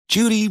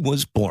Judy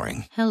was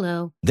boring.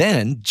 Hello.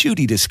 Then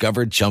Judy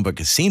discovered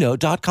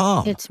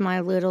ChumbaCasino.com. It's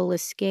my little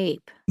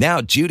escape. Now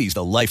Judy's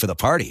the life of the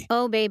party.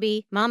 Oh,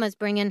 baby, mama's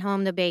bringing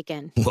home the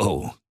bacon.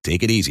 Whoa,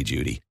 take it easy,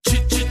 Judy.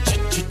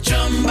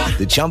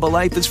 The Chumba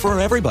life is for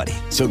everybody.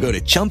 So go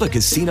to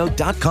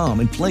ChumbaCasino.com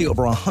and play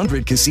over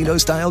 100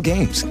 casino-style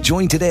games.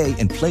 Join today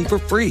and play for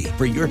free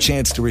for your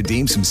chance to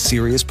redeem some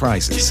serious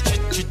prizes.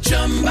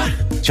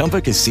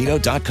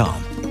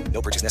 ChumbaCasino.com.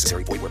 No purchase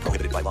necessary. Void where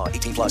prohibited by law.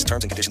 18 plus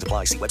terms and conditions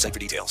apply. See website for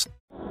details.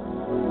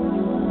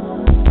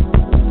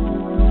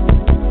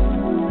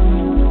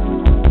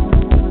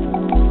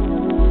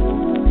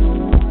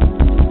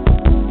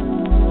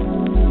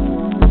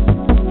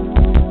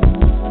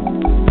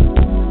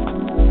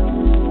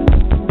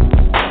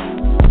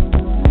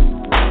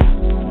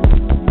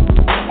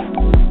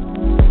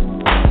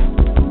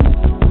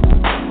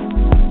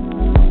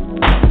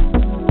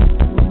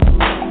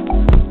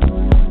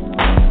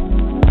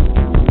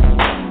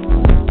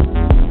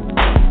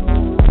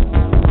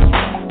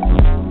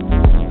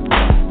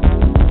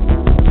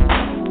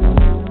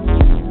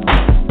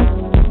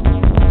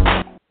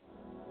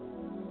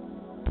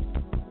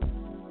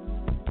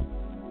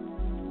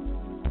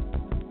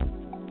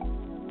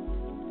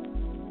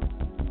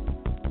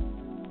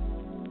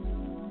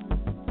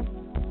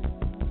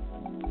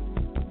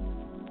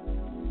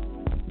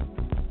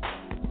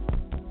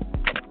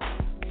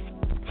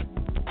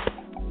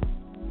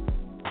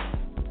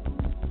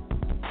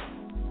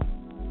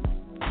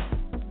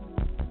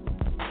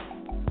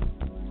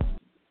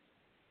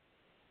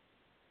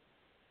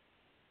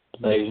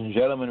 Ladies and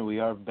gentlemen, we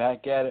are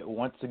back at it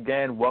once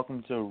again.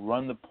 Welcome to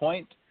Run the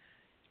Point.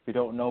 If you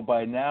don't know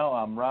by now,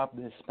 I'm Rob,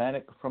 the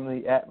Hispanic from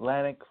the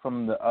Atlantic,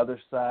 from the other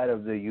side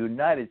of the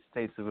United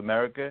States of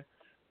America.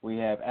 We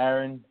have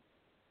Aaron.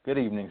 Good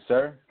evening,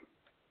 sir.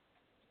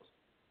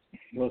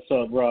 What's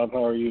up, Rob?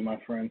 How are you, my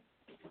friend?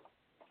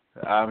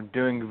 I'm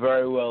doing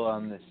very well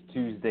on this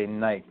Tuesday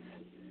night.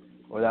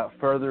 Without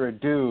further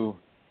ado,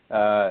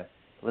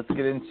 let's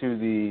get into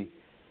the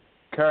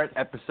current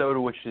episode,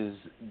 which is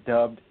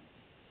dubbed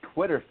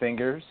Twitter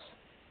Fingers.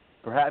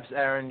 Perhaps,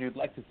 Aaron, you'd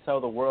like to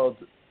tell the world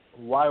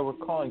why we're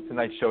calling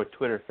tonight's show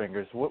Twitter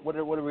Fingers. What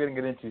are we going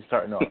to get into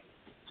starting off?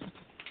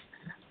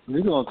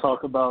 We're going to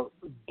talk about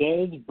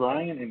Dez,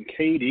 Bryant, and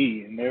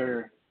KD and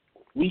their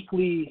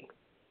weekly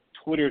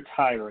Twitter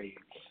tirades.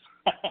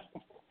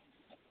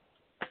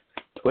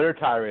 Twitter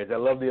tirades. I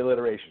love the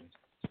alliteration.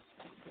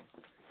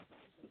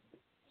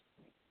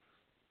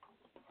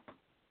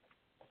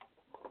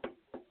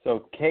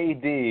 So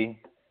KD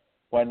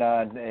went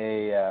on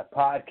a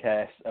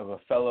podcast of a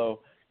fellow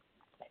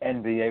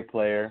NBA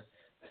player,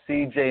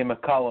 CJ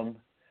McCollum,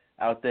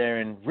 out there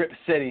in Rip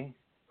City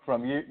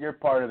from your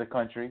part of the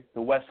country,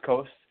 the West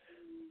Coast.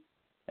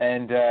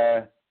 And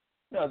there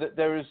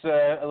was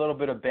a little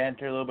bit of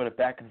banter, a little bit of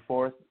back and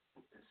forth.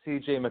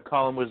 CJ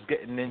McCollum was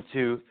getting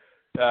into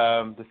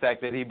the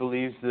fact that he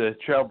believes the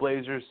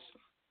Trailblazers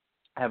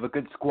have a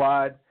good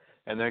squad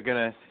and they're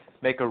going to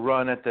make a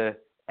run at the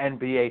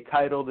NBA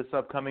title this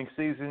upcoming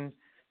season.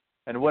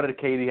 And what did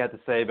KD have to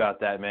say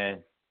about that, man?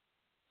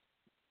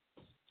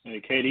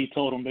 Hey, KD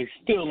told him they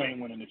still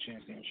ain't winning the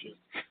championship.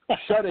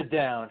 Shut it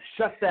down.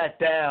 Shut that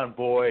down,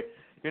 boy.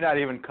 You're not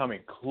even coming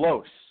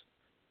close.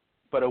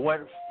 But it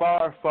went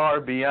far,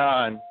 far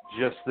beyond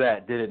just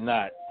that, did it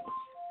not?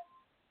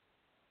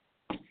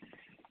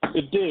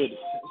 It did.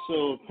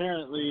 So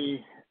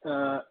apparently,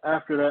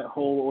 after that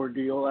whole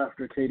ordeal,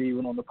 after KD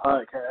went on the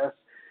podcast,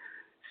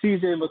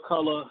 CJ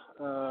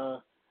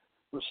McCullough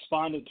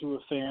responded to a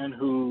fan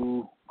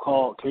who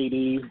called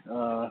KD,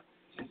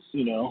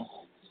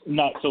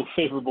 not so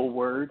favorable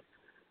word,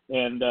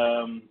 and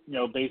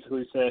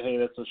basically said, hey,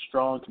 that's a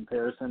strong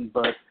comparison,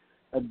 but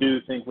I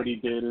do think what he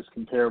did is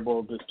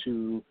comparable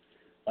to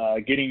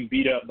getting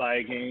beat up by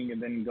a gang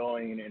and then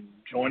going and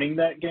joining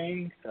that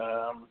gang.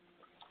 And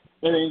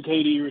then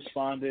KD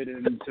responded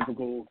in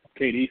typical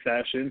KD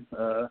fashion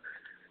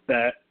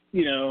that,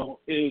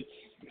 it's,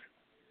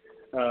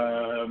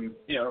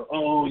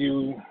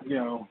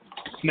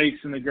 snakes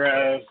in the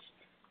grass.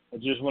 I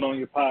just went on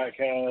your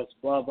podcast,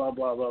 blah, blah,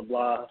 blah, blah,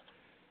 blah.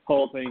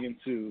 Whole thing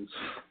ensues.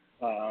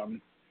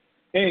 And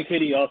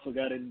KD also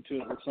got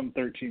into it with some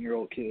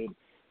 13-year-old kid,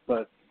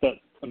 but that's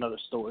another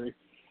story.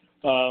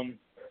 I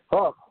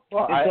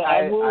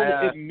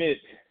will admit.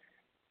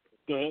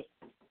 Go ahead.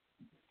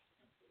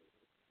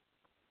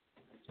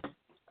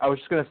 I was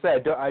just gonna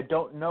say I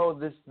don't know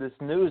this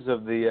news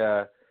of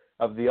the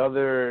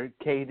other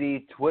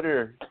KD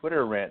Twitter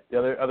rant, the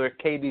other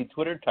KD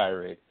Twitter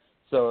tirade.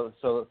 So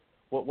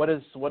what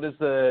is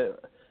the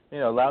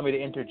allow me to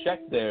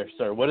interject there,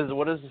 sir. What is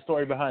the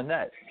story behind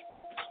that?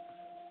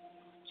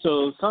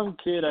 So some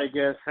kid, I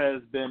guess,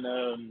 has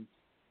been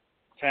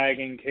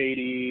tagging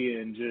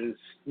KD and just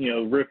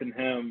ripping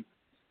him,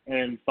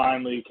 and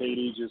finally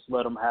KD just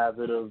let him have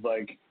it of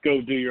like,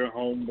 go do your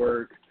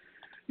homework.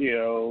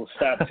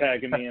 Stop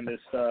tagging me in this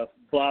stuff,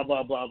 blah,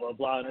 blah, blah, blah,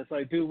 blah. And it's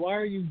like, dude, why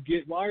are you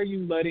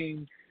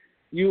letting,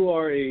 you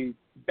are a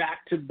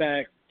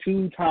back-to-back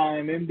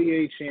 2-time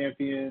NBA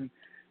champion,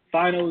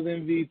 Finals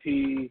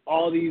MVP,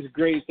 all these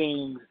great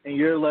things, and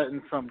you're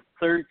letting some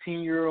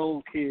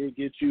 13-year-old kid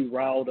get you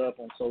riled up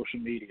on social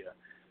media.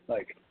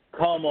 Like,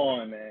 come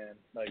on, man.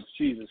 Like,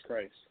 Jesus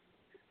Christ.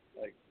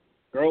 Like,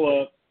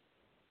 grow up,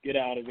 get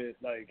out of it.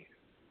 Like,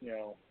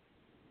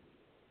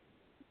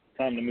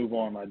 time to move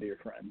on, my dear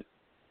friend.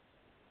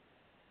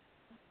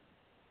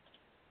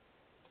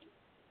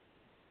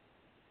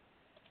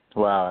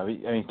 Wow, I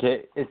mean,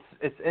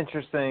 it's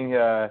interesting.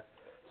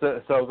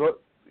 So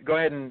go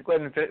ahead and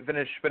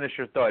finish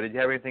your thought. Did you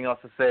have anything else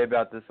to say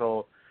about this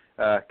whole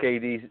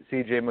KD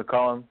CJ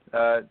McCollum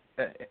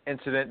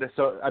incident?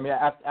 So I mean,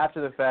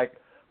 after the fact,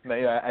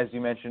 as you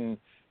mentioned,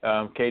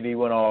 KD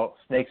went all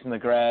snakes in the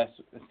grass.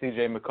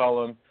 CJ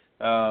McCollum.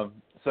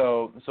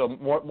 So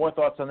more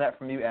thoughts on that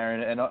from you,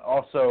 Aaron, and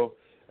also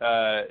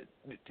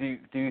do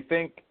you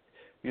think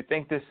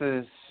this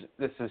is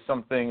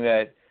something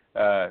that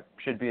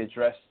should be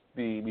addressed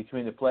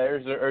between the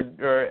players,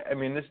 or I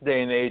mean, this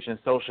day and age in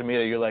social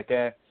media, you're like,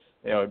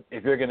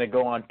 if you're going to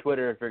go on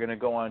Twitter, if you're going to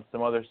go on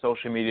some other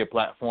social media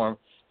platform,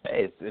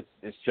 hey,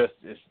 it's just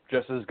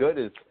as good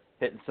as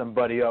hitting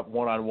somebody up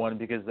one-on-one,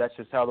 because that's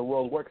just how the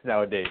world works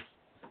nowadays.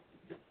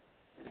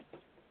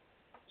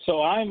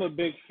 So I'm a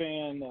big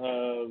fan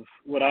of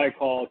what I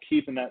call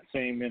keeping that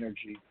same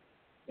energy,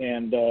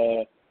 and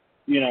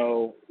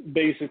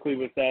basically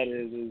what that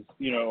is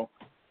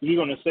if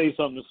you're going to say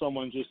something to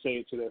someone, just say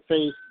it to their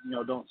face.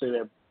 Don't say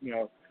that.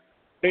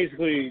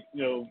 Basically,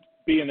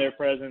 be in their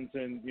presence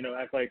and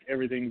act like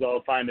everything's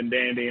all fine and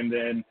dandy, and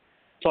then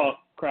talk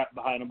crap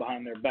behind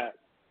their back.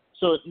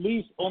 So at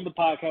least on the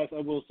podcast, I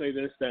will say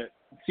this: that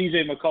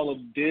CJ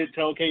McCollum did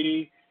tell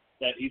KD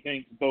that he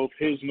thinks both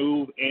his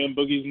move and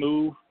Boogie's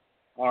move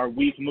are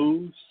weak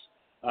moves,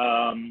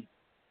 and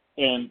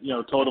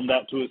told him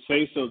that to his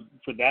face. So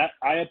for that,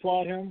 I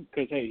applaud him,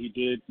 because hey, he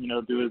did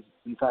do his,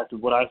 in fact,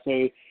 what I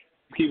say,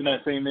 keeping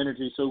that same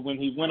energy. So when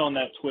he went on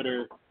that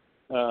Twitter,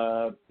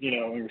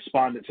 and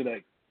responded to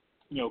that,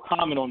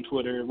 comment on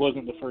Twitter, it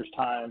wasn't the first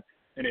time,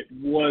 and it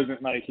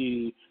wasn't like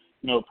he,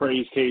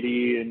 praised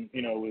KD and,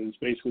 was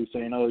basically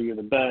saying, oh, you're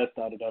the best,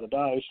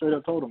 da-da-da-da-da. He straight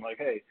up told him, like,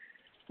 hey,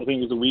 I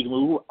think it's a weak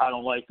move. I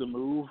don't like the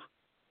move,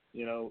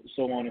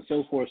 so on and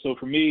so forth. So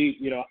for me,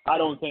 I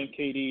don't think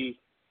KD,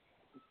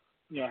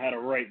 had a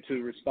right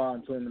to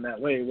respond to him in that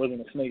way. It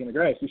wasn't a snake in the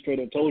grass. He straight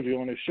up told you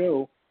on his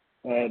show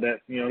that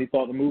he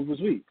thought the move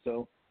was weak.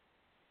 So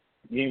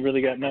he ain't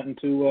really got nothing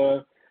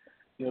to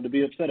to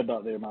be upset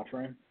about there, my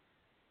friend.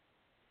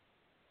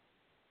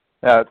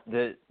 What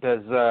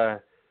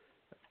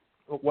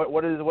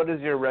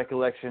is your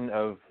recollection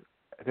of?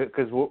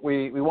 Because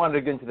we wanted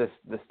to get into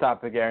this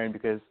topic, Aaron,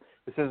 because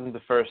this isn't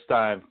the first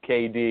time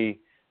KD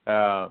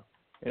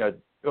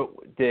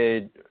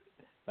did.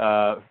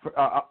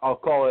 I'll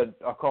call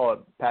it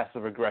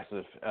passive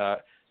aggressive.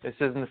 This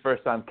isn't the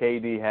first time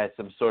KD had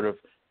some sort of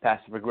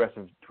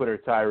passive-aggressive Twitter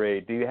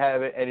tirade. Do you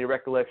have any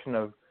recollection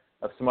of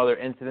some other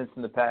incidents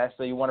in the past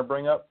that you want to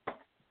bring up?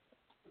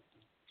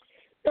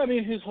 I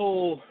mean, his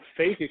whole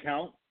fake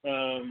account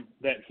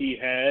that he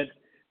had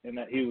and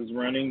that he was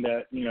running,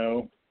 that,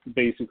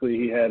 basically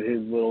he had his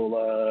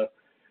little,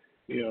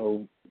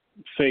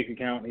 fake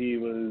account he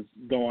was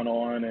going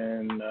on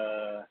and,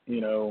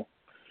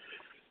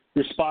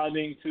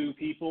 responding to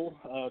people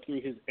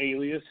through his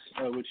alias,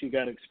 which he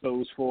got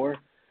exposed for.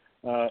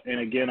 And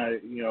again, I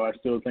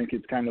still think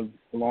it's kind of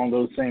along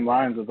those same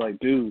lines of like,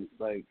 dude,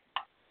 like,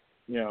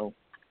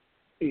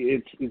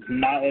 it's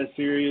not as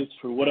serious.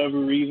 For whatever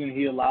reason,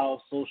 he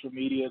allows social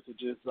media to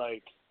just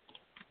like,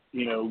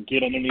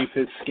 get underneath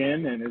his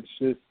skin, and it's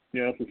just,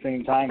 at the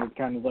same time, it's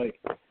kind of like,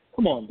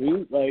 come on,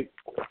 dude, like,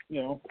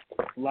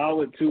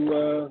 allow it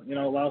to,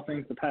 allow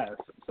things to pass.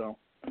 So.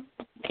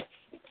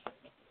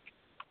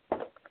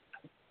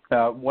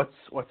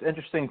 What's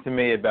interesting to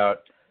me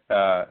about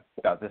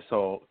this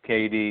whole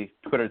KD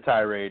Twitter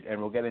tirade, and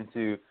we'll get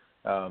into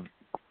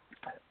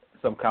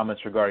some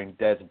comments regarding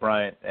Dez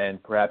Bryant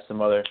and perhaps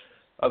some other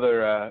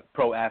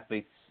pro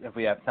athletes if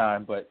we have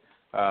time, but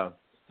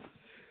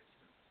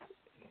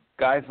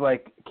guys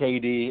like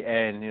KD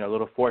and a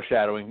little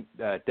foreshadowing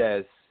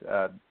Dez,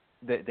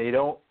 they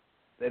don't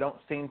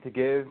seem to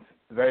give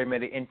very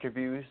many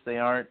interviews. They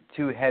aren't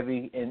too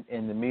heavy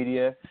in the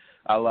media,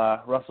 a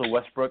la Russell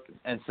Westbrook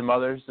and some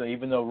others. So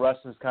even though Russ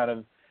is kind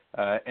of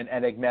an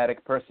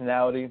enigmatic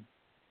personality,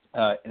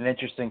 an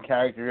interesting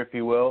character, if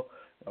you will,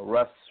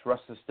 Russ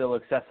is still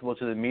accessible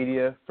to the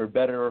media for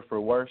better or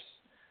for worse.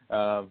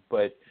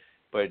 But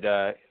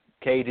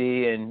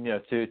KD and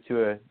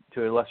to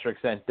a lesser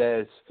extent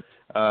Dez,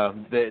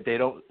 they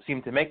don't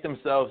seem to make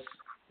themselves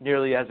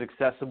nearly as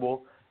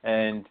accessible.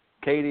 And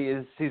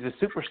KD he's a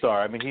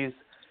superstar. I mean, he's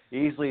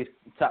easily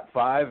top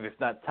 5, if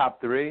not top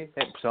 3.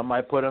 Some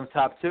might put him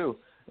top 2.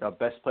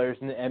 Best players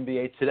in the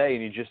NBA today,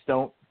 and you just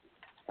don't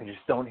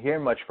hear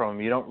much from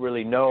him. You don't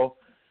really know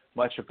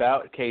much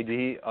about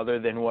KD other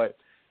than what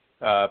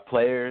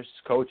players,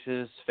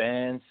 coaches,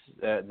 fans,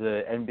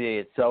 the NBA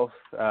itself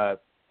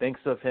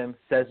thinks of him,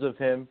 says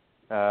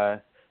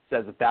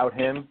about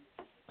him.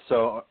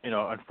 So,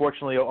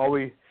 unfortunately, all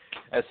we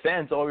as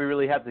fans, all we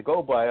really have to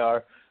go by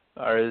are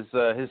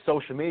his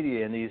social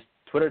media and these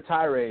Twitter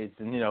tirades,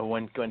 and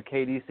when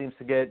KD seems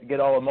to get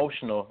all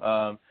emotional.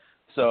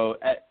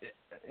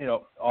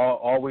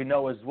 All we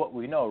know is what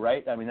we know,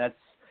 right? I mean, that's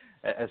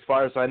as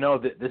far as I know.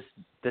 This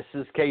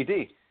is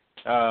KD.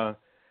 I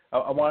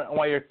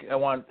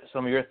want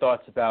some of your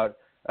thoughts about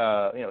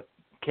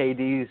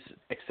KD's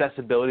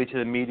accessibility to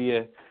the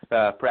media,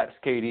 perhaps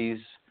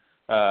KD's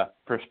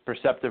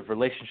perceptive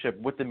relationship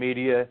with the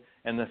media,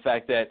 and the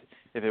fact that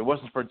if it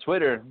wasn't for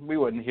Twitter, we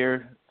wouldn't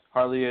hear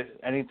hardly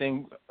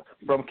anything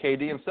from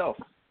KD himself.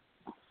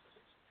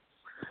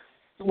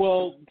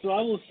 Well, so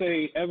I will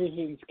say ever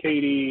since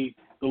KD,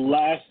 the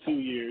last 2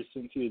 years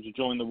since he had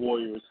joined the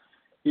Warriors,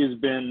 he has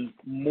been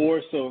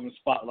more so in the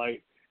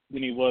spotlight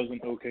than he was in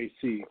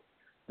OKC.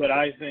 But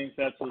I think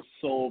that's a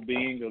sole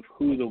being of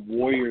who the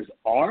Warriors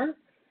are,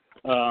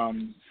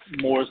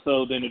 more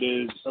so than it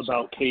is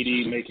about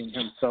KD making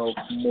himself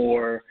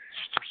more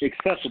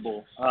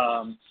accessible.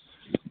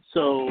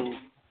 So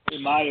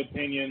in my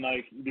opinion,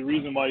 like, the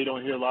reason why you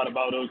don't hear a lot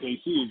about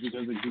OKC is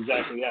because it's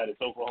exactly that.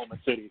 It's Oklahoma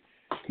City.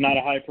 It's not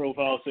a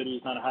high-profile city.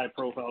 It's not a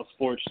high-profile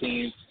sports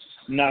team.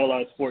 Not a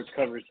lot of sports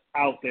coverage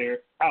out there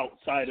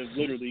outside of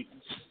literally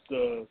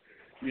the,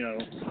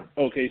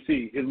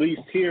 OKC. At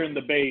least here in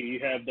the Bay, you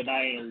have the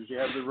Niners, you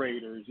have the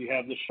Raiders, you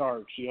have the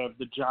Sharks, you have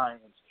the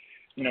Giants.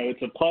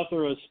 It's a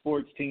plethora of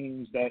sports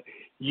teams that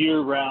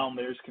year-round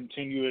there's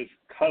continuous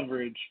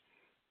coverage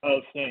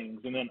of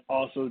things. And then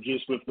also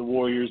just with the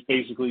Warriors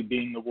basically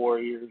being the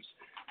Warriors,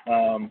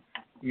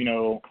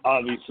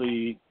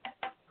 obviously,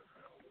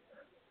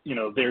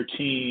 their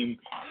team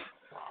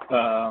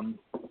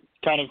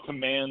kind of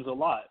commands a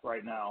lot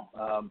right now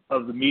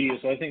of the media.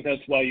 So I think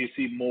that's why you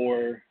see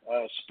more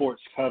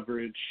sports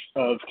coverage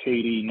of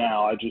KD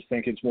now. I just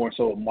think it's more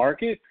so a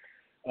market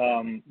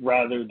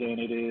rather than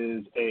it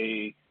is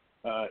a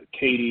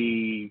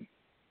KD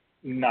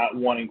not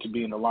wanting to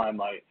be in the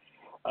limelight.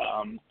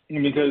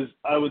 Because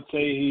I would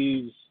say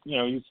he's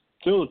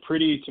still a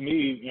pretty, to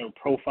me,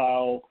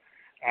 profile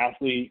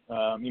athlete.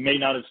 You may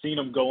not have seen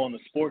him go on the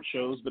sports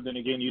shows, but then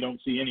again, you don't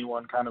see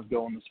anyone kind of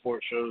go on the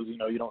sports shows.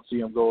 You don't see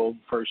him go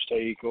First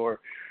Take or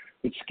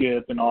with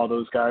Skip and all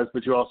those guys,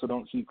 but you also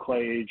don't see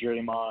Clay,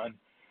 Draymond,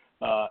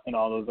 and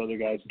all those other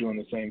guys doing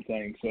the same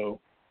thing. So,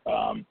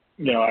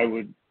 I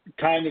would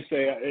kind of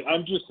say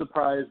I'm just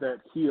surprised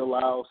that he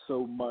allows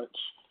so much,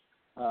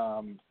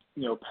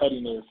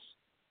 pettiness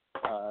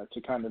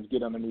to kind of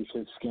get underneath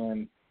his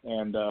skin.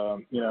 And,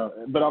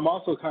 but I'm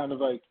also kind of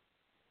like,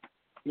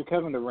 you're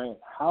Kevin Durant.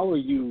 How are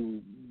you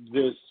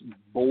this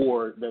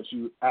bored that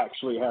you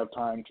actually have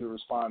time to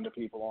respond to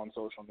people on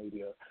social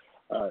media?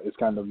 Is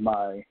kind of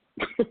my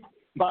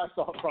my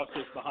thought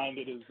process behind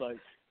it. Is like,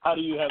 how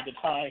do you have the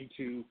time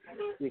to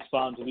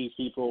respond to these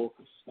people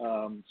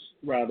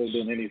rather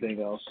than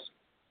anything else?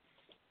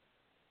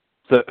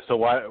 So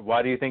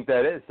why do you think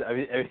that is? I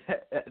mean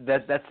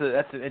that's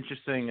an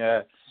interesting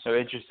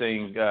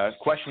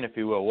question, if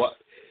you will.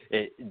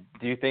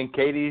 Do you think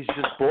KD's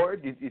just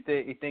bored? Do you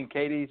think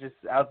KD's just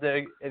out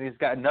there and he's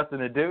got nothing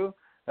to do?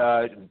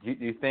 Do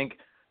you think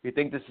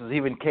this is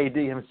even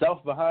KD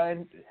himself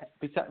behind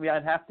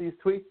half these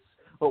tweets?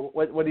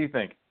 What do you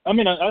think? I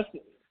mean, I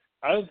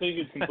don't think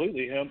it's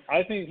completely him.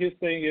 I think his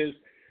thing is,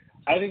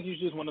 I think he's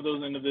just one of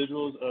those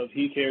individuals of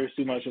he cares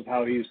too much of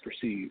how he is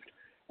perceived.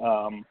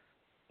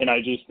 And I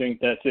just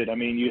think that's it. I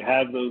mean, you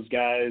have those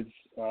guys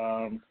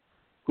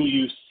who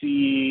you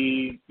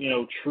see,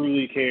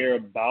 truly care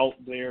about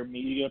their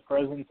media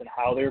presence and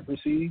how they're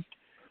perceived.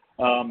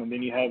 And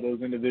then you have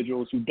those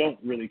individuals who don't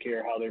really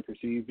care how they're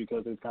perceived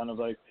because it's kind of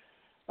like,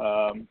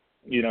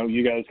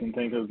 you guys can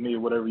think of me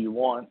whatever you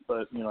want,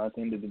 but, at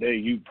the end of the day,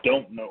 you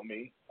don't know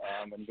me,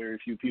 and very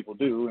few people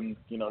do, and,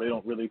 they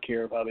don't really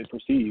care how they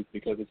perceive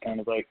because it's kind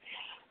of like,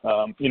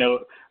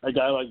 a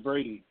guy like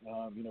Brady,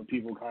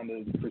 people kind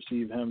of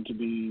perceive him to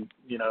be,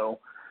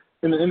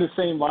 in the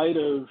same light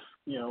of,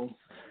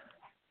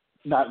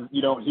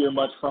 you don't hear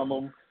much from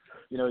him.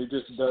 He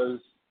just does,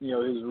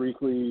 his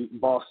weekly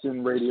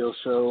Boston radio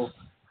show.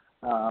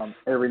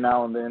 Every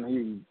now and then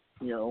he,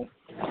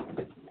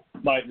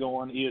 might go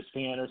on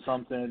ESPN or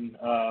something,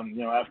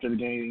 after the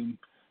game,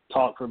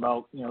 talk for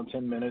about,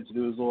 10 minutes,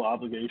 do his little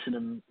obligation,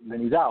 and then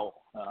he's out.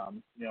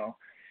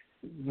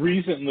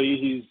 Recently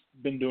he's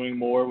been doing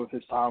more with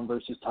his Tom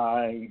versus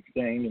Ty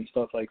thing and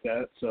stuff like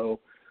that. So,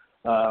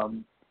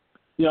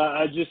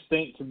 I just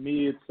think to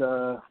me it's,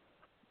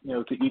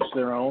 to each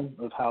their own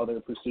of how they're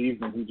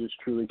perceived and who just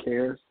truly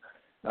cares.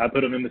 I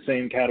put him in the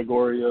same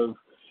category of,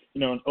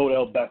 an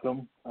Odell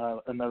Beckham,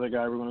 another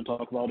guy we're going to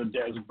talk about, a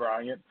Dez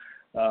Bryant,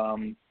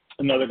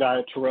 another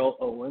guy, Terrell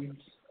Owens,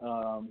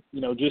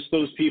 just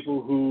those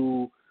people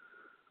who,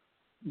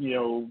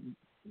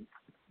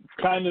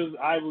 kind of,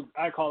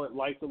 I call it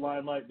like the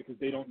limelight because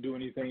they don't do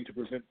anything to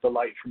prevent the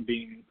light from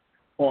being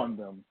on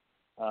them.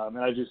 And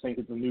I just think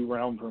it's a new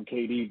realm from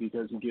KD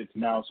because he gets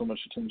now so much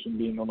attention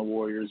being on the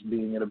Warriors,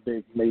 being in a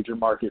big major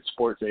market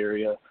sports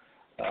area,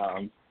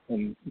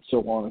 and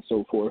so on and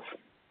so forth.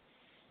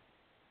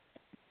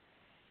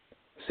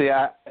 See,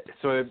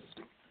 so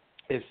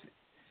if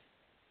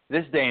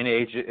this day and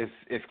age,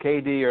 if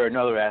KD or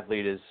another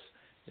athlete is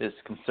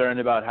concerned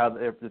about how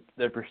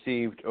they're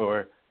perceived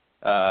or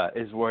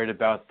is worried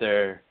about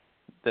their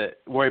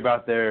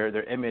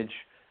image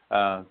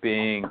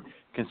being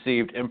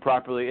conceived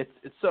improperly,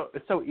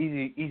 it's so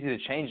easy to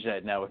change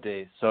that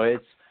nowadays. So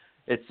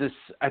it's just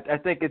I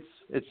think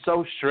it's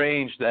so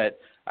strange that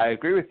I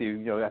agree with you.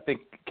 You know, I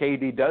think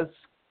KD does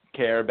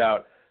care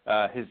about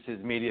his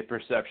media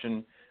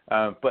perception,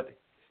 but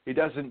he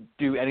doesn't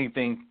do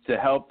anything to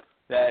help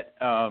that.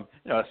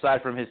 You know,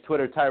 aside from his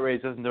Twitter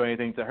tirades, doesn't do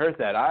anything to hurt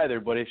that either.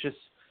 But it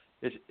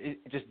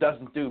just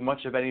doesn't do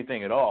much of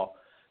anything at all.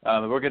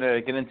 We're going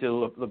to get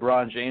into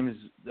LeBron James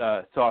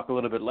talk a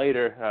little bit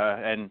later,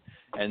 and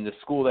the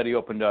school that he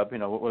opened up. You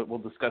know, we'll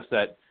discuss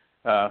that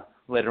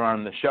later on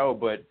in the show.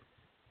 But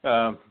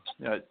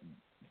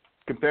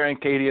comparing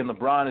KD and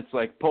LeBron, it's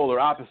like polar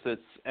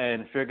opposites.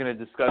 And if you're going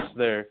to discuss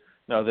their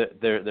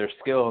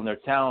skill and their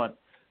talent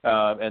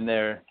and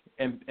their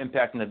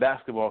impact in the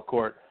basketball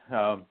court,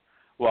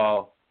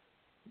 while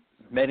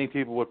many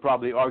people would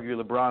probably argue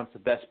LeBron's the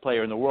best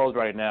player in the world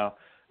right now,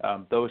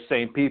 those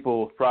same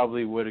people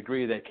probably would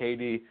agree that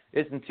KD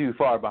isn't too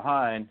far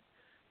behind.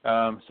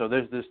 So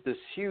there's this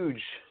huge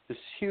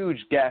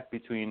gap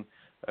between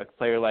a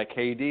player like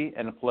KD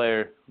and a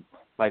player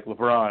like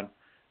LeBron.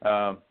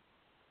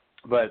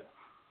 But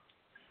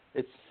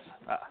it's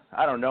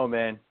I don't know,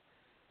 man.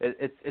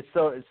 It's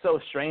so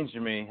strange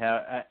to me.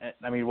 I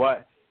mean,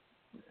 why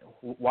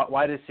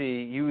does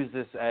he use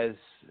this as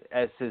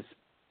his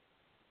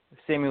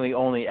seemingly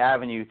only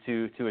avenue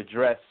to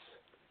address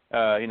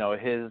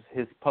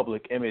his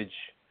public image,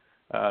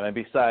 and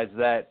besides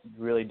that,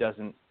 really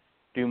doesn't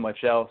do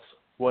much else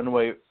one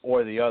way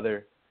or the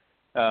other.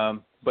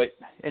 But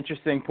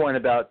interesting point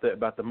about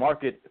the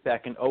market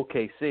back in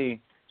OKC.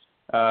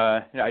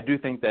 I do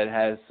think that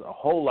has a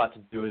whole lot to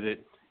do with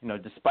it. You know,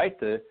 despite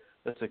the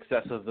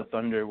success of the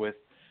Thunder with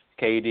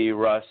KD,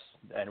 Russ,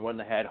 and when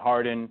they had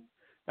Harden,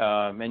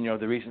 and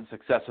the recent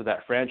success of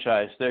that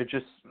franchise,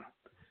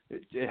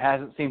 it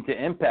hasn't seemed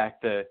to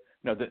impact the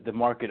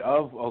market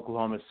of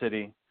Oklahoma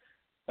City,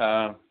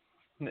 and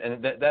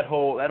that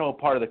whole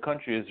part of the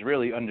country is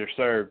really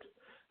underserved.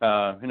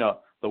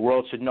 The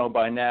world should know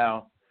by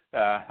now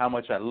how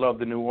much I love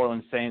the New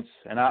Orleans Saints,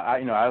 and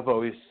I've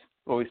always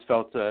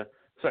felt a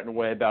certain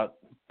way about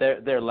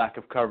their lack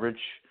of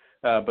coverage,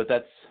 but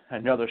that's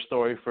another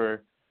story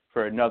for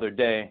another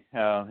day.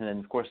 And then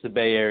of course the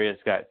Bay Area's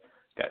got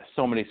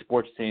so many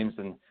sports teams,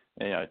 and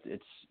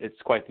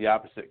it's quite the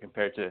opposite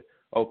compared to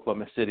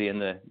Oklahoma City and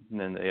the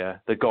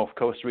Gulf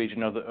Coast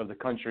region of the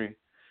country.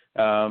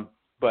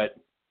 But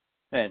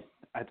man,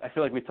 I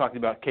feel like we talked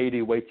about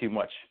KD way too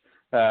much.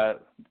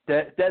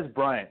 Dez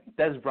Bryant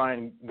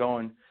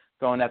going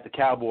at the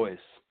Cowboys.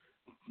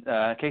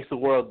 In case the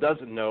world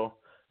doesn't know,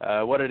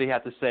 what did he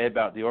have to say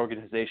about the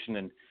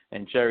organization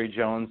and Jerry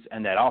Jones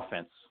and that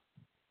offense?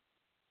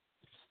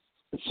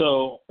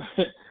 So,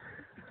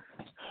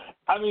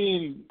 I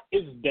mean,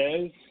 it's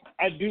Dez.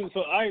 I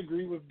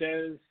agree with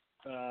Dez,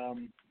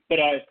 but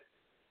I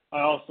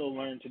also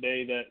learned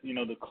today that,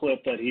 the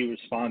clip that he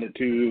responded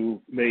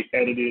to, they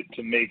edited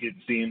to make it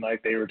seem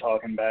like they were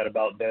talking bad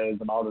about Dez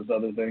and all those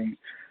other things.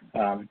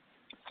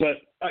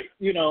 But I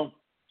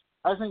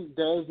think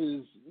Dez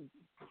is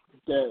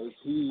Dez.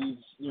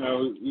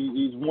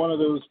 He's one of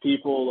those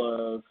people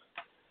of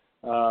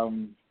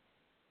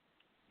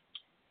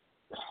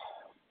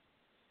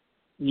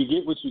you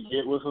get what you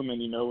get with him,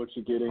 and you know what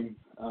you're getting.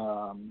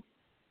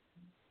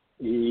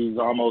 He's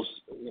almost,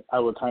 I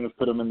would kind of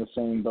put him in the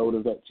same boat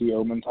as that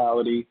T.O.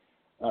 mentality.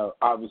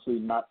 Obviously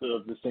not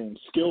of the same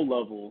skill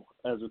level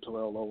as a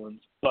Terrell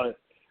Owens, but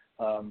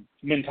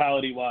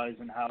mentality-wise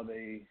and how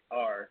they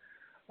are.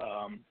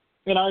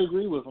 And I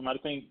agree with him. I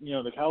think,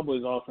 the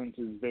Cowboys' offense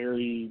is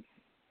very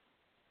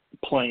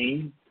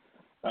plain,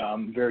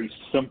 very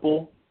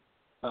simple,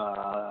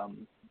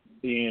 and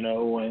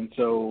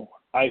so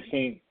I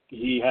think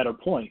he had a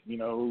point.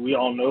 We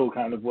all know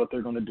kind of what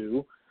they're going to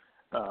do.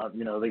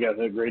 They got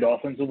that great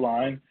offensive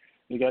line.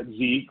 They got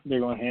Zeke. They're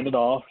going to hand it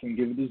off and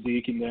give it to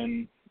Zeke, and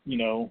then,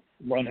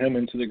 run him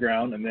into the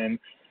ground, and then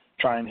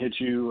try and hit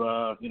you,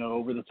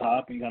 over the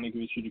top and kind of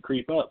get you to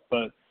creep up.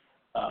 But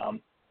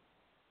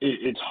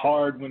it's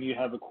hard when you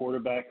have a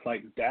quarterback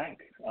like Dak.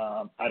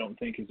 I don't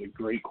think he's a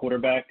great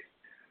quarterback.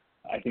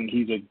 I think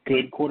he's a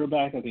good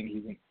quarterback. I think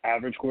he's an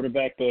average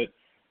quarterback, but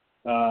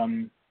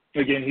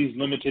again, he's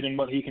limited in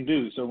what he can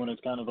do. So when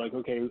it's kind of like,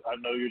 okay, I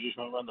know you're just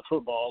going to run the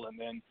football, and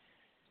then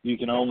you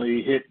can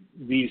only hit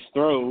these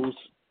throws,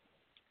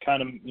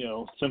 kind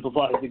of,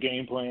 simplifies the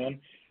game plan,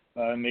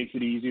 makes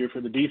it easier for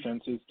the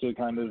defenses to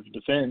kind of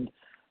defend,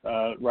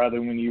 rather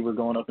than when you were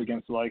going up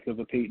against the likes of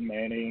a Peyton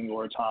Manning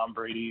or a Tom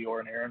Brady or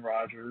an Aaron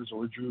Rodgers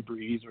or Drew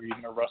Brees or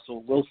even a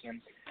Russell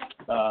Wilson,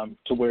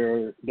 to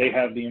where they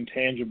have the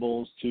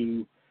intangibles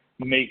to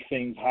make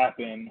things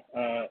happen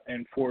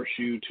and force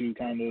you to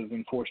kind of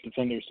enforce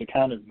defenders to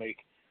kind of make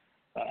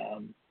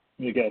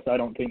I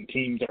don't think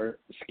teams are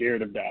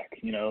scared of Dak.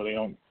 They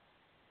don't.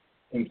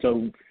 And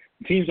so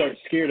teams aren't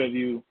scared of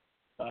you,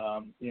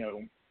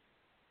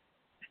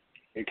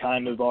 it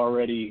kind of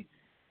already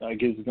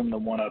gives them the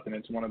one-up, and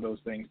it's one of those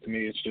things to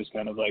me. It's just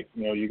kind of like,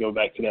 you go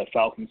back to that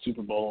Falcons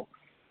Super Bowl,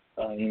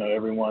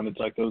 everyone, it's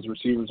like those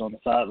receivers on the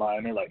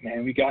sideline, they're like,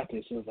 man, we got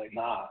this. It was like,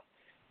 nah,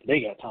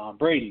 they got Tom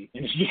Brady.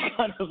 And it's just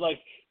kind of like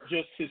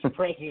just his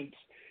presence.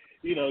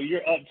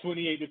 You're up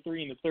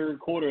 28-3 in the third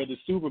quarter of the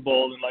Super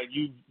Bowl, and, like,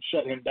 you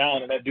shut him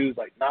down, and that dude's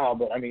like, nah,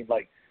 but, I mean,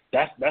 like,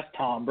 that's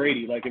Tom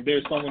Brady. Like, if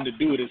there's someone to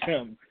do it, it's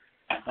him.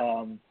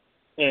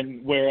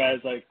 And whereas,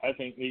 like, I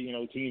think,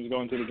 teams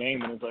go into the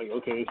game and it's like,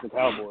 okay, it's the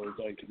Cowboys.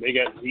 Like, they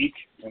got Zeke,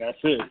 and that's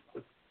it.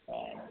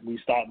 We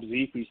stop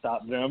Zeke, we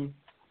stop them.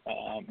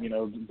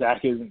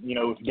 Dak isn't,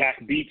 if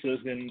Dak beats us,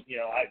 then,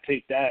 I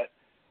take that.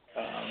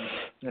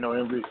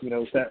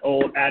 It's that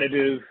old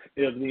additive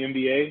of the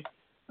NBA,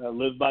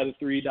 live by the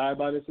three, die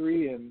by the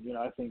three. And,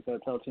 I think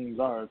that's how teams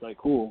are. It's like,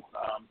 cool,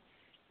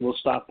 we'll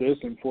stop this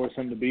and force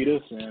him to beat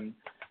us. And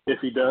if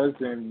he does,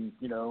 then,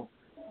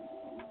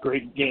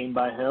 great game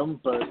by him,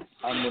 but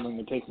I'm willing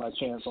to take my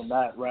chance on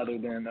that rather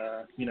than,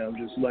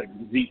 just let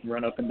Zeke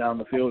run up and down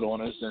the field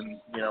on us and,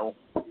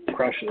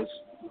 crush us.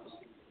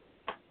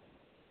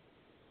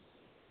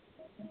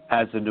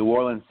 As a New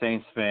Orleans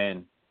Saints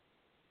fan,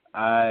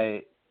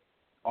 I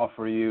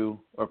offer you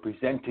or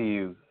present to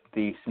you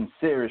the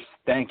sincerest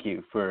thank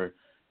you for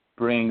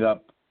bringing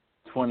up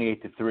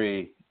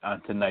 28-3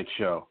 on tonight's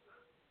show.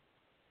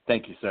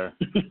 Thank you, sir.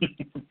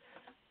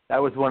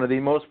 That was one of the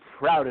most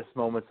proudest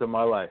moments of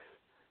my life.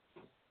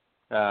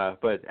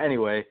 But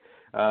anyway,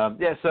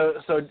 so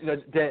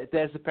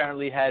Dez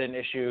apparently had an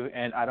issue,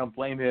 and I don't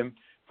blame him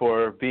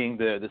for being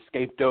the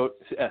scapegoat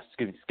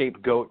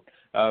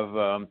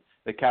of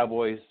the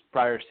Cowboys'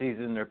 prior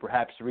season or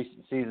perhaps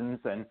recent seasons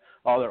and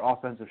all their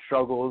offensive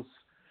struggles.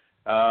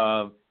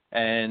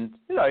 And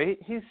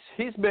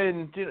he's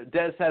been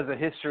Dez has a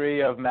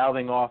history of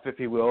mouthing off, if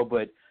you will,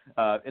 but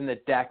in the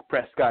Dak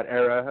Prescott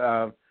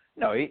era,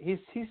 he's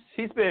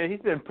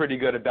been pretty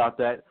good about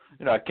that.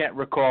 I can't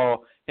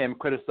recall him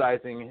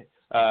criticizing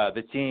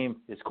the team,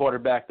 his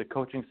quarterback, the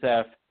coaching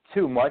staff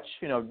too much.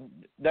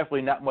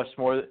 Definitely not much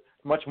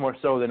more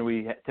so than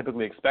we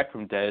typically expect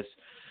from Dez.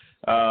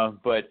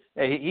 But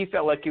he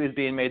felt like he was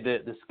being made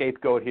the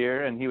scapegoat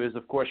here, and he was,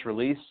 of course,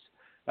 released.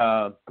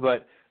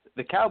 But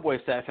the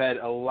Cowboys staff had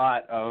a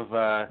lot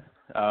of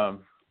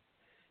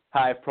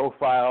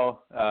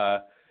high-profile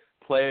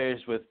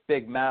players with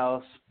big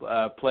mouths,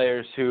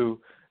 players who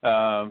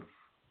have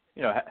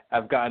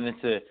gotten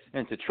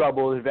into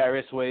trouble in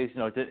various ways.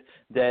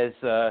 Dez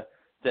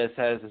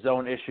has his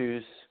own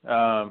issues,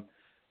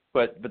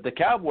 but the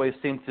Cowboys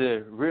seem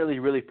to really,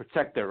 really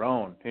protect their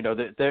own.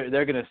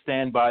 They're going to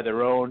stand by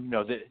their own.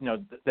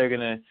 They're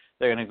going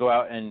to go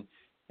out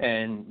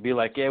and be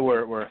like, yeah,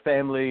 we're a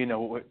family.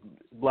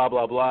 Blah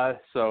blah blah.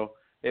 So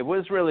it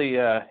was really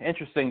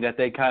interesting that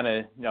they kind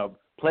of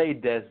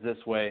played Dez this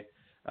way.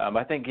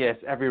 I think he has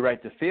every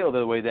right to feel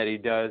the way that he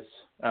does.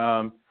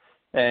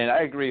 And I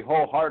agree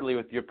wholeheartedly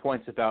with your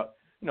points about,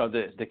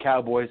 the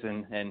Cowboys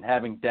and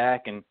having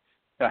Dak and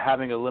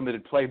having a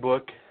limited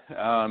playbook.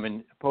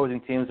 And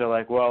opposing teams are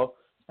like, well,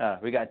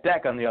 we got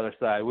Dak on the other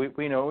side.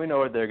 We know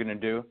what they're going to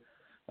do.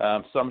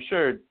 So I'm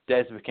sure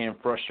Dez became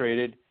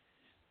frustrated.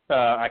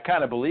 I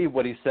kind of believe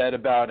what he said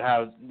about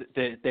how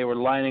they were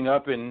lining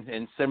up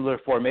in similar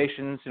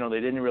formations.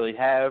 They didn't really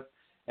have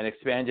an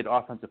expanded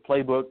offensive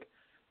playbook.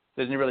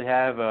 They didn't really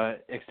have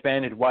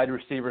expanded wide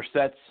receiver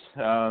sets.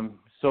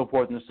 So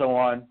forth and so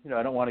on.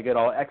 I don't want to get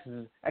all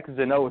X's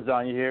and O's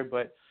on you here,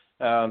 but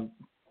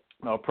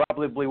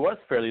probably was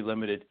fairly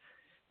limited.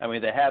 I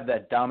mean, they have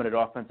that dominant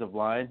offensive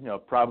line.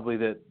 Probably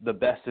the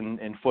best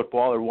in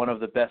football, or one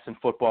of the best in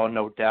football,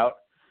 no doubt.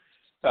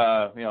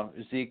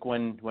 Zeke,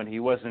 when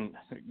he wasn't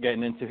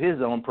getting into his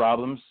own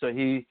problems, so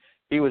he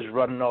was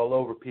running all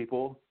over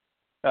people,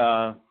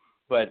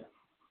 but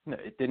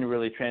it didn't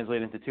really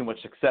translate into too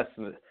much success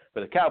for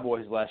the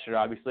Cowboys last year.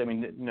 Obviously, I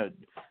mean,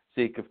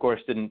 Zeke, of course,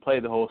 didn't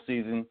play the whole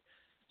season.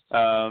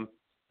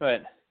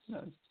 But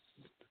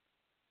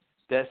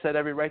Dez had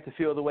every right to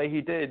feel the way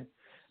he did.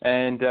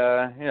 And,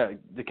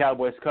 the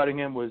Cowboys cutting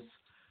him was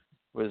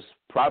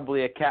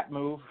probably a cap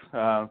move.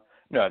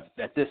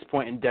 At this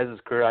point in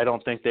Dez's career, I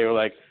don't think they were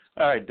like,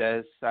 all right,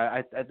 Dez,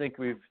 I think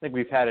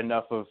we've had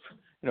enough of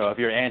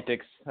your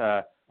antics.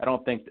 I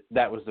don't think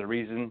that was the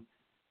reason.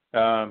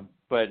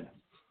 But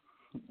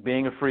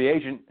being a free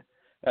agent,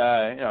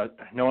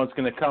 no one's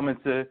going to come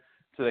into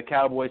the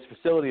Cowboys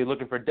facility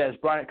looking for Dez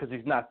Bryant because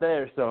he's not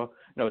there. So,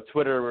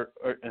 Twitter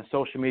or and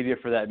social media,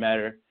 for that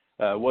matter,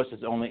 was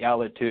his only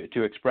outlet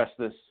to express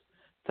this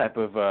type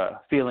of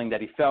feeling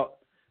that he felt.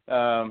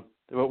 Do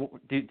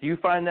you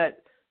find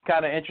that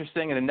kind of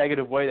interesting in a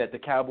negative way, that the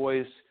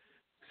Cowboys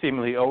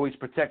seemingly always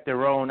protect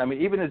their own? I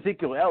mean, even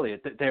Ezekiel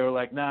Elliott, they were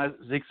like, nah,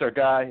 Zeke's our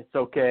guy. It's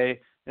okay.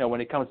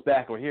 When he comes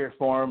back, we're here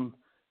for him.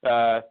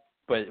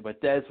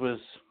 But Dez was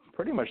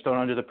pretty much thrown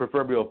under the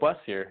proverbial bus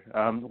here.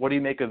 What do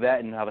you make of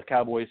that, and how the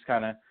Cowboys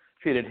kind of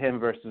treated him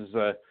versus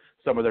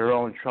some of their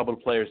own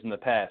troubled players in the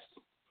past?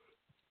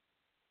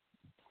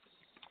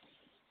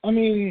 I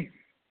mean,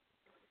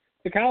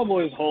 the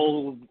Cowboys'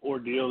 whole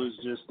ordeal is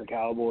just the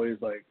Cowboys.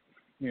 Like,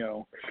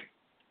 to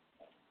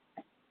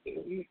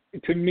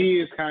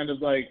me, it's kind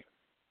of like,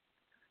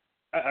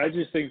 I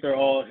just think they're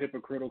all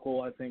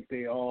hypocritical. I think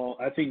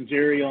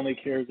Jerry only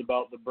cares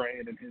about the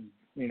brand and his,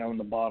 and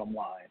the bottom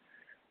line.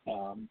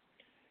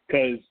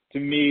 Because to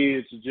me,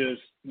 it's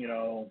just,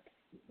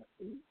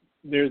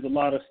 there's a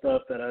lot of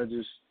stuff that I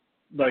just,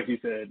 like you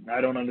said, I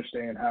don't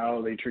understand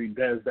how they treat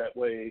Dez that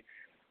way,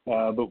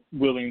 but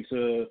willing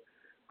to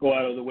go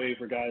out of the way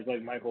for guys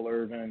like Michael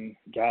Irvin,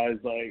 guys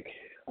like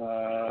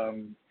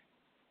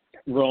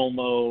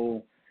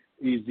Romo,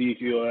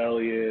 Ezekiel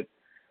Elliott,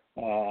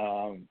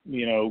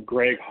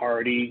 Greg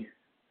Hardy,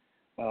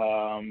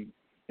 and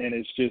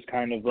it's just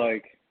kind of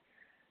like,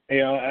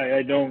 hey,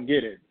 I don't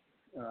get it.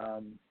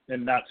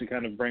 And not to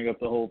kind of bring up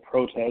the whole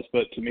protest,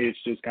 but to me,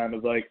 it's just kind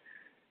of like,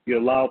 you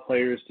allow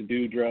players to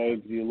do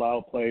drugs, you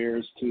allow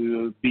players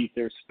to beat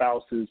their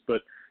spouses,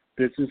 but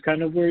this is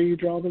kind of where you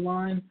draw the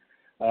line.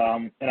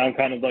 And I'm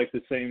kind of like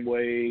the same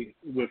way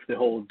with the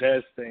whole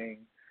Dez thing,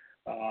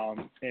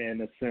 in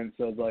the sense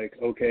of like,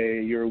 okay,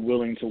 you're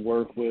willing to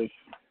work with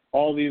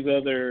all these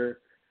other,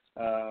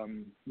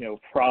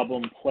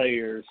 problem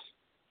players,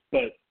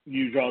 but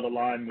you draw the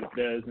line with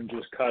Dez and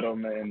just cut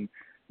them and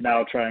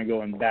now try and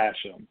go and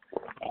bash them.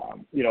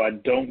 I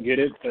don't get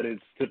it, but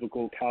it's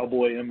typical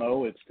Cowboy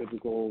MO. It's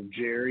typical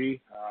Jerry.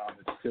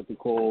 It's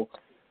typical,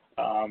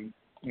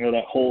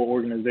 that whole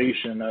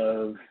organization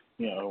of,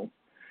 of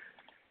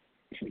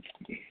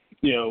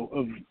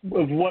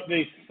what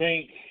they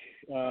think,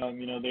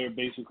 they're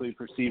basically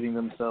perceiving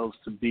themselves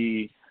to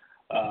be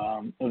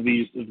of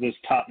this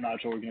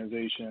top-notch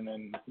organization.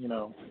 And,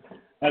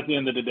 at the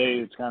end of the day,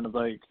 it's kind of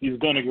like he's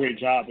done a great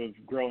job of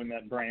growing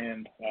that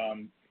brand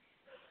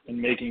and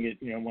making it,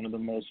 one of the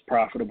most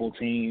profitable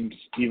teams,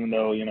 even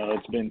though,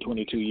 it's been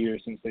 22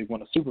 years since they've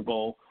won a Super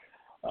Bowl.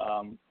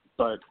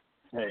 But,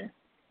 hey.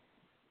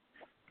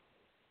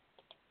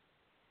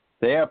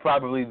 They are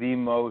probably the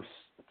most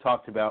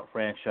talked about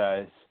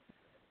franchise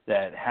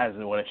that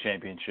hasn't won a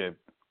championship.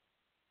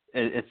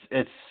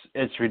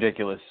 It's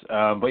ridiculous.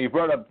 But you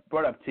brought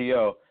up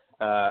T.O.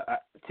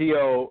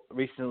 T.O.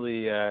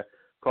 recently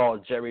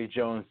called Jerry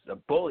Jones a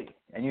bully,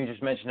 and you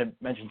just mentioned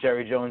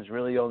Jerry Jones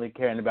really only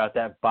caring about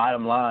that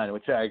bottom line,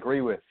 which I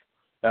agree with.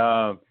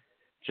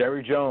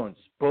 Jerry Jones,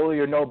 bully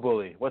or no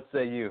bully? What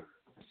say you?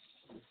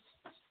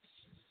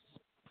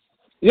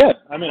 Yeah,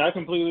 I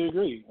completely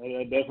agree.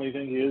 I definitely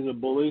think he is a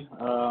bully.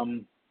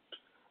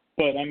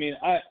 But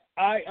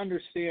I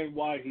understand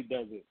why he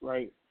does it,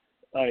 right?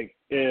 Like,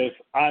 if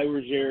I were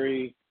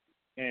Jerry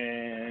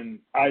and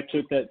I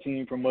took that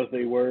team from what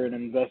they were and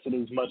invested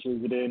as much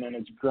as it did, and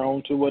it's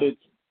grown to what it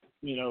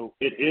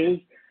is,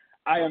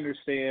 I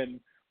understand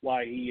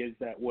why he is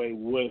that way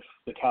with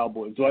the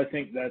Cowboys. Do I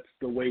think that's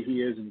the way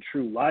he is in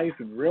true life,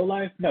 in real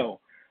life? No.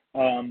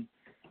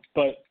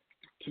 But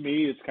to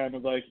me, it's kind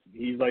of like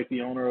he's like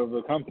the owner of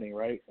the company,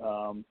 right?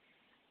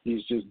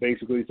 He's just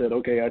basically said,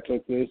 okay, I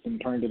took this and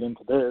turned it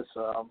into this,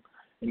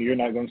 and you're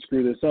not going to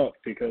screw this up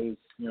because,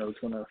 it's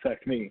going to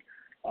affect me.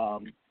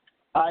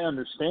 I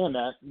understand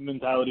that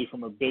mentality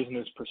from a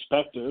business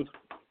perspective.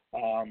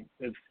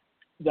 If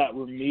that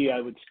were me,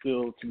 I would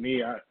still,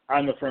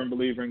 I'm a firm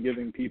believer in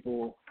giving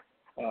people,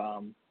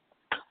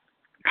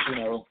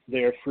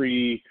 their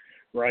free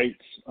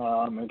rights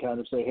and kind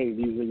of say, hey,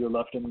 these are your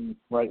left and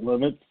right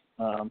limits,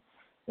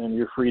 and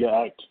you're free to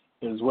act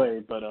his way.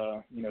 But,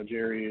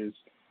 Jerry is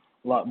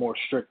a lot more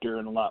stricter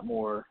and a lot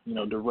more,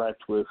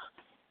 direct with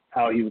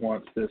how he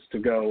wants this to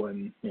go.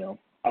 And,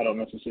 I don't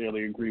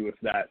necessarily agree with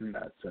that in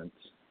that sense.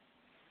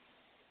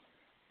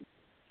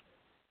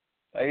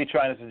 Are you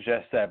trying to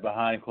suggest that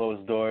behind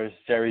closed doors,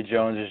 Jerry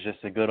Jones is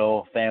just a good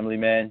old family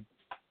man?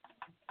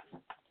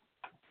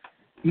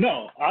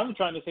 No, I'm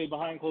trying to say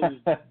behind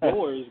closed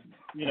doors,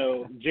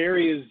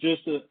 Jerry is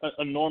just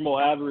a normal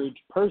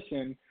average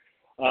person.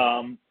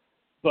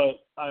 But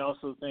I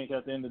also think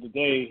at the end of the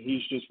day,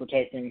 he's just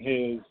protecting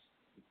his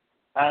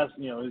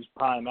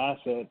prime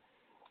asset,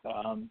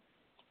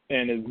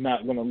 and is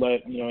not going to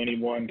let,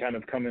 anyone kind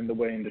of come in the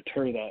way and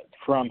deter that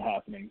from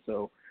happening.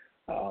 So,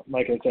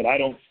 like I said, I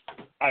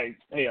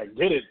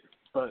get it,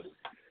 but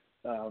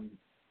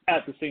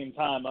at the same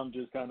time, I'm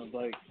just kind of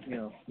like,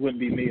 wouldn't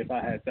be me if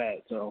I had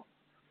that. So.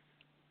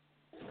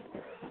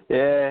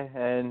 Yeah,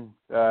 and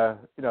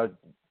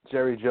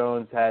Jerry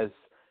Jones has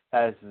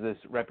this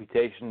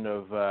reputation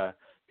of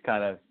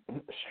kind of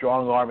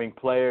strong-arming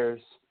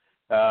players,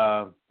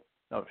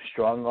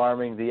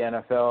 strong-arming the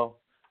NFL,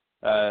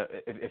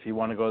 if you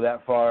want to go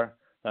that far.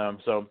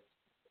 So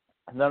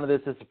none of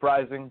this is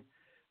surprising.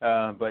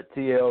 But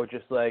T.O.,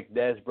 just like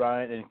Dez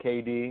Bryant and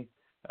KD,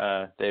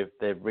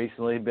 they've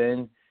recently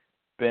been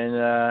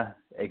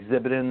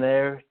exhibiting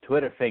their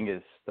Twitter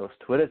fingers, those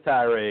Twitter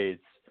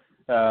tirades.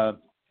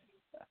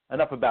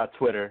 Enough about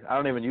Twitter. I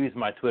don't even use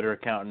my Twitter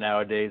account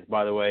nowadays,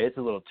 by the way. It's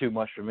a little too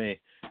much for me.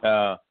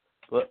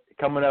 But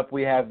coming up,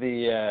 we have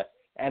the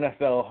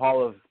NFL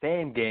Hall of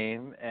Fame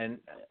game. And,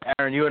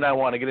 Aaron, you and I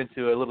want to get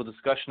into a little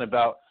discussion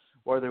about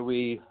whether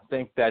we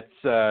think that's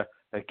a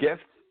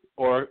gift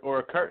or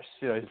a curse.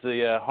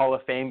 The Hall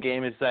of Fame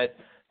game is that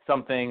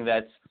something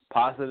that's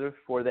positive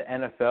for the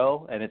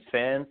NFL and its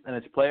fans and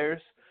its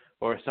players,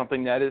 or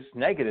something that is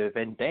negative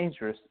and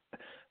dangerous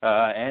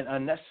and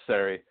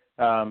unnecessary?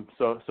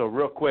 So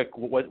real quick,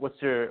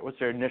 what's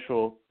your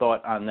initial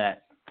thought on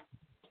that?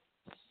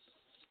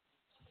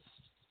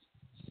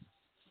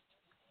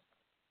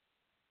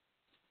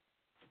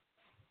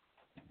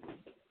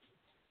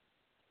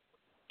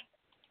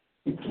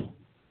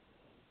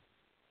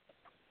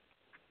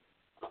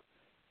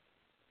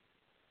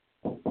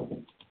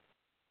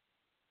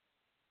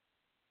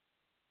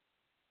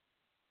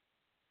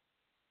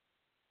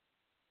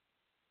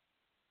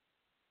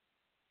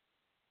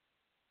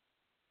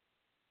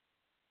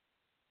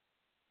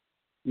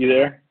 You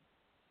there?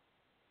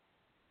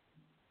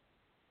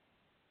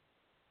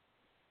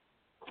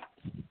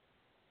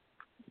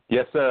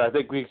 Yes, sir. I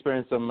think we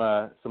experienced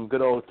some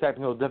good old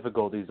technical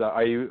difficulties.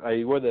 Are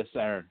you with us,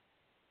 Aaron?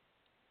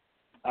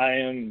 I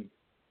am.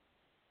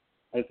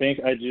 I think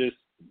I just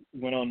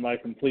went on my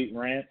complete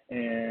rant,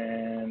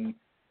 and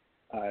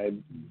I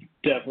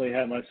definitely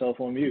had myself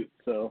on mute.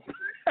 So.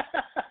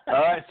 All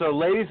right. So,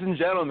 ladies and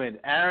gentlemen,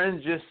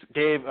 Aaron just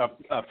gave a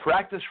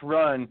practice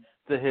run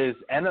to his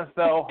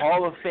NFL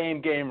Hall of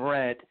Fame game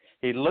rant.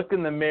 He looked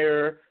in the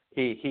mirror.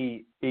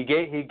 He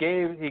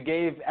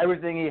gave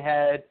everything he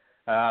had.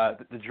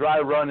 The dry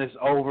run is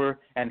over,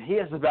 and he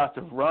is about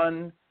to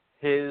run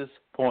his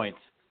points.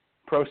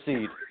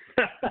 Proceed.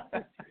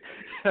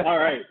 All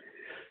right.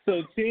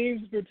 So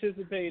teams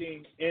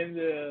participating in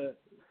the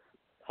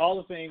Hall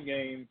of Fame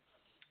game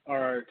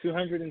are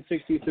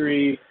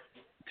 263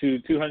 to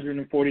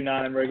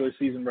 249 regular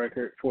season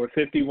record for a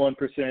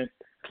 51%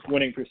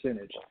 winning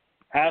percentage.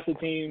 Half the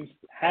teams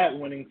had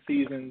winning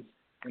seasons,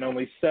 and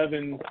only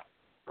 7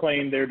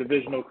 claimed their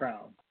divisional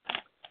crown.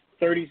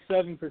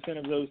 37%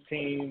 of those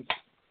teams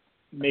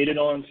made it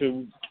on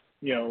to,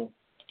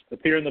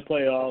 appear in the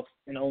playoffs,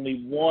 and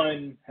only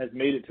 1 has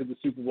made it to the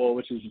Super Bowl,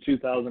 which is the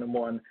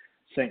 2001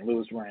 St.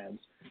 Louis Rams.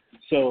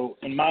 So,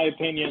 in my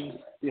opinion,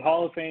 the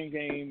Hall of Fame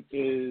game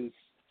is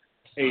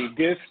a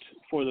gift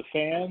for the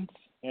fans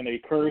and a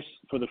curse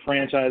for the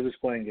franchises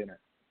playing in it.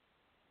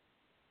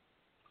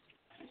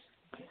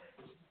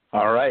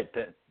 All right.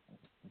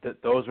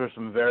 Those were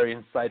some very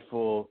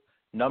insightful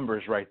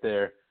numbers right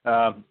there.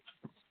 So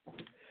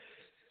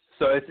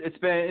it's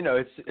been,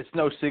 it's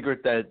no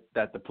secret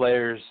that the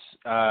players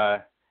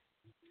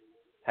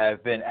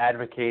have been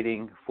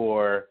advocating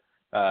for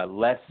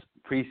less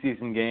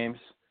preseason games.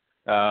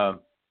 The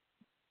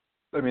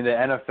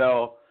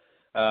NFL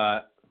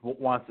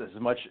wants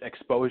as much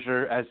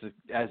exposure as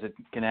it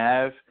can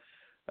have.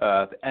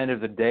 At the end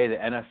of the day, the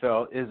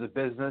NFL is a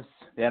business.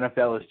 The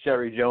NFL is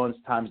Jerry Jones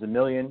times a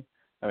million.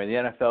 The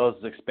NFL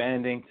is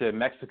expanding to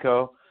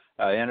Mexico.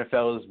 The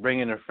NFL is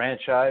bringing a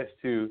franchise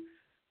to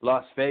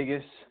Las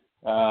Vegas.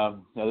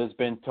 There's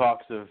been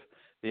talks of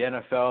the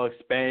NFL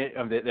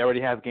expand. They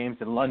already have games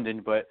in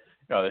London, but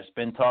there's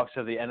been talks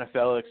of the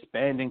NFL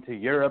expanding to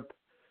Europe,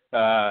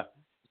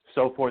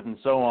 so forth and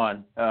so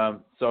on.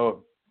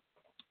 So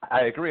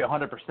I agree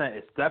 100%.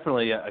 It's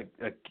definitely a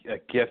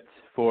gift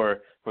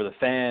for the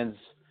fans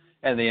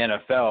and the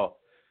NFL.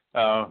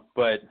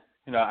 But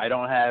I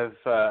don't have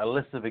a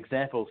list of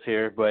examples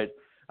here, but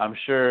I'm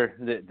sure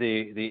that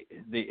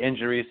the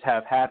injuries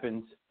have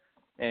happened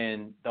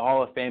in the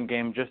Hall of Fame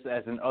game just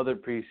as in other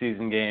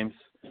preseason games.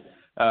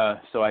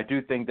 So I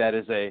do think that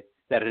it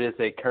is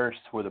a curse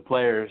for the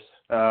players.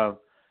 We're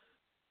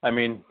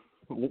going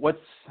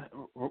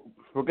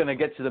to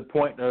get to the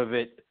point of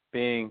it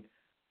being,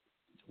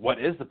 what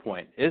is the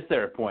point? Is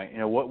there a point?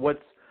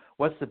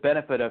 What's the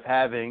benefit of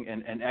having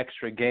an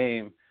extra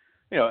game?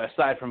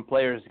 Aside from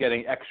players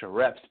getting extra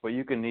reps, but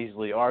you can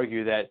easily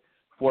argue that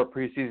 4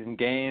 preseason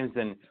games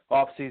and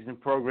off-season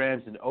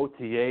programs and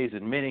OTAs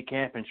and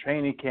minicamp and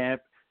training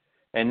camp,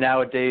 and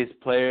nowadays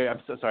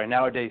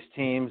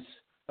teams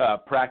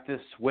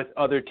practice with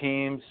other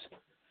teams.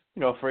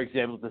 For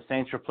example, the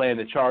Saints are playing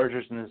the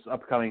Chargers in this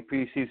upcoming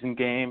preseason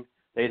game.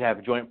 They'd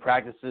have joint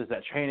practices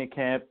at training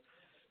camp.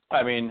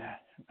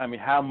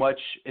 How much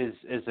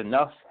is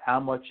enough?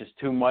 How much is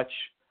too much?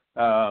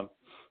 No.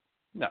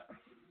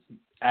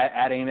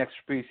 Adding an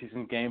extra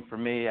preseason game for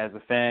me as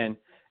a fan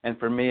and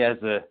for me as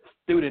a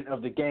student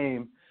of the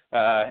game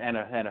and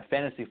a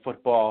fantasy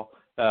football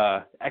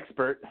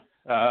expert,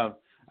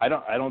 I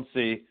don't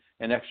see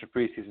an extra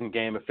preseason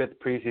game, a 5th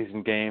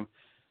preseason game,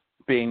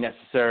 being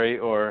necessary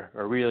or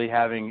really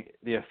having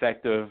the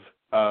effect of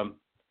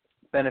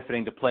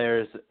benefiting the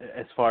players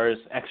as far as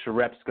extra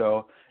reps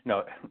go.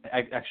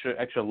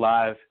 Extra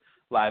live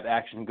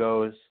action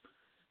goes.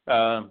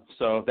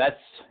 So that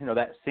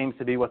seems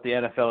to be what the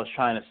NFL is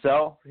trying to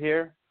sell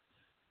here.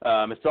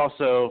 It's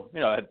also,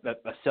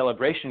 a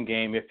celebration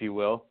game, if you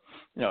will,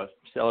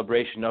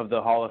 celebration of the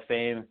Hall of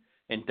Fame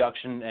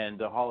induction and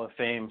the Hall of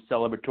Fame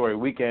celebratory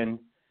weekend.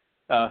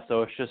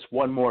 So it's just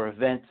one more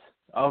event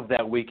of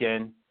that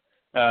weekend.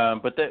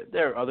 But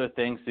there are other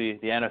things the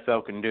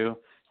NFL can do.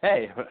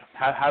 Hey,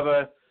 have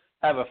a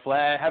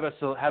flag, have a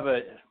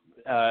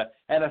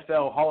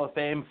NFL Hall of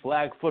Fame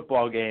flag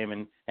football game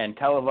and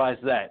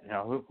televise that.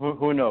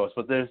 Who knows?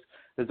 But there's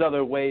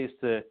other ways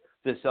to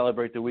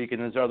celebrate the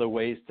weekend. There's other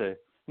ways to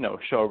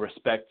show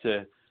respect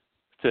to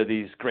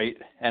these great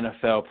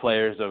NFL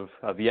players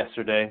of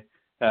yesterday.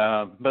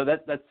 But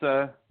that's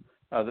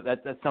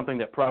something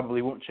that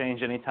probably won't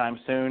change anytime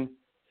soon.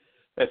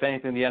 If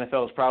anything, the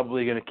NFL is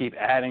probably going to keep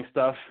adding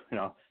stuff.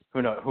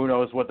 Who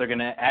knows what they're going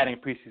to adding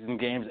preseason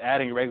games,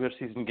 adding regular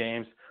season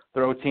games,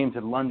 throw teams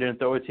in London,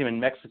 throw a team in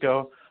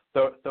Mexico,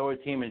 throw a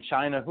team in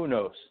China. Who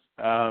knows?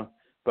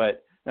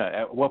 But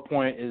at what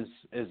point is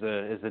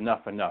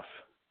enough?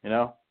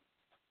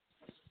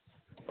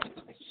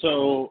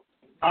 So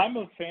I'm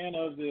a fan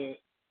of the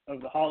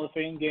Hall of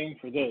Fame game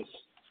for this.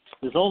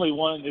 There's only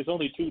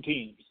 2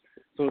 teams.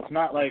 So it's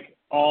not like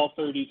all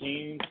 30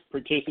 teams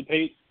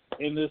participate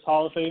in this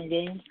Hall of Fame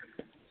game.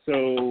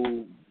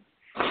 So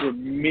for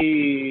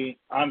me,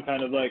 I'm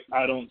kind of like,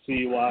 I don't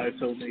see why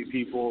so many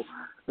people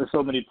or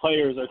so many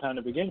players are kind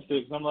of against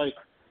it. Because I'm like,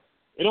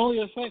 it only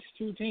affects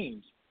 2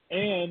 teams.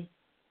 And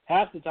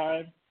half the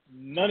time,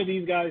 none of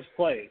these guys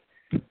play.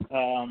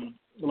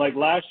 Like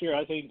last year,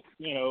 I think,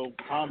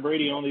 Tom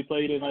Brady only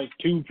played in like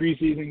 2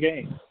 preseason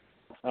games.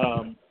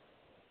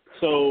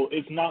 So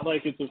it's not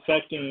like it's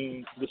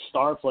affecting the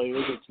star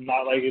players. It's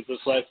not like it's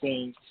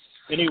affecting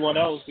anyone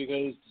else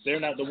because they're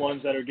not the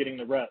ones that are getting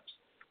the reps.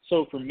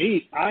 So for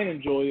me, I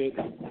enjoy it,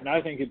 and I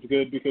think it's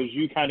good because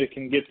you kind of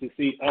can get to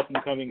see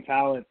up-and-coming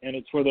talent, and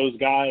it's for those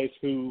guys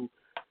who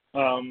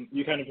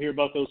you kind of hear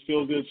about those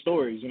feel-good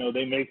stories.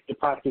 They make the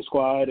practice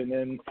squad, and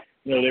then,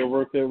 they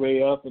work their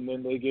way up, and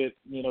then they get,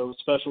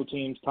 special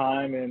teams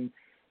time and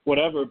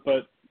whatever.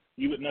 But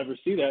you would never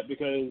see that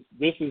because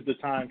this is the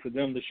time for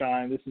them to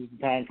shine. This is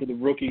the time for the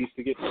rookies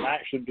to get some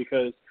action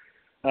because,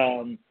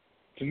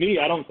 to me,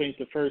 I don't think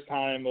the first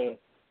time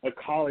a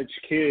college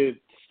kid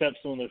steps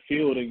on the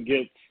field and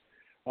gets,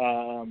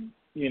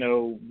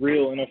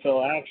 real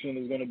NFL action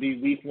is going to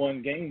be week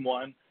 1, game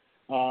 1,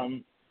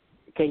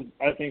 because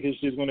I think it's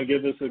just going to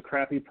give us a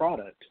crappy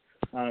product.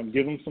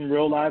 Give him some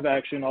real live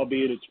action,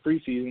 albeit it's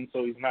preseason,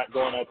 so he's not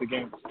going up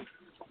against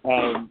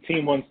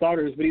Team 1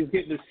 starters, but he's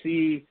getting to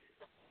see,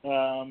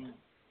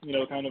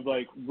 kind of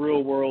like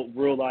real world,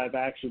 real live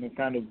action and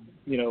kind of,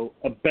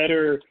 a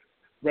better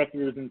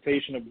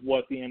representation of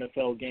what the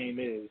NFL game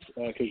is,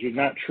 because you're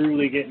not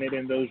truly getting it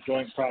in those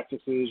joint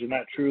practices. You're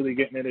not truly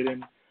getting it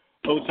in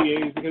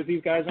OTAs because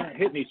these guys aren't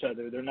hitting each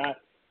other. They're not.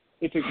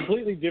 It's a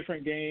completely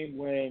different game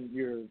when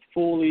you're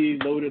fully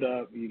loaded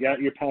up, you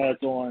got your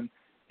pads on,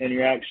 and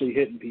you're actually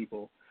hitting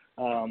people.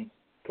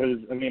 Because,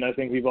 I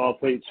think we've all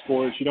played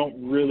sports. You don't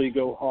really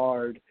go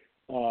hard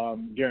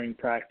during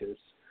practice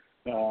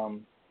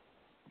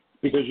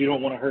because you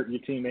don't want to hurt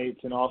your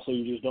teammates, and also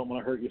you just don't want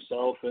to hurt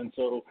yourself. And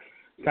so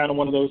it's kind of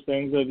one of those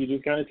things of you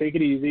just kind of take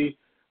it easy.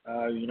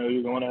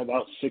 You're going at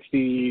about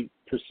 60%,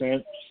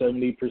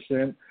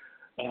 70%.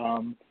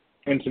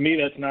 And to me,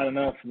 that's not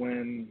enough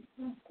when,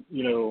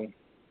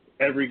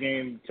 every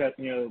game,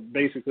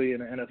 basically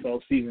in an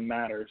NFL season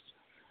matters.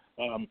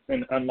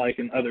 And unlike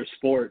in other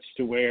sports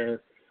to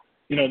where,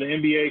 the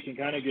NBA can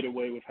kind of get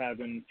away with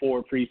having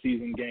 4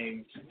 preseason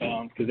games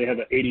because they have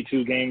an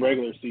 82-game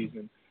regular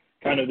season.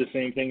 Kind of the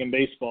same thing in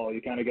baseball.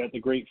 You kind of got the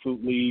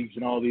grapefruit leagues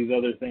and all these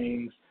other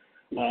things.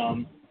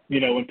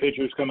 When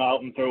pitchers come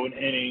out and throw an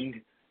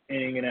inning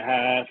and a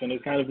half, and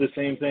it's kind of the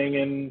same thing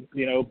in,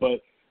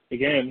 but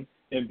again,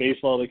 in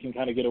baseball, they can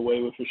kind of get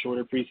away with a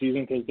shorter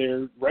preseason because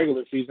their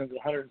regular season is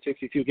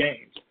 162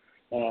 games.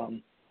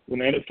 When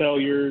the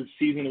NFL, your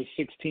season is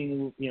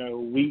 16,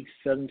 weeks,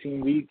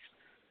 17 weeks,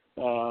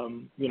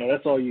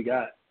 that's all you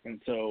got. And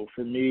so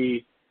for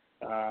me,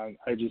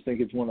 I just think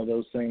it's one of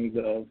those things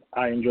of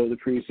I enjoy the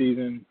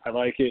preseason. I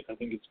like it. I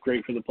think it's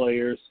great for the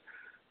players.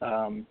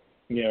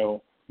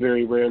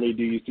 Very rarely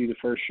do you see the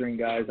first string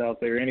guys out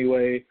there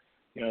anyway.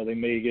 They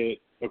may get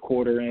a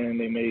quarter in,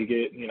 they may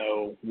get,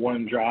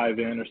 1 drive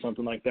in or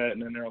something like that,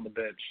 and then they're on the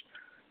bench.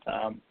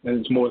 And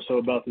it's more so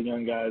about the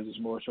young guys. It's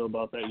more so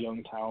about that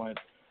young talent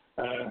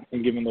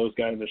and giving those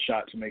guys a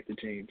shot to make the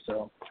team.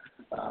 So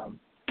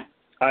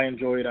I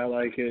enjoy it. I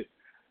like it.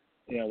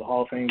 The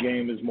Hall of Fame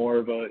game is more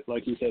of a,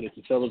 like you said, it's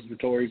a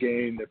celebratory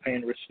game. They're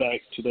paying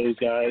respect to those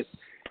guys.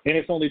 And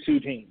it's only 2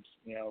 teams.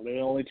 There are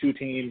only 2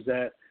 teams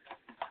that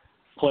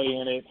play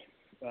in it.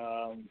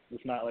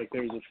 It's not like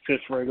there's a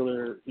 5th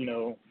regular,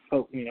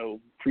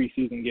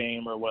 preseason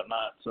game or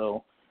whatnot.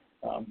 So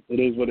it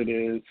is what it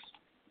is,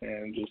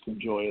 and just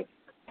enjoy it.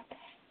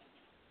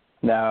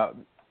 Now,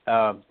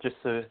 just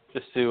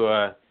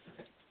to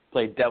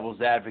play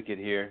devil's advocate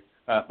here.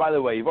 By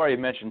the way, you've already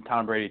mentioned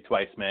Tom Brady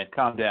twice, man.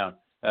 Calm down.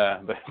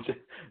 But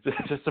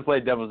just to play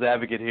devil's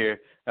advocate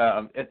here,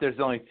 if there's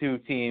only 2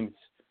 teams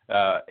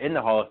in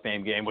the Hall of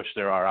Fame game, which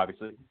there are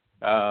obviously,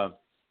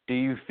 do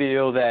you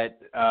feel that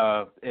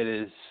it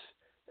is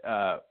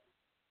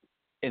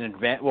in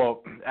advance?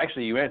 Well,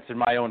 actually, you answered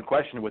my own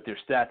question with your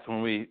stats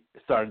when we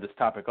started this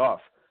topic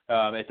off.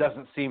 It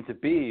doesn't seem to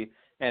be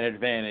an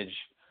advantage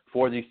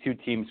for these 2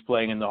 teams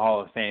playing in the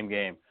Hall of Fame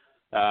game.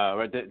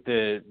 Right?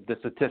 The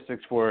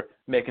statistics for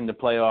making the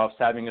playoffs,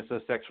 having a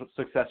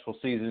successful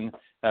season,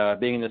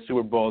 being in the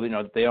Super Bowl,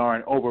 they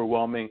aren't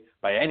overwhelming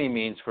by any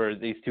means for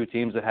these two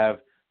teams that have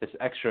this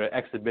extra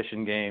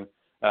exhibition game.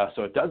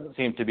 So it doesn't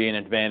seem to be an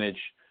advantage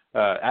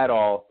at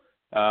all.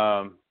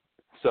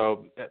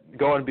 So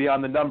going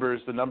beyond the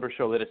numbers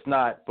show that it's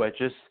not. But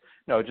just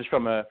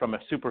from a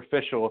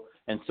superficial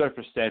and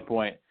surface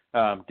standpoint,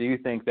 do you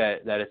think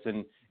that it's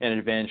an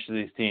advantage to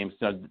these teams,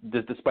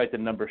 despite the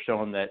numbers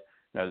showing that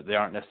they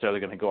aren't necessarily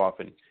going to go off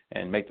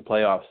and make the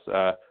playoffs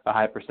a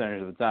high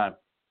percentage of the time?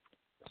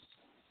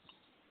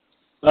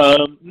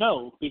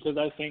 No, because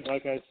I think,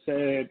 like I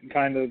said,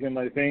 kind of in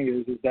my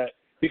thing is that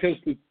because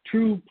the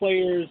true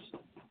players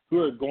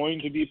who are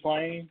going to be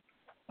playing,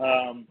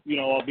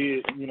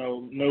 albeit,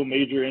 no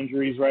major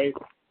injuries, right?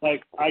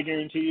 Like, I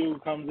guarantee you,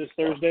 come this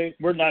Thursday,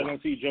 we're not going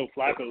to see Joe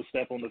Flacco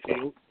step on the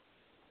field.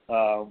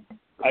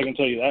 I can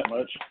tell you that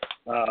much.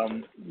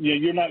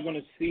 You're not going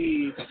to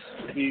see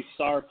these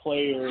star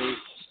players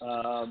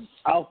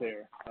out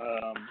there.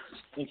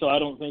 And so I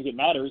don't think it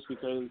matters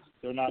because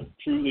they're not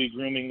truly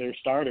grooming their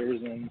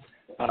starters, and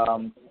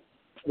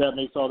that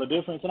makes all the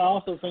difference. And I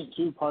also think,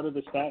 too, part of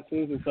the stats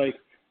is it's like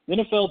the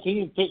NFL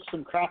team picks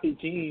some crappy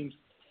teams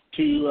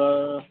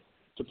to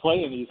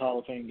play in these Hall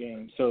of Fame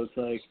games. So it's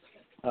like,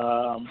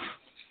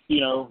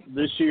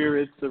 this year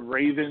it's the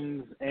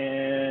Ravens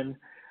and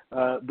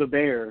the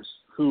Bears,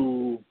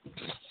 who,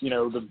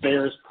 the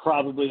Bears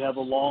probably have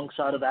a long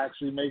shot of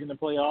actually making the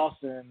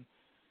playoffs, and,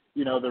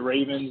 the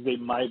Ravens, they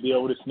might be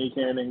able to sneak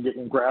in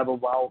and grab a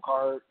wild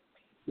card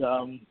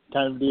kind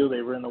of deal.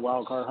 They were in the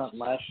wild card hunt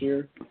last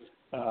year.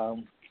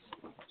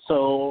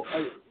 So,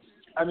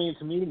 I mean,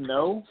 to me,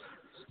 no,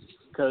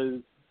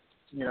 because,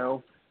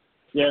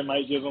 it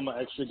might give them an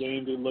extra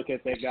game to look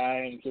at that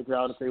guy and figure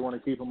out if they want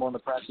to keep him on the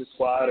practice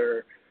squad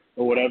or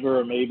whatever,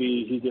 or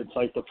maybe he gets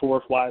like the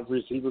fourth wide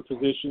receiver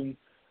position.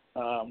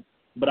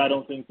 But I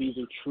don't think these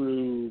are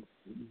true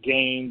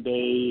game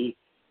day,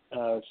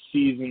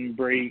 season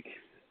break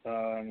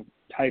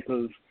type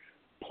of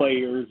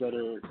players that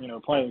are,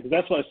 playing. Because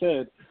that's what I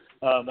said.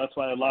 That's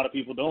why a lot of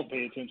people don't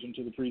pay attention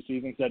to the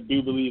preseason. Because I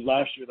do believe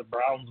last year the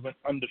Browns went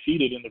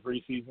undefeated in the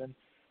preseason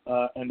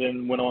and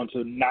then went on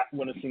to not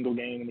win a single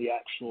game in the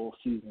actual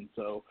season.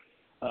 So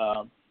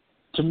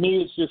to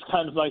me, it's just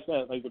kind of like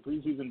that. Like, the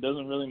preseason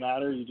doesn't really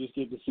matter. You just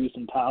get to see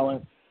some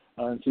talent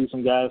and see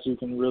some guys who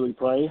can really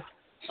play.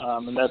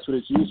 And that's what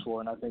it's used for,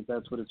 and I think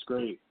that's what it's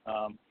great.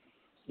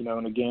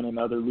 And again, in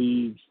other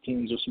leagues,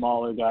 teams are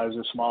smaller, guys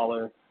are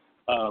smaller.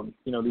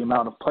 The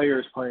amount of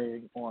players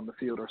playing on the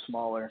field are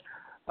smaller.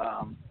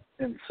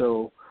 And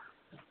so,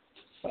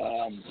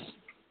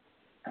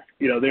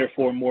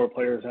 therefore more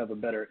players have a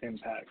better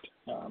impact.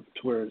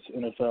 Whereas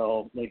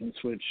NFL, they can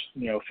switch,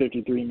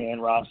 53-man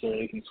roster,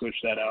 they can switch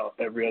that out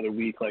every other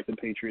week like the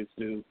Patriots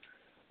do.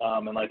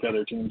 And like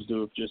other teams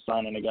do, of just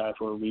signing a guy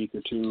for a week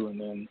or two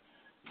and then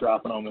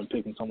dropping them and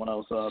picking someone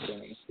else up.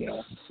 And,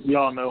 we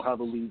all know how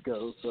the league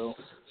goes. So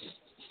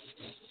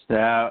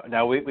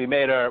now we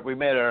made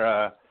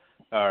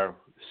our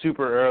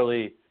super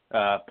early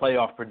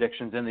playoff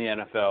predictions in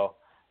the NFL.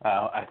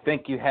 I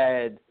think you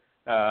had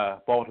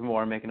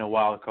Baltimore making a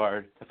wild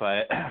card, if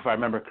I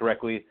remember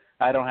correctly.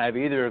 I don't have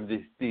either of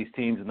these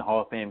teams in the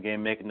Hall of Fame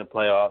game making the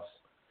playoffs.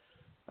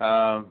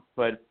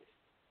 But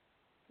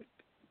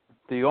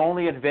the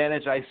only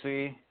advantage I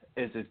see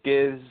is it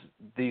gives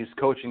these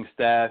coaching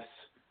staffs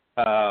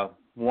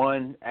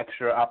one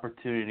extra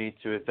opportunity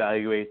to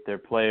evaluate their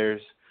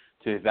players,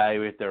 to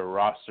evaluate their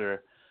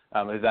roster,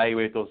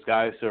 evaluate those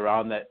guys who are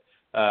on that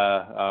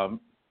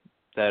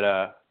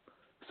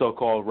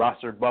so-called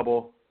roster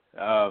bubble.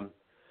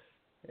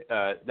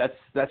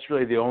 That's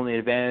really the only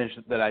advantage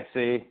that I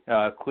see.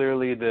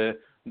 Clearly,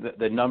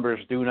 the numbers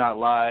do not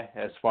lie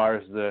as far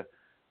as the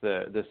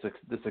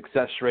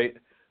success rate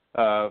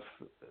of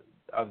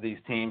these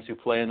teams who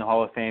play in the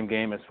Hall of Fame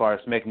game as far as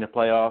making the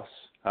playoffs.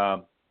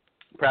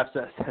 Perhaps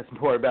that's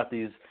more about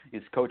these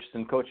coaches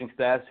and coaching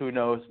staffs. Who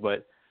knows?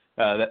 But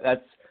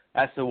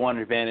that's the one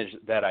advantage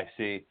that I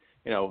see.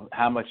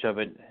 How much of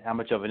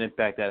an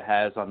impact that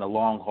has on the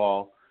long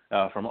haul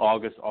from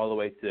August all the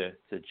way to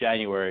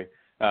January.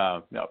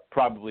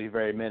 Probably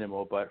very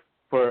minimal, but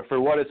for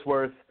what it's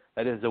worth,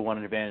 that is the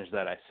one advantage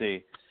that I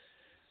see.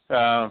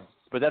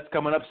 But that's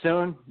coming up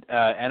soon.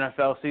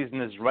 NFL season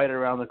is right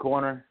around the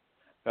corner.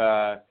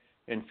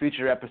 In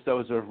future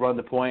episodes of Run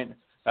the Point,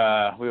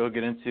 we will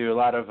get into a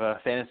lot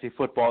of fantasy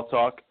football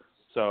talk,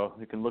 so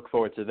you can look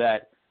forward to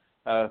that.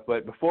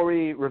 But before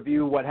we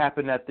review what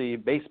happened at the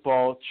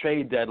baseball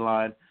trade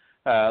deadline,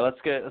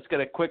 let's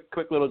get a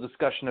quick little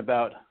discussion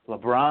about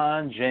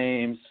LeBron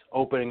James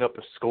opening up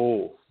a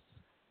school.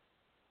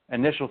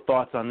 Initial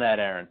thoughts on that,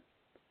 Aaron?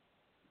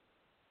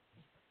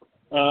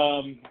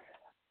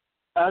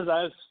 As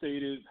I've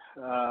stated,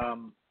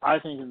 I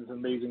think it's an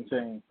amazing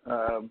thing.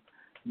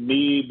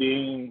 Me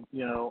being,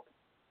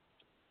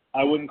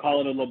 I wouldn't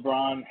call it a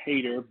LeBron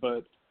hater,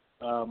 but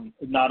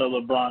not a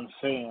LeBron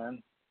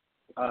fan.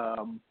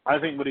 I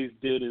think what he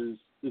did is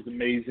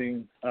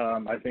amazing.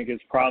 I think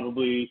it's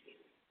probably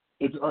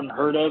it's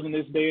unheard of in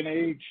this day and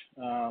age.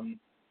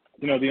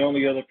 The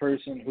only other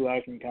person who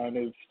I can kind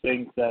of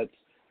think that's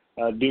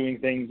doing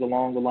things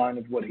along the line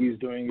of what he's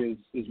doing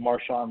is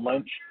Marshawn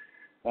Lynch.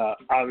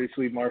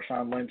 Obviously,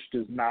 Marshawn Lynch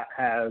does not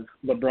have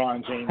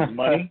LeBron James'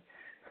 money,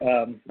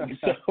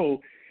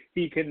 so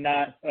he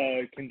cannot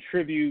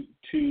contribute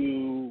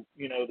to,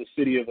 the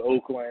city of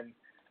Oakland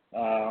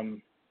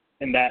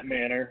in that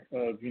manner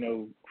of,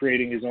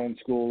 creating his own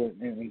school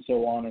and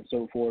so on and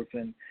so forth,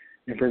 and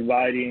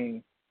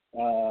providing,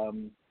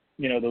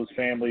 those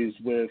families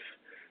with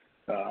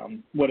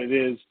what it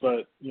is.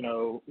 But,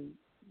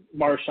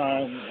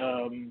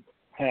 Marshawn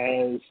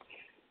has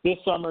this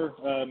summer,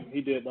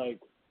 he did like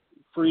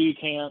free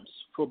camps,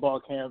 football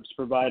camps,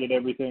 provided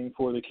everything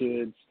for the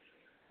kids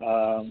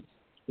and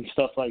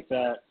stuff like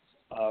that.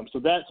 So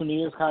that to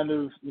me is kind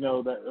of,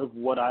 that of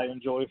what I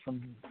enjoy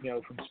from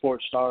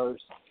sports stars,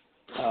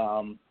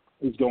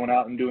 is going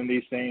out and doing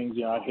these things.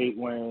 I hate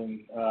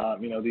when,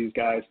 these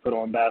guys put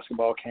on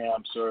basketball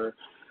camps or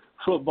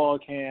football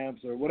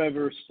camps or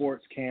whatever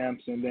sports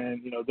camps, and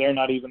then, they're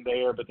not even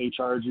there, but they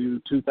charge you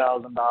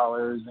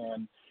 $2,000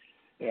 and,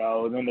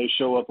 then they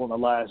show up on the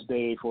last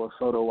day for a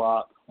photo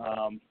op,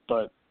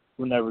 but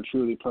were never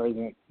truly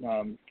present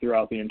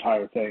throughout the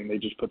entire thing. They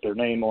just put their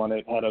name on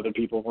it, had other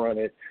people run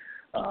it,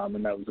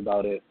 and that was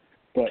about it.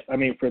 But,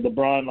 for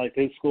LeBron, like,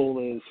 his school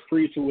is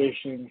free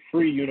tuition,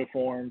 free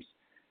uniforms,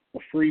 a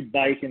free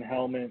bike and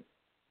helmet,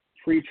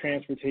 free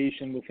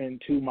transportation within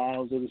 2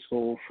 miles of the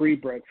school, free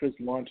breakfast,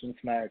 lunch, and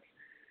snacks,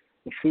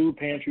 a food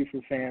pantry for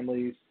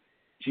families,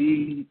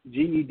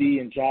 GED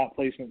and job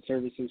placement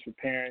services for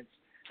parents,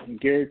 and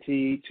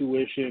guaranteed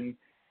tuition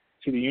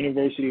to the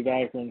University of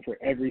Akron for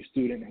every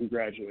student who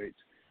graduates.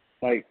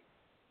 And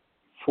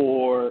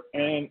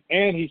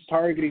he's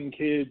targeting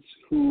kids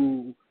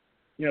who,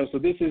 so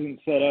this isn't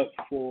set up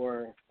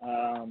for,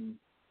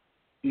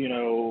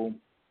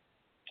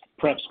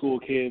 prep school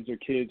kids or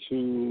kids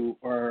who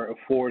are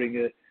affording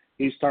it.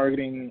 He's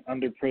targeting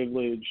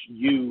underprivileged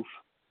youth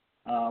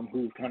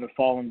who've kind of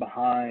fallen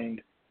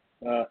behind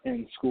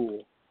in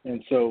school.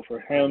 And so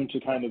for him to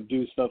kind of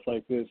do stuff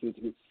like this,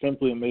 it's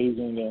simply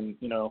amazing.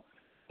 And,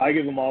 I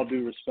give him all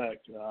due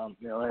respect.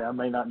 I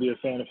may not be a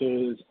fan of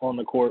his on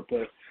the court,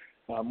 but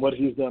what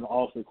he's done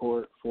off the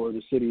court for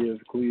the city of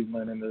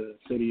Cleveland and the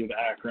city of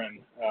Akron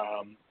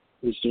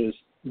is just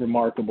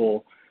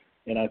remarkable.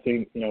 And I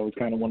think, it's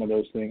kind of one of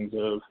those things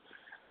of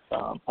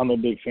I'm a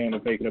big fan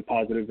of making a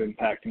positive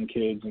impact in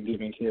kids and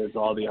giving kids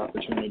all the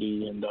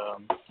opportunity. And,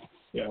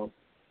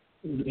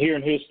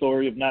 hearing his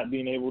story of not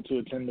being able to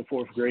attend the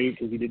 4th grade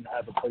because he didn't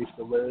have a place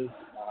to live.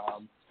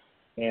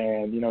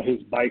 And,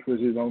 his bike was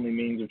his only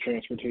means of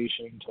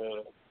transportation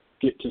to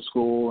get to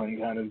school and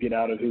kind of get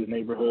out of his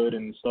neighborhood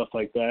and stuff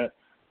like that.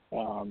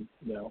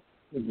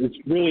 It's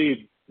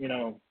really,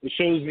 it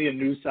shows me a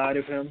new side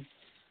of him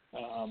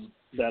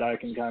that I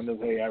can kind of,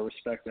 hey, I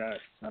respect that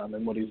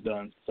and what he's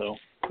done. So,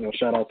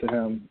 shout out to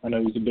him. I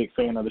know he's a big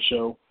fan of the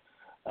show.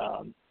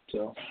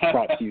 So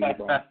props to you,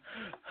 LeBron.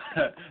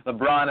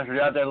 LeBron, if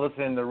you're out there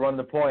listening to Run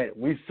the Point,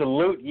 we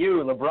salute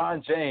you,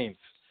 LeBron James.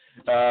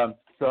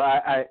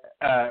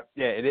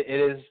 It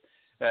is.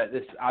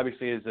 This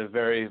obviously is a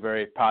very,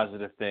 very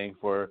positive thing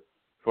for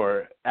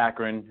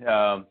Akron,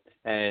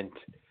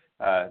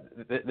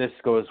 this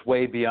goes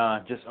way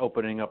beyond just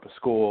opening up a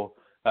school.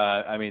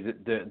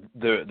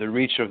 The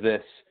reach of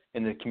this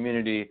in the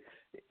community,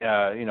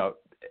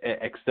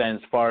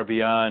 extends far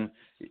beyond,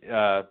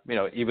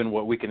 even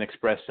what we can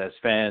express as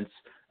fans.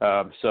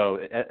 So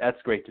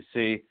that's great to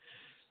see.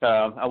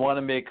 I want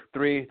to make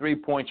three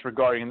points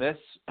regarding this.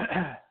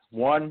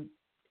 One,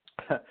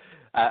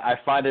 I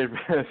find it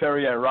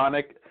very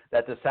ironic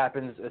that this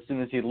happens as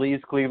soon as he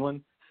leaves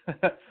Cleveland.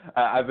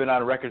 I've been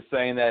on record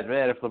saying that,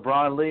 man, if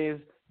LeBron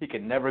leaves, he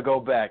can never go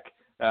back.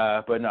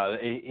 But no,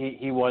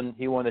 he won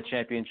the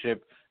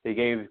championship. They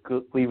gave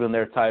Cleveland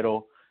their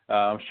title.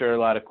 I'm sure a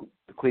lot of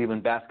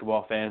Cleveland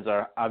basketball fans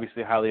are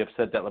obviously highly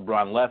upset that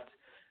LeBron left.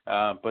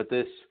 But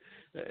this,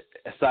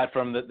 aside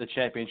from the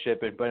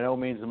championship, and by no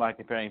means am I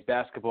comparing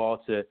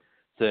basketball to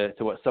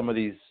what some of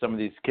these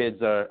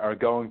kids are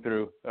going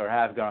through or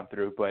have gone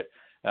through. But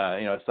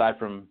aside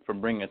from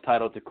bringing a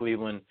title to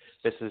Cleveland,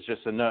 this is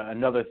just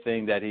another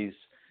thing that he's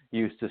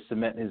used to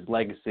cement his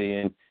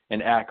legacy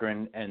in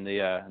Akron and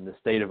the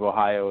state of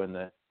Ohio and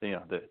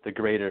the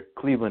greater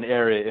Cleveland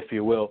area, if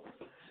you will.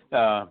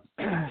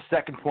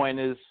 Second point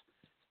is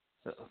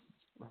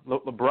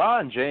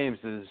LeBron James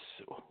is,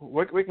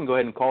 we can go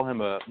ahead and call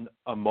him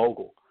a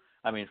mogul.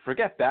 I mean,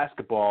 forget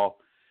basketball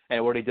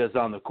and what he does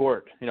on the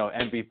court.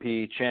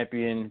 MVP,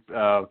 champion,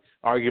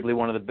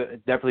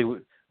 arguably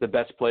definitely the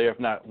best player, if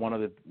not one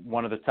of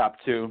the top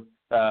two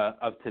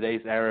of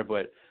today's era.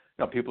 But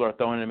people are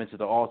throwing him into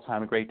the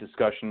all-time great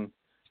discussion.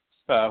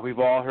 We've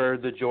all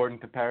heard the Jordan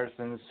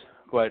comparisons,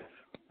 but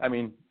I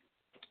mean,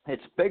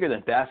 it's bigger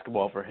than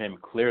basketball for him.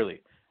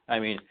 Clearly, I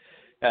mean,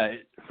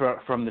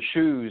 from the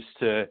shoes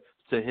to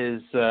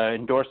his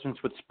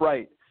endorsements with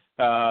Sprite.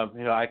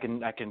 I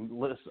can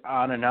list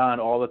on and on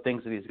all the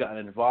things that he's gotten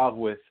involved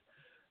with,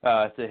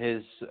 to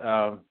his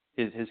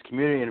his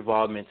community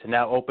involvement to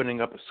now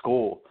opening up a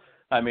school.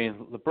 I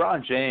mean,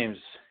 LeBron James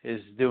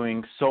is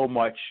doing so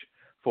much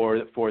for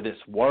this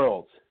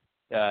world.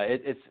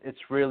 It's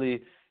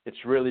really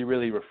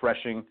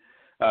refreshing.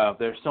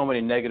 There's so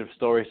many negative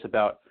stories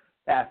about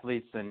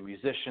athletes and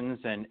musicians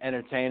and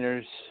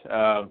entertainers.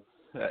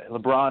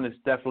 LeBron is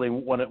definitely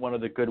one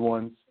of the good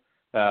ones.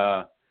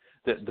 The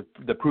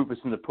proof is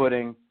in the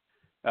pudding.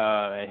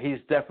 He's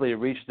definitely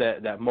reached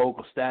that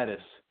mogul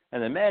status.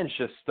 And the man's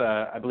just,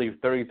 I believe,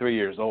 33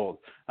 years old.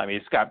 I mean,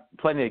 he's got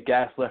plenty of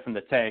gas left in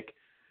the tank.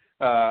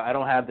 I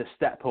don't have the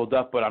stat pulled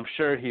up, but I'm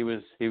sure he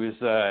was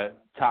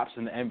tops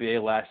in the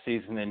NBA last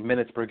season in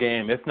minutes per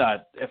game, if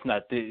not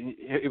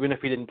even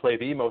if he didn't play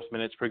the most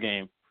minutes per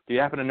game. Do you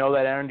happen to know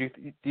that, Aaron? Do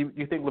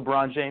you think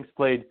LeBron James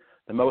played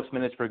the most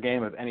minutes per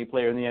game of any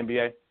player in the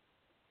NBA?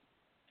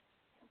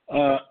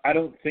 I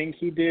don't think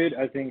he did.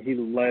 I think he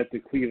led the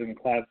Cleveland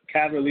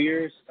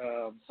Cavaliers.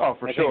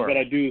 For sure. But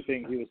I do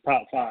think he was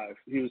top 5.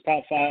 He was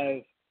top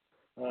 5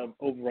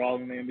 overall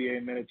in the NBA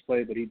in minutes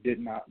played, but he did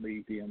not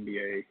lead the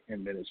NBA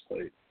in minutes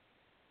played.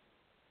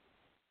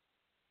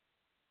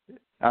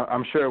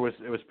 I'm sure it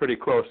was pretty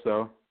close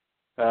though.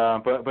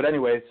 But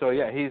anyway, so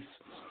yeah, he's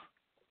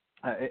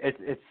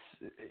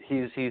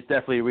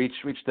definitely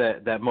reached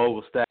that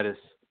mogul status,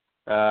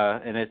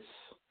 and it's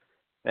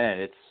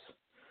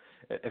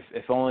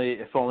if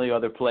only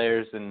other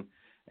players and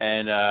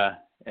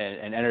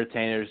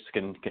entertainers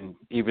can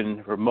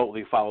even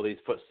remotely follow these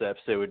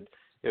footsteps, it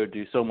would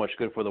do so much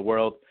good for the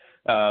world.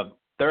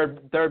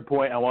 Third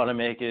point I want to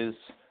make is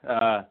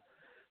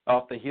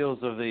off the heels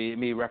of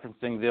me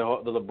referencing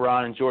the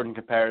LeBron and Jordan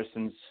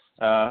comparisons,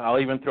 I'll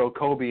even throw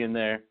Kobe in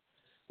there.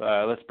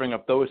 Let's bring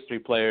up those 3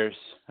 players.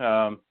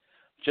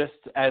 Just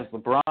as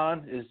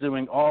LeBron is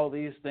doing all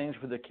these things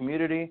for the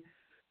community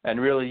and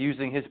really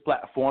using his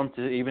platform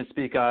to even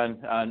speak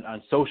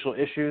on social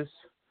issues,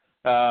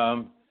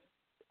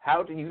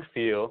 how do you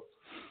feel?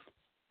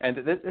 And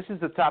this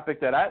is a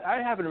topic that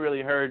I haven't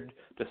really heard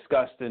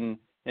discussed in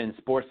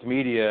sports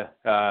media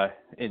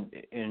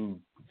in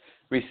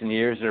recent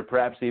years, or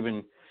perhaps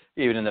even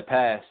in the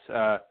past.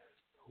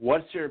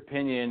 What's your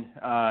opinion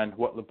on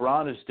what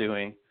LeBron is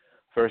doing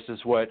versus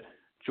what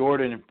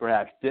Jordan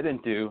perhaps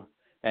didn't do,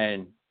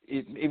 and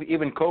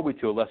even Kobe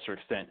to a lesser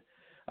extent?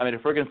 I mean,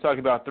 if we're going to talk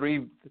about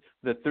the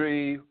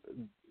 3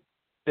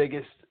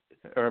 biggest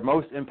or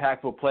most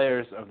impactful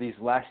players of these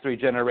last 3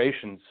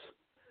 generations,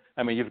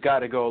 I mean, you've got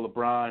to go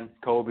LeBron,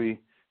 Kobe,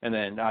 and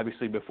then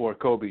obviously before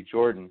Kobe,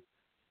 Jordan.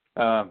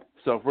 So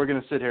if we're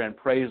going to sit here and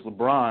praise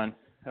LeBron,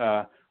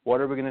 what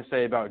are we going to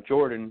say about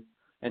Jordan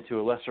and to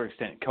a lesser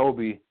extent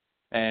Kobe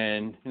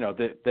and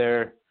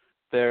their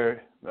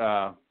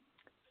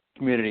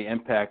community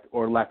impact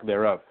or lack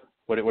thereof?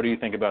 What do you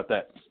think about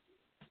that?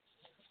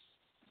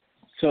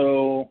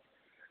 So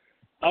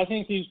I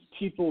think these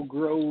people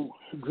grew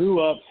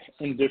up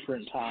in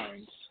different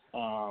times.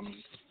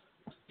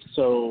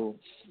 So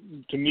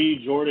to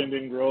me, Jordan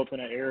didn't grow up in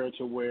an era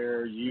to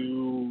where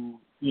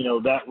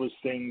that was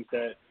things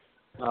that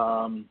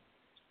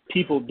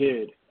people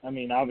did. I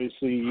mean,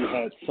 obviously you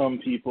had some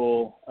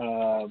people,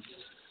 a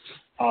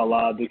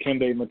la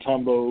Dikembe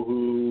Mutombo,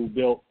 who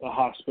built a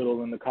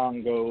hospital in the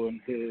Congo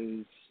in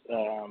his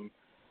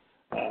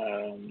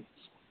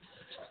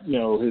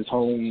his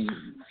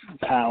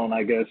hometown,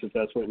 I guess, if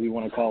that's what we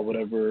want to call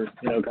whatever,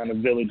 kind of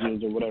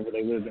villages or whatever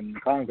they live in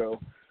Congo.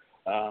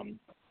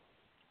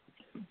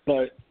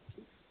 But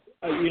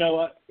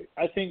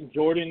I think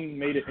Jordan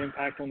made an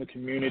impact on the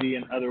community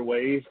in other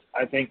ways.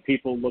 I think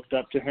people looked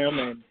up to him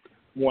and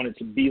wanted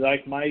to be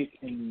like Mike,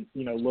 and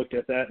looked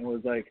at that and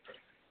was like,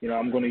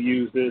 I'm going to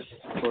use this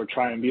or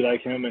try and be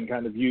like him, and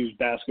kind of use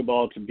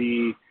basketball to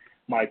be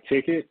my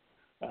ticket.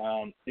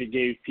 It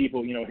gave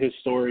people, his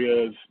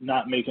story of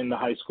not making the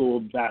high school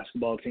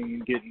basketball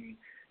team, getting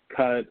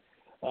cut,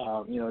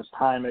 his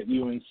time at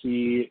UNC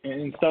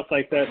and stuff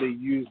like that. They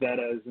used that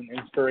as an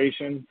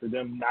inspiration for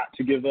them not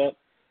to give up.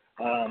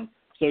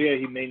 So yeah,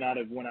 he may not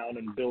have went out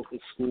and built a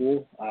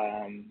school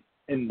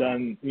and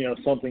done,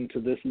 something to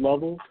this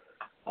level.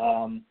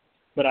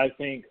 But I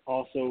think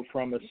also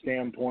from a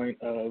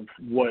standpoint of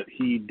what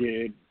he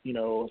did,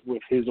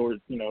 with his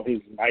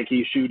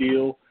Nike shoe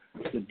deal,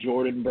 the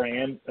Jordan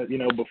brand,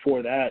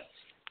 before that,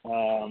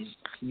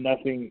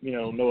 nothing,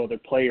 no other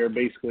player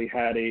basically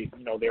had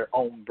their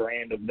own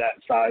brand of that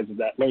size of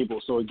that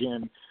label. So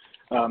again,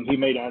 he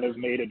may not have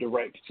made a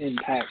direct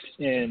impact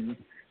in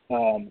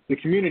the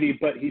community,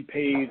 but he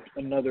paved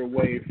another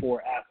way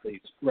for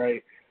athletes,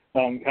 right?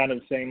 Kind of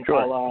the same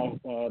a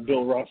la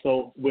Bill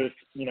Russell with,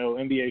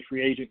 NBA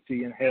free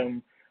agency, and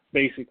him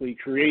basically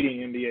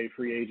creating NBA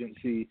free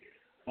agency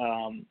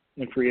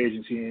and free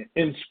agency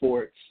in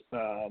sports.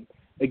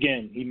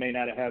 Again, he may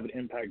not have an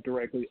impact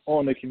directly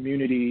on the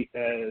community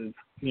as,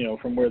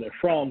 from where they're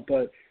from,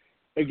 but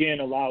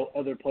again, allow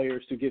other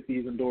players to get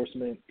these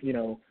endorsements,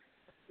 to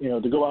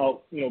go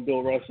out,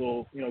 Bill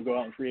Russell, go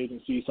out in free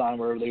agency, sign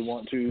wherever they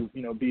want to,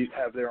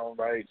 have their own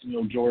rights,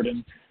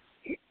 Jordan.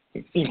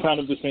 And kind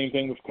of the same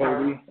thing with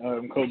Kobe.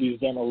 Kobe's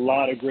done a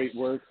lot of great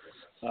work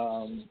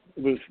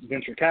with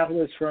venture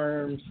capitalist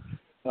firms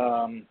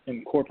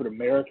in corporate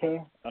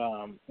America,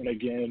 and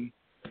again,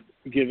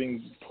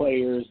 giving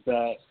players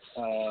that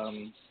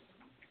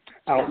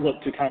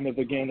outlook to kind of,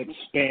 again,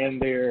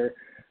 expand their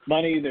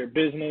money, their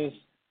business,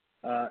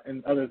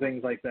 and other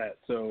things like that.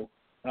 So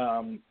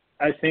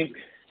I think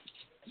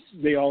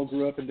they all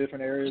grew up in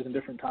different areas and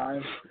different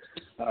times.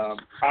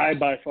 I,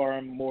 by far,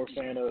 am more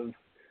fan of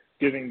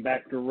giving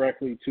back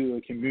directly to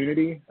a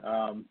community,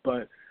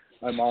 but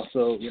I'm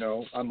also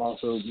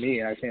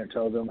me. I can't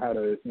tell them how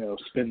to,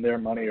 spend their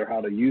money or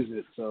how to use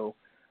it. So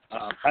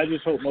I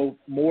just hope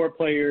more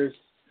players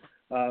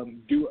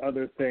do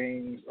other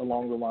things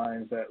along the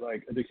lines that,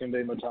 like,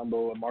 Dikembe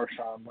Mutombo and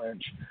Marshawn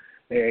Lynch,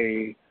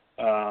 a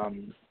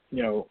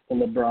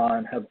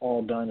LeBron have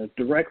all done, is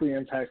directly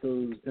impact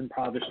those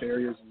impoverished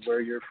areas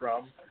where you're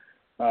from.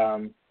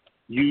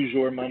 Use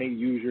your money,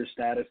 use your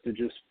status to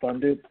just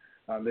fund it.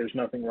 There's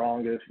nothing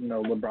wrong if,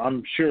 LeBron,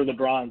 I'm sure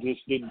LeBron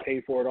just didn't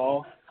pay for it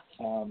all.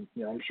 I'm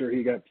sure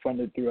he got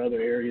funded through other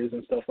areas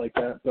and stuff like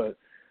that, but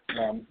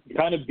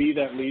kind of be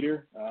that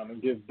leader and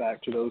give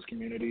back to those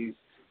communities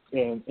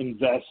and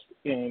invest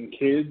in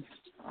kids,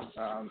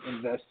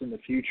 invest in the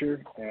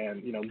future.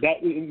 And,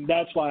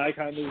 that's why I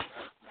kind of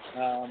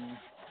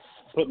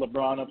put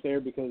LeBron up there,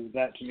 because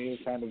that to me is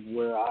kind of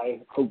where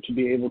I hope to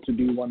be able to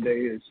do one day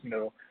is,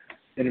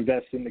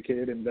 invest in the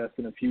kid, invest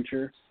in the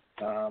future,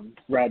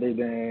 rather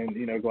than,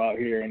 go out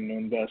here and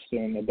invest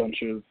in a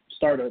bunch of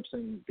startups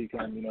and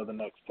become, the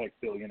next tech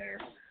billionaire,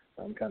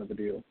 kind of a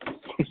deal.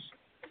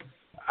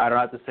 I don't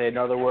have to say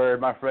another word,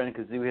 my friend,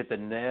 because you hit the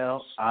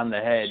nail on the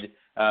head.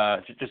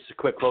 Just a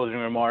quick closing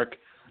remark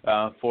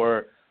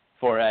for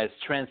as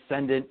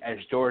transcendent as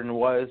Jordan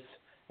was,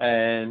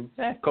 and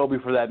Kobe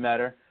for that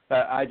matter,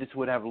 I just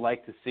would have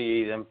liked to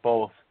see them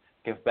both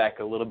give back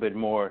a little bit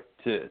more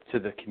to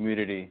the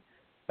community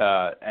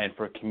and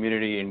for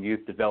community and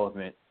youth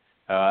development.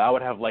 I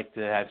would have liked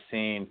to have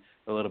seen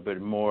a little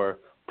bit more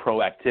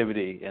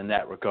proactivity in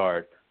that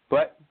regard,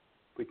 but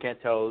we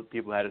can't tell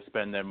people how to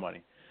spend their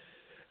money.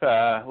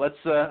 Let's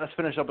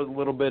finish up with a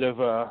little bit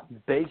of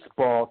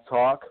baseball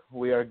talk.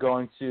 We are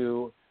going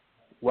to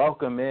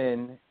welcome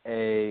in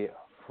a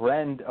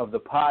friend of the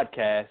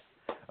podcast,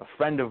 a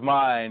friend of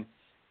mine,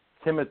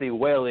 Timothy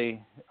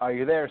Whaley. Are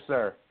you there,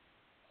 sir?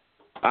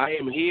 I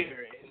am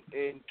here,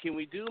 and can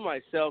we do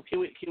myself? Can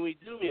we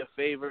do me a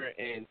favor?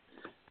 And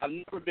I've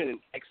never been an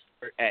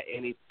expert at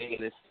anything,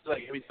 and it's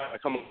like every time I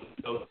come on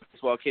the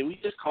baseball, can we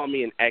just call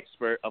me an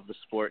expert of the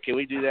sport? Can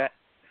we do that?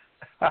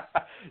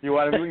 You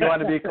want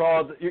to be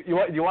called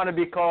you want to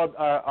be called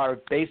our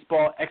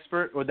baseball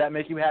expert? Would that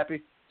make you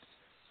happy?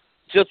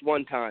 Just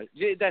one time.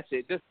 That's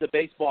it. Just the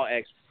baseball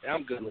expert.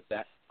 I'm good with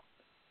that.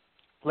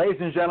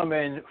 Ladies and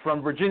gentlemen,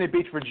 from Virginia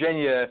Beach,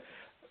 Virginia,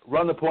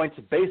 Run the Point's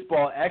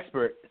baseball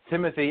expert,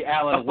 Timothy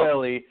Allen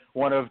Whaley,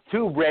 one of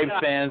two Braves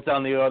fans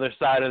on the other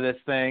side of this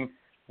thing.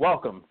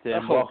 Welcome,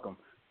 Tim. Welcome.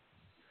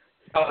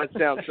 Oh, that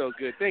sounds so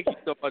good. Thank you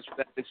so much for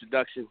that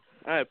introduction.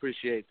 I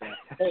appreciate that.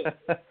 Hey,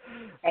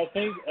 I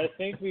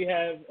think we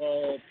have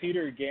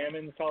Peter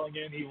Gammon calling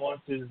in. He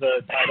wants his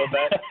title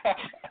back.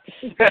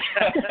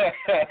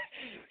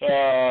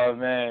 Oh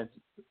man.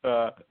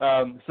 So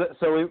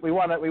we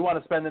want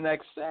to spend the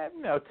next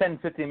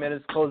 10-15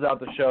 minutes, close out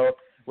the show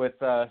with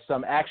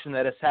some action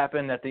that has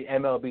happened at the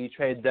MLB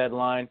trade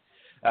deadline.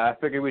 I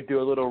figured we'd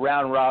do a little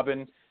round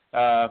robin,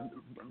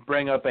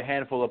 bring up a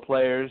handful of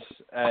players,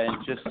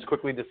 and just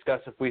quickly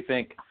discuss if we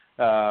think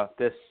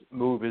this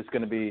move is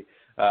going to be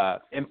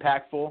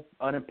impactful,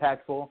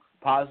 unimpactful,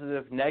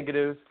 positive,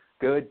 negative,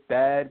 good,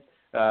 bad,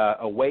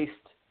 a waste,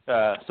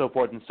 so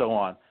forth and so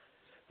on.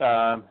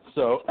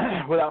 So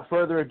without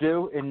further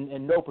ado,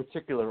 in no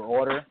particular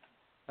order,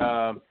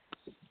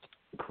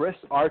 Chris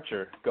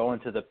Archer going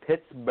to the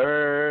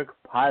Pittsburgh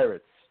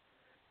Pirates.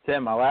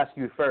 Tim, I'll ask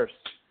you first.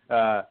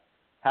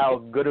 How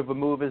good of a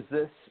move is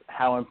this?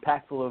 How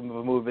impactful of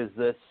a move is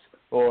this?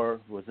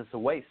 Or was this a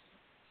waste?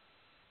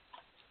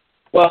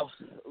 Well,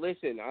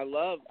 listen, I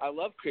love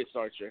Chris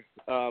Archer.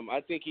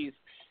 I think he's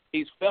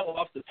fell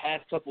off the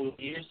past couple of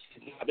years.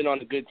 He's not been on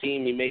a good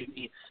team. He may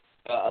be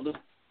a little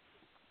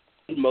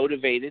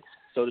motivated,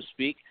 so to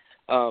speak.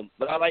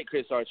 But I like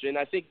Chris Archer, and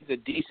I think it's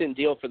a decent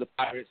deal for the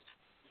Pirates.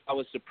 I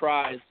was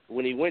surprised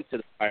when he went to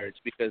the Pirates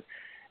because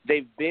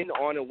they've been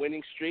on a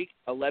winning streak,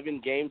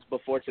 11 games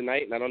before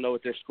tonight, and I don't know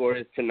what their score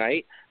is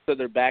tonight. So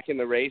they're back in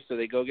the race, so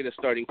they go get a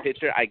starting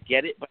pitcher. I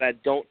get it, but I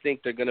don't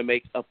think they're going to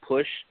make a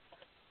push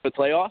for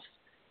playoffs.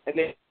 And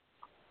then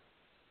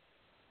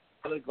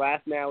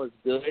Glass now is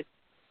good.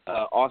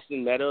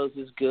 Austin Meadows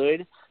is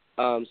good.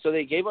 So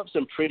they gave up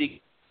some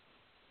pretty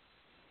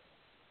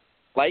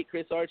 – like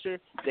Chris Archer,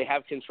 they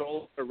have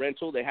control for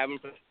rental. They have him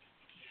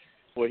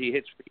where he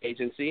hits free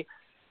agency.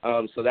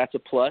 So that's a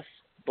plus.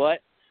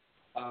 But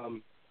I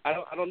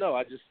don't know.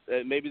 I just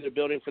maybe they're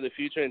building for the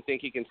future and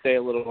think he can stay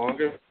a little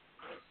longer.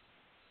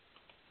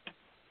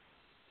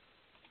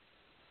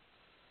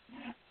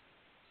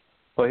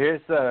 Well,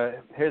 here's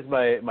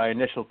my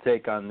initial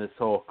take on this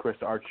whole Chris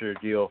Archer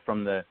deal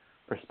from the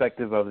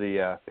perspective of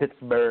the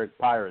Pittsburgh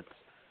Pirates.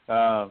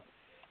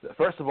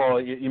 first of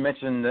all, you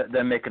mentioned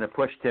them making a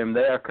push, Tim.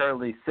 They are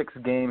currently 6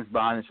 games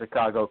behind the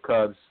Chicago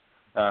Cubs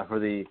for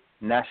the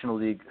National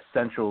League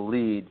Central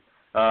lead.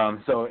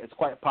 So it's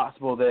quite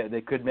possible that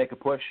they could make a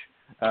push.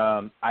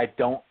 I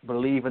don't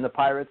believe in the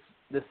Pirates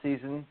this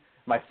season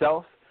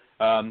myself,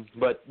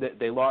 but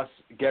they lost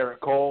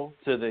Garrett Cole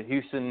to the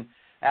Houston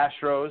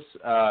Astros,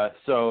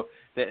 so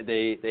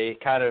they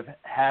kind of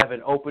have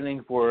an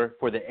opening for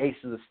the ace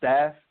of the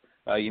staff.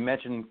 You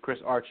mentioned Chris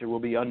Archer will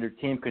be under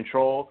team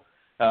control,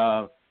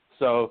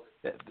 so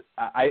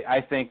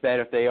I think that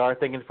if they are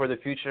thinking for the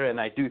future, and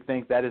I do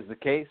think that is the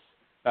case,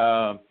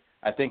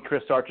 I think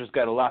Chris Archer's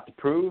got a lot to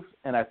prove,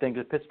 and I think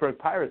the Pittsburgh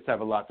Pirates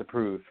have a lot to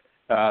prove.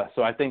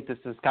 So I think this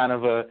is kind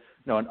of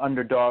an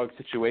underdog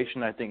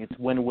situation. I think it's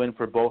win-win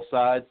for both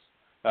sides,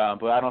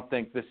 but I don't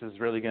think this is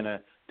really going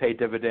to pay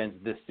dividends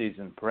this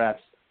season,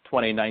 perhaps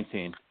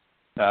 2019.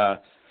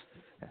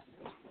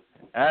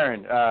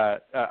 Aaron,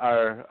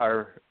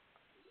 our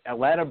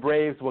Atlanta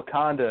Braves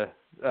Wakanda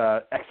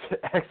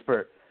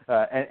expert,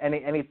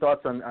 any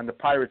thoughts on the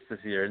Pirates this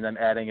year and them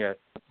adding a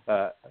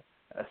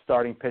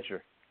starting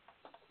pitcher?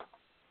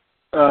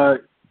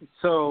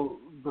 So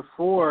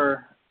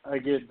before I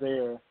get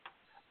there,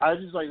 I'd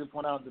just like to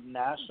point out the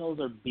Nationals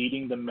are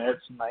beating the Mets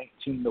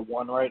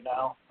 19-1 right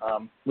now,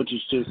 which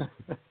is just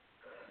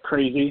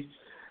crazy.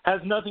 Has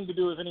nothing to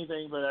do with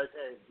anything, but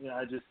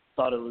I just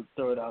thought it would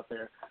throw it out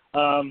there.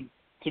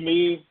 To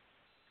me,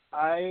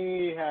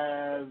 I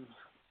have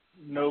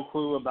no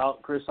clue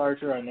about Chris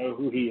Archer. I know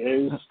who he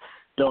is.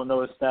 Don't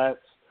know his stats.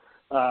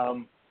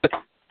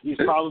 He's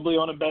probably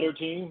on a better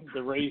team.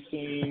 The Rays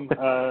seem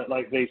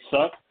like they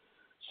suck.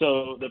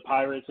 So the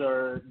Pirates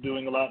are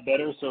doing a lot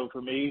better. So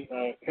for me,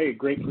 hey,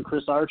 great for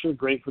Chris Archer,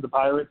 great for the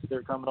Pirates.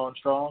 They're coming on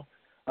strong.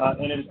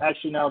 And it's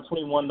actually now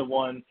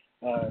 21-1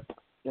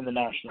 in the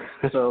Nationals.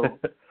 So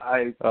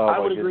I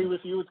would agree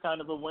with you. It's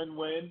kind of a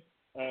win-win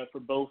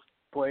for both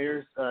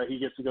players. He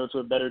gets to go to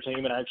a better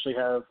team and actually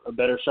have a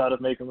better shot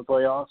of making the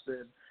playoffs.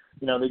 And,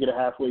 they get a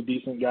halfway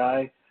decent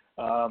guy,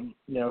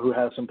 who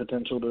has some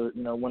potential to,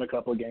 win a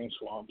couple of games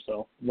for him.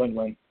 So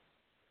win-win.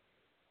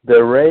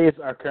 The Rays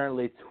are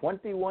currently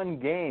 21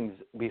 games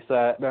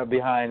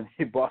behind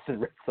the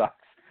Boston Red Sox.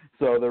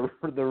 So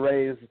the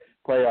Rays'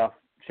 playoff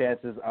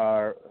chances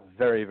are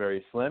very,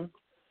 very slim.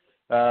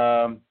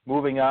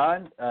 Moving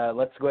on,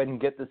 let's go ahead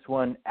and get this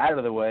one out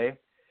of the way.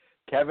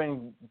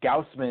 Kevin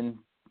Gausman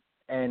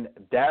and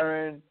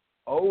Darren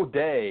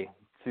O'Day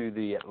to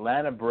the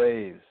Atlanta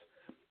Braves.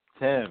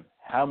 Tim,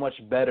 how much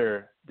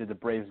better did the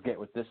Braves get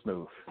with this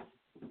move?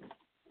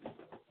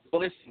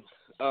 Well,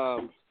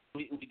 listen,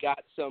 we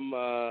got some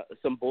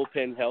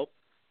bullpen help,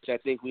 which I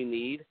think we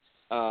need.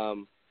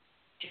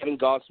 Kevin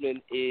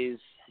Gausman is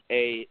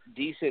a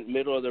decent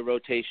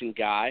middle-of-the-rotation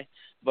guy.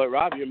 But,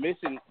 Rob, you're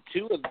missing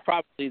two of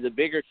probably the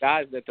bigger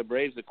guys that the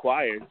Braves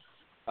acquired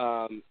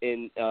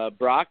in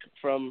Brock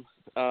from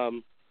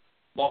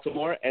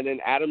Baltimore and then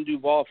Adam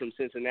Duvall from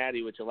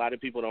Cincinnati, which a lot of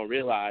people don't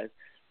realize.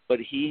 But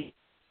he's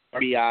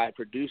an RBI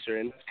producer,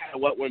 and that's kind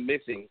of what we're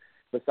missing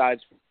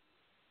besides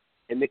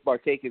 – and Nick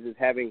Markakis is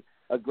having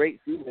a great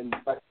season,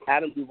 but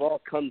Adam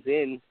Duvall comes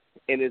in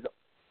and is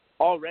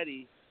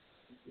already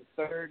the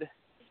third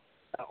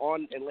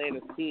on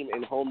Atlanta's team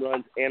in home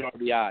runs and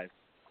RBIs.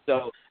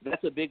 So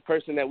that's a big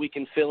person that we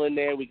can fill in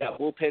there. We got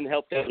bullpen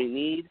help that we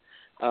need,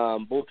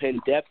 bullpen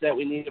depth that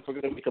we need if we're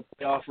going to make a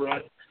playoff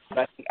run. But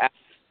I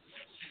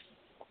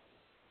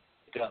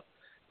think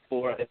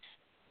for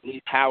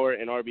need power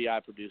and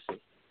RBI producing.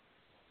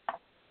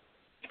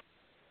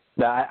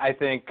 I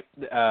think,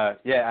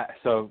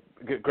 so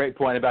great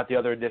point about the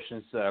other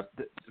additions of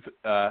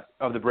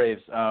the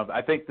Braves.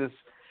 I think this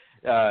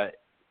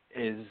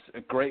is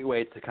a great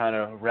way to kind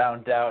of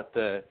round out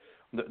the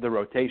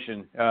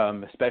rotation,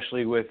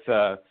 especially with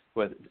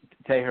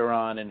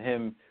Teheran and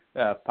him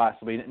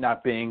possibly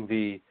not being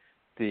the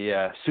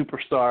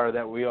superstar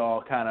that we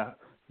all kind of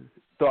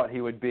thought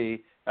he would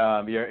be.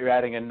 You're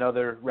adding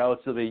another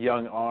relatively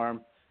young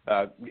arm.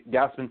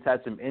 Gausman's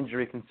had some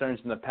injury concerns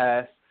in the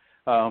past.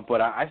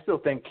 But I still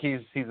think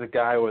he's a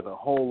guy with a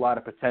whole lot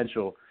of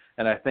potential,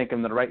 and I think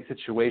in the right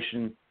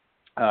situation,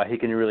 he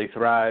can really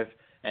thrive.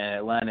 And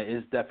Atlanta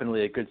is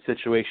definitely a good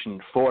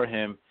situation for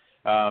him.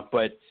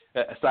 But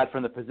aside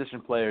from the position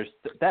players,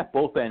 that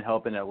bullpen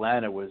help in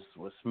Atlanta was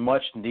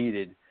much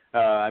needed.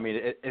 I mean,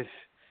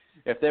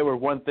 if there were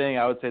one thing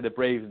I would say the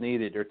Braves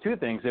needed, or two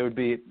things, it would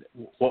be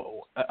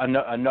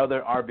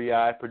another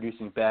RBI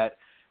producing bat,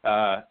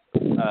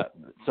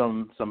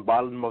 some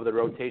bottom of the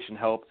rotation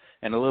help,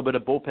 and a little bit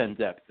of bullpen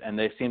depth, and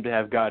they seem to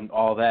have gotten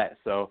all that.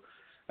 So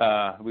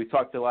we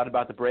talked a lot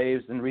about the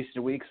Braves in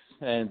recent weeks,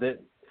 and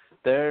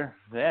they're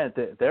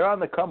on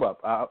the come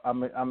up.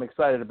 I'm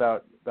excited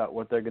about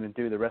what they're going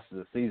to do the rest of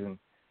the season.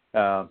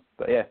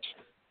 But yeah,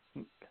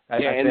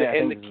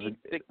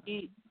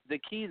 the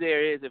key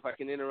there is, if I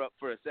can interrupt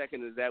for a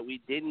second, is that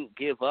we didn't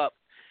give up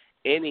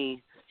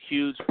any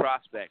huge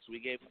prospects. We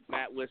gave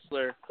Matt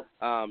Whistler,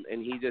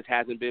 and he just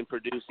hasn't been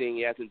producing.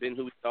 He hasn't been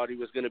who we thought he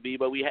was going to be.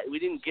 But we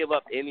didn't give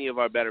up any of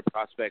our better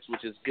prospects,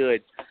 which is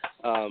good.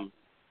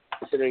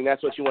 considering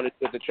that's what you want to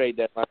do at the trade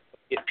deadline.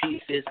 Get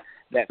pieces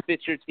that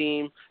fit your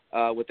team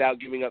without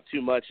giving up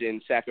too much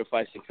and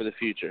sacrificing for the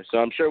future. So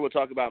I'm sure we'll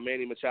talk about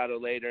Manny Machado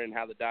later and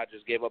how the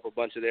Dodgers gave up a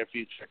bunch of their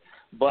future.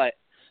 But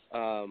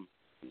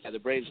the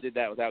Braves did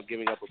that without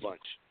giving up a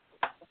bunch.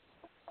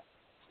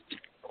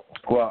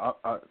 Well,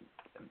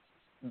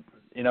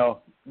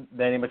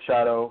 Manny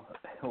Machado,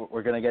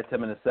 we're going to get to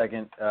him in a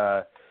second.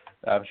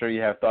 I'm sure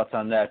you have thoughts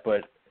on that.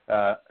 But,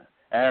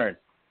 Aaron,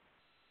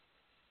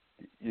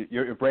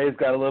 your Braves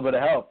got a little bit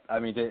of help. I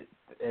mean,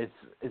 is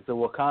the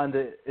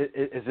Wakanda?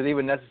 Is it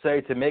even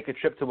necessary to make a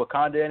trip to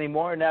Wakanda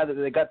anymore now that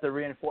they got the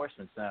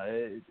reinforcements? Now,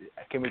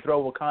 can we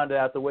throw Wakanda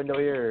out the window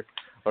here,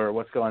 or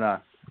what's going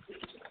on?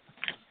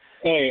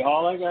 Hey,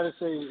 all I gotta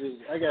say is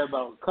I got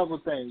about a couple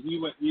things. We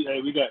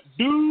got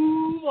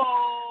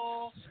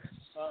Duval,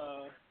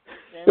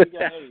 and we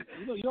got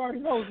you already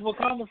know it's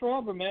Wakanda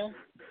forever, man.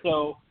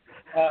 So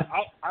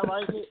I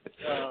like it.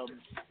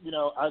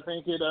 I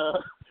think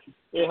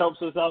it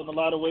helps us out in a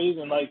lot of ways,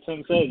 and like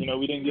Tim said,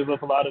 we didn't give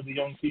up a lot of the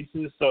young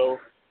pieces, so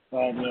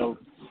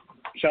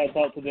shouts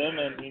out to them,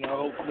 and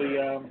hopefully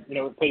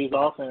it pays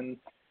off, and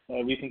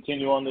we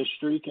continue on this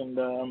streak, and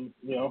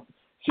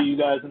see you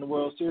guys in the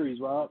World Series,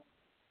 Rob.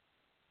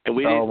 And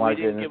my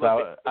goodness,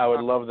 I would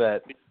love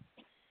that.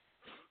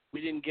 We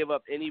didn't give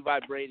up any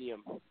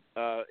vibranium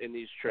in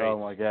these trades. Oh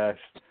my gosh,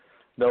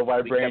 no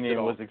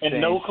vibranium was exchanged,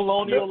 and no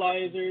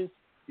colonializers.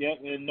 Yep,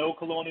 and no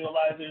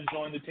colonializers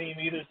joined the team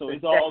either, so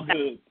it's all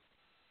good.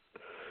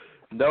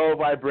 No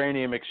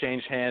vibranium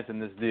exchanged hands in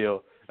this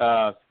deal.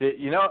 The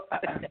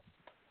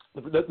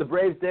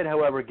Braves did,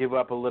 however, give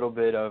up a little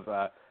bit of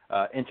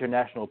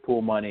international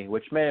pool money,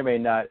 which may or may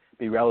not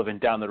be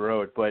relevant down the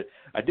road. But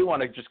I do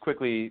want to just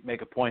quickly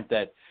make a point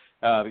that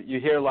you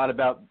hear a lot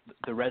about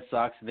the Red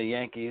Sox and the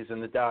Yankees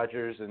and the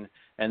Dodgers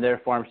and their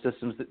farm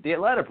systems. The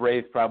Atlanta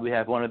Braves probably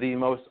have one of the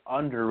most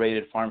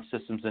underrated farm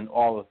systems in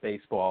all of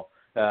baseball.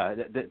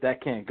 That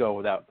can't go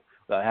without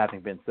having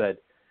been said.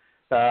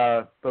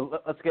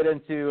 But let's get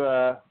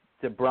into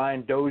to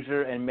Brian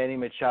Dozier and Manny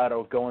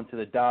Machado going to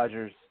the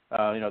Dodgers.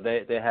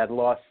 They had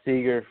lost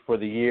Seager for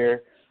the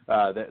year,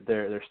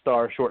 their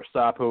star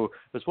shortstop, who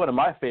was one of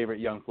my favorite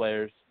young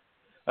players.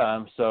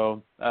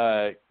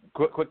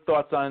 Quick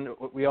thoughts on.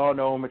 We all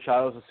know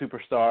Machado's a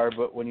superstar,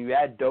 but when you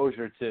add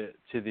Dozier to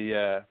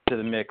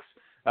the mix,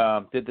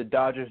 did the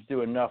Dodgers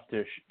do enough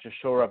to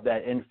shore up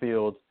that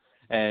infield?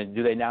 And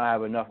do they now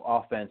have enough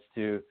offense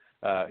to,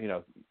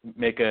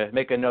 make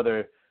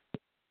another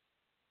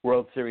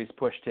World Series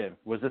push, Tim?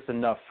 Was this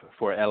enough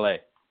for LA?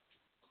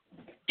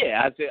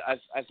 Yeah,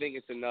 I think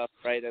it's enough,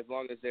 right? As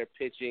long as their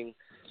pitching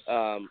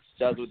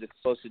does what it's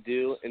supposed to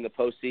do in the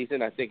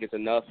postseason, I think it's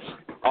enough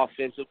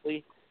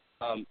offensively.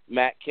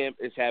 Matt Kemp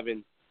is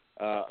having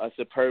a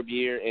superb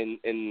year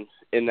in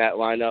that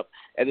lineup,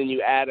 and then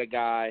you add a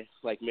guy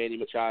like Manny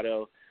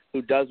Machado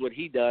who does what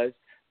he does.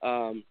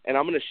 And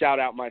I'm going to shout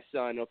out my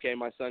son, okay,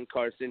 my son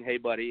Carson. Hey,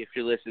 buddy, if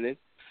you're listening.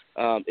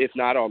 If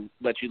not, I'll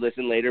let you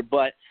listen later.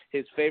 But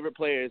his favorite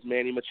player is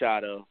Manny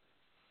Machado.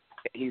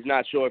 He's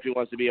not sure if he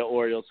wants to be an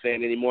Orioles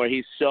fan anymore.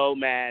 He's so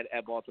mad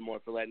at Baltimore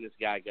for letting this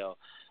guy go.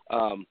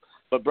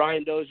 But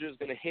Brian Dozier is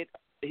going to hit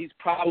 – he's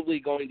probably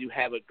going to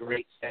have a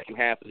great second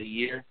half of the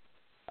year.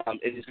 And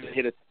he's going to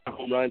hit a ton of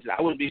home runs. And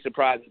I wouldn't be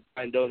surprised if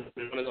Brian Dozier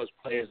is one of those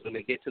players when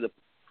they get to the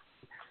 –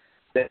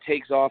 that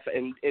takes off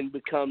and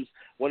becomes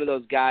one of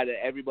those guys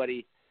that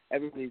everybody's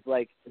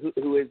like,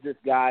 who is this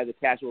guy? The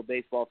casual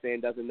baseball fan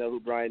doesn't know who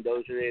Brian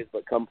Dozier is,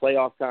 but come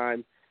playoff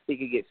time, he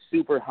could get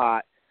super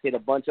hot, hit a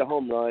bunch of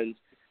home runs,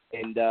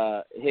 and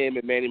him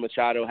and Manny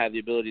Machado have the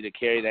ability to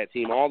carry that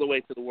team all the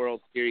way to the World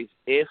Series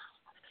if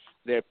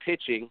their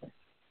pitching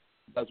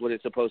does what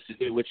it's supposed to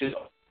do, which is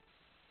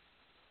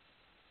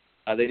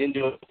they didn't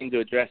do anything to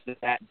address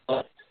that,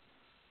 but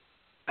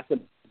that's a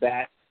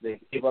bat. They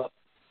gave up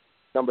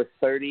number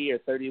 30 or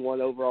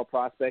 31 overall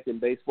prospect in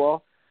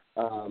baseball,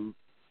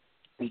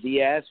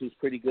 Diaz, who's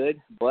pretty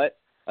good. But,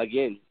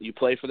 again, you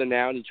play for the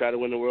now and you try to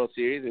win the World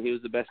Series, and he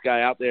was the best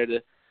guy out there to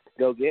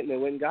go get, and they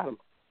went and got him.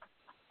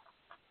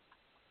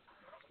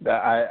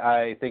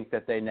 I think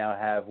that they now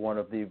have one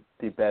of the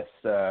best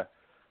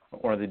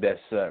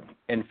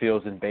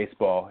infields in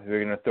baseball.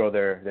 We're going to throw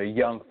their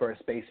young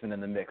first baseman in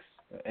the mix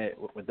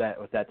with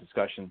that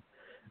discussion.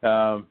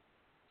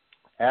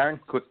 Aaron,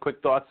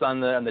 quick thoughts on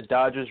the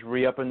Dodgers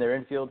re-upping their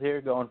infield here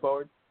going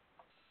forward?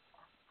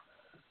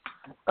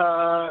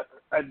 I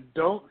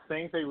don't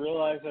think they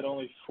realize that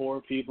only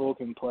 4 people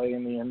can play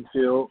in the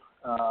infield,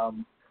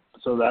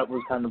 so that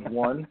was kind of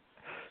one.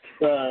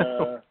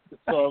 So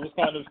I was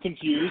kind of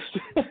confused.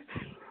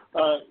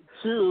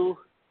 2,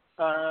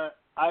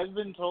 I've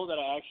been told that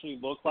I actually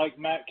look like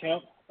Matt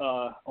Kemp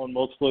on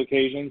multiple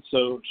occasions,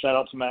 so shout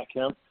out to Matt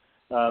Kemp,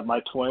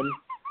 my twin.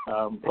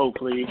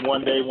 Hopefully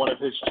one day one of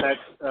his checks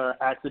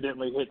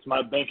accidentally hits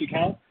my bank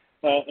account,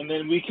 and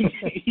then we can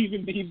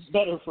even be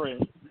better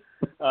friends.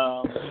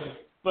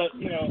 But,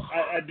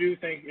 I do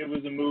think it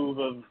was a move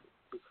of,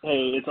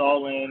 hey, it's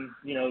all in.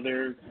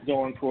 They're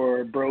going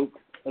for broke,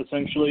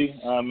 essentially.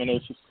 And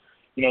it's,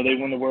 they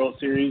win the World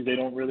Series, they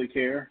don't really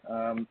care.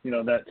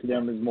 That to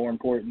them is more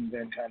important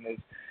than kind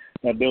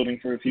of building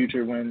for a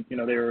future when, they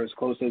were as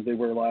close as they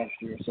were last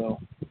year. So,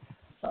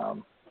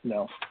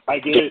 I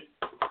get it.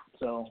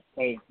 So,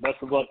 hey,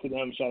 best of luck to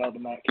them. Shout out to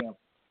Matt Kemp.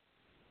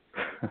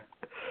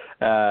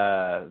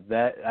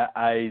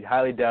 I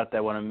highly doubt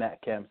that one of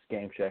Matt Kemp's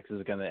game checks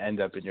is going to end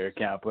up in your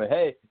account. But,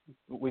 hey,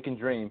 we can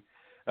dream.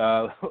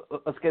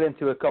 Let's get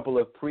into a couple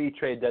of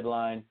pre-trade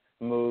deadline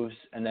moves,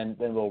 and then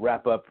we'll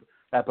wrap up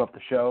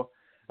the show.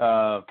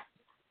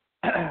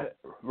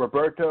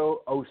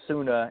 Roberto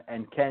Osuna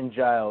and Ken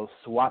Giles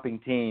swapping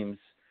teams.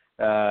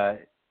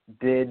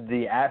 Did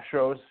the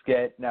Astros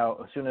get – now,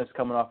 Osuna's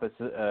coming off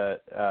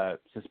a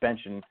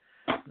suspension.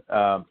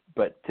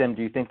 But, Tim,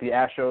 do you think the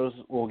Astros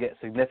will get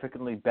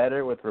significantly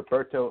better with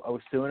Roberto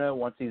Osuna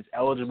once he's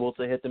eligible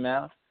to hit the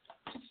mound?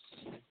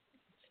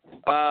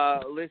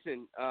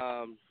 Listen,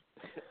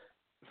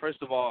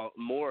 first of all,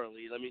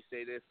 morally, let me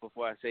say this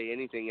before I say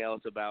anything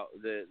else about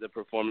the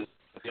performance.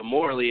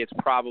 Morally, it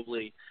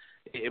probably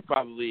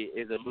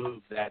is a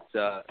move that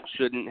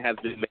shouldn't have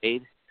been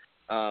made.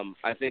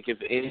 I think if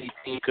any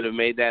team could have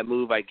made that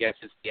move, I guess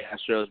it's the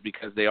Astros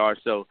because they are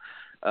so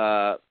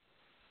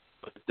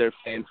they're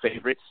fan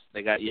favorites.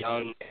 They got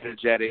young,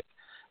 energetic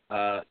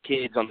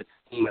kids on the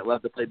team that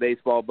love to play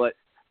baseball. But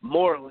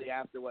morally,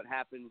 after what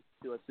happened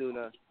to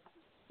Osuna,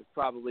 it's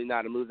probably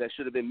not a move that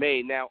should have been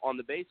made. Now, on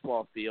the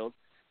baseball field,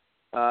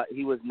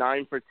 he was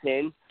 9 for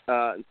 10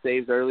 in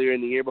saves earlier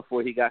in the year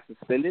before he got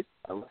suspended.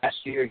 Last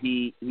year,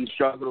 he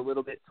struggled a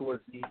little bit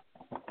towards the –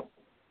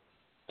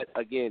 but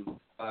again,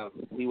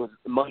 he was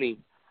money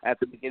at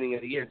the beginning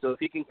of the year. So if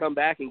he can come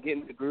back and get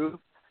in the groove,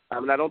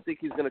 I don't think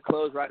he's going to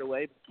close right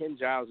away. But Ken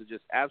Giles was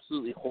just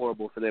absolutely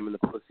horrible for them in the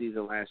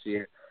postseason last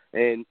year.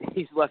 And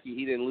he's lucky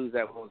he didn't lose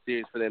that World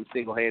Series for them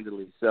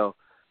single-handedly. So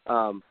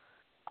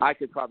I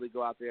could probably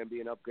go out there and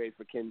be an upgrade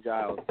for Ken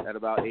Giles at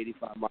about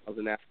 85 miles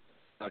an hour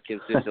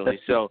consistently.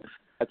 So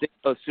I think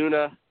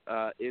Osuna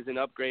is an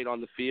upgrade on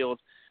the field.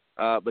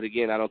 But,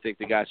 again, I don't think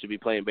the guy should be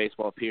playing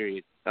baseball,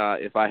 period,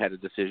 if I had a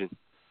decision.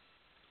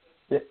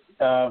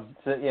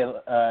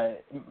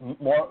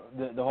 More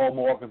the whole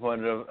moral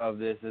component of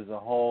this is a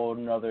whole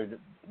another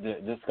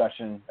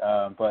discussion.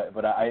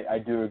 But I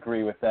do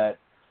agree with that.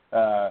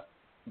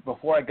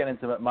 Before I get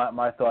into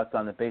my thoughts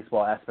on the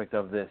baseball aspect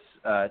of this,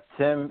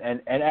 Tim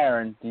and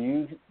Aaron, do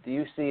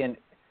you see an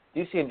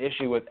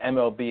issue with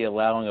MLB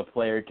allowing a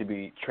player to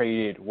be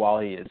traded while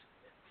he is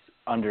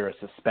under a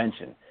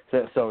suspension?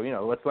 So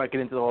let's not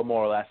get into the whole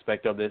moral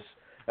aspect of this.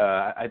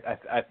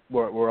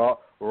 We're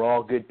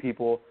all good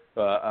people.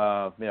 We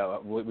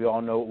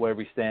all know where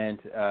we stand.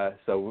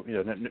 So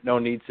no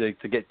need to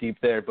get deep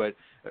there. But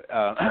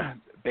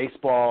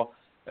baseball,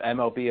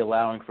 MLB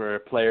allowing for a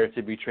player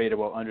to be traded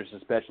while under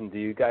suspension. Do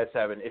you guys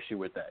have an issue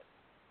with that?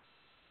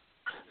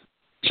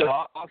 So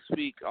I'll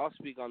speak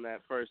on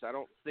that first. I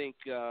don't think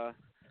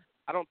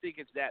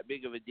it's that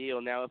big of a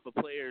deal. Now, if a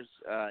player's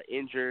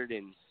injured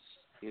and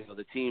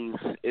the team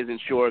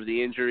isn't sure of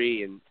the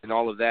injury and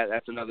all of that,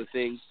 that's another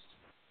thing.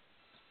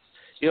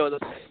 The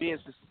being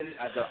suspended,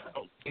 I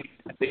don't think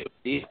it's that big of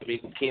a deal. I mean,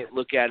 you can't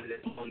look at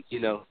it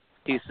as,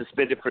 he's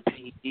suspended for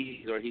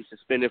PEDs or he's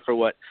suspended for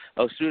what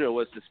Osuna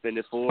was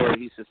suspended for, or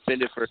he's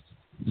suspended for,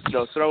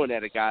 throwing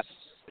at a guy.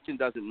 It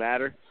doesn't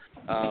matter.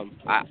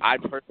 I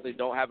personally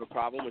don't have a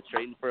problem with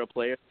trading for a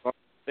player on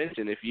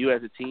suspension. If you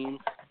as a team,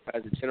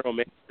 as a general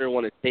manager,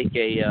 want to take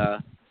a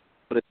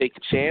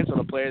chance on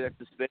a player that's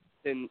suspended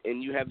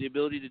and you have the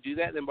ability to do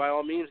that, then by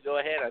all means go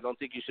ahead. I don't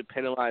think you should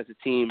penalize the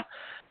team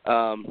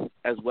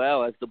as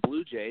well as the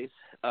Blue Jays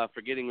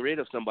for getting rid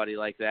of somebody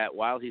like that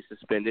while he's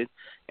suspended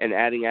and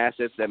adding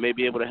assets that may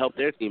be able to help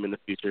their team in the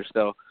future.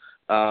 So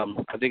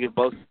I think it's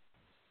both.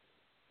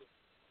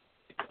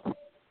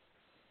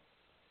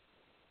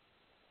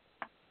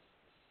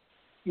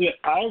 Yeah,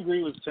 I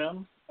agree with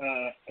Tim.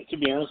 To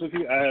be honest with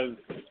you, I have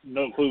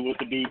no clue what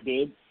the dude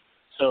did.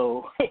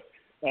 So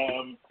I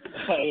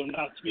am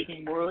not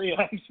speaking morally.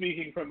 I'm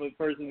speaking from a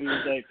person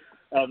who's like,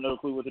 I have no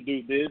clue what the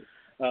dude did.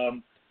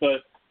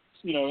 But,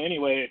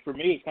 anyway, for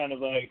me, it's kind of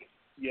like,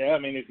 yeah, I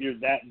mean, if you're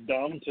that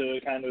dumb to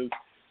kind of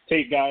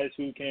take guys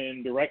who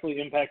can directly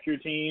impact your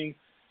team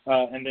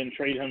and then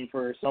trade him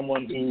for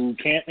someone who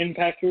can't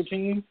impact your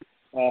team,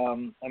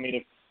 I mean,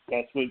 if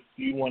that's what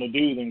you want to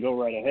do, then go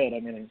right ahead. I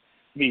mean,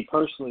 me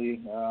personally,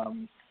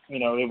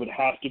 it would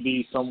have to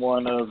be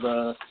someone of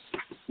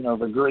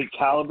a great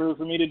caliber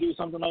for me to do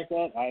something like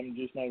that. I'm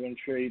just not going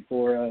to trade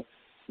for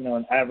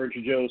an average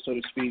Joe, so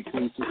to speak,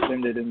 who's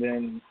suspended, and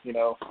then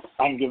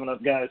I'm giving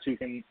up guys who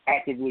can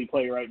actively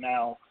play right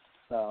now.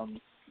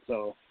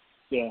 So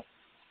yeah.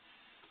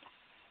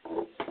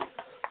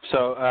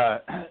 So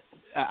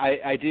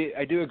I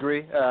do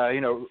agree.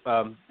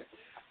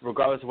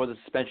 Regardless of what the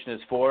suspension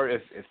is for,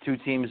 if two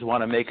teams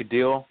want to make a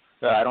deal,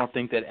 I don't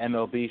think that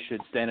MLB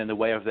should stand in the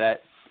way of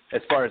that.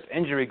 As far as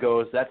injury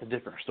goes, that's a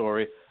different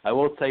story. I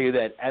will tell you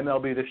that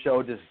MLB The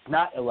Show does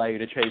not allow you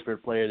to trade for a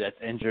player that's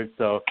injured.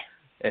 So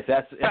if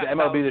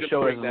MLB The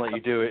Show doesn't let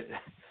you do it,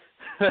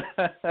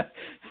 I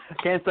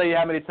can't tell you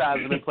how many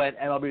times I've been playing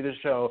MLB The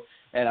Show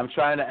and I'm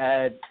trying to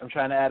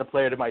add a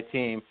player to my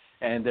team,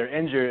 and they're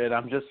injured, and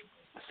I'm just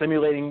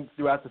simulating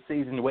throughout the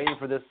season, waiting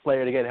for this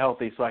player to get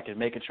healthy so I can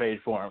make a trade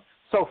for him.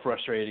 So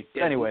frustrating.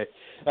 Yeah. Anyway,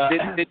 back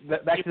to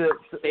the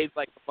saved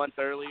like a month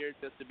earlier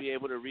just to be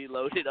able to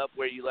reload it up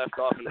where you left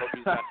off and hope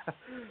he's not.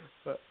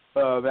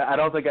 I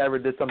don't think I ever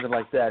did something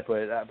like that,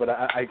 but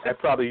I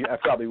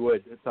probably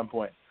would at some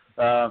point.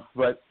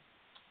 But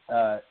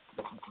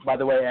by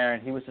the way,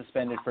 Aaron, he was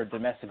suspended for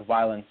domestic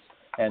violence,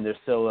 and there's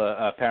still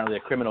apparently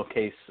a criminal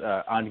case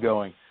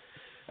ongoing.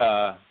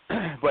 But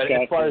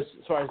as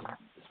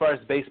far as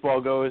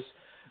baseball goes,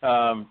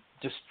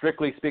 just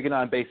strictly speaking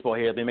on baseball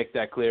here, let me make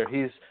that clear.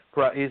 He's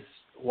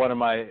one of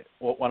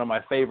my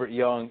favorite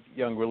young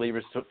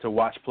relievers to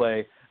watch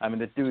play. I mean,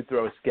 the dude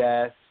throws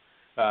gas.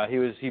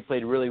 He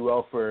played really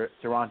well for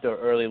Toronto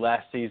early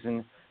last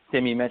season.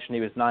 Timmy mentioned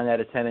he was 9 out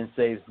of 10 in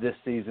saves this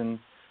season.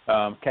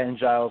 Ken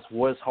Giles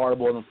was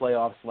horrible in the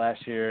playoffs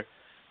last year.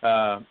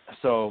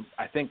 So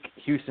I think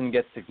Houston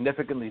gets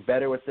significantly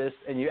better with this.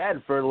 And you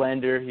add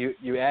Verlander,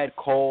 you add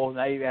Cole,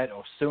 now you add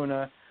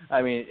Osuna.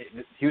 I mean,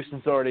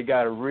 Houston's already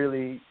got a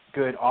really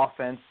good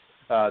offense,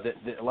 a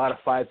lot of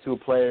 5-tool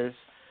players.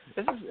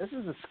 This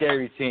is a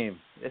scary team.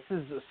 This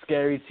is a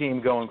scary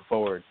team going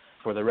forward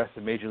for the rest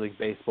of Major League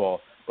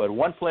Baseball. But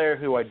one player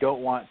who I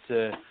don't want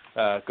to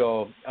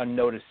go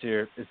unnoticed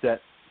here is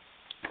that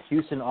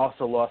Houston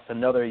also lost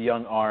another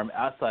young arm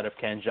outside of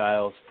Ken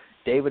Giles,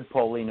 David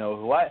Paulino,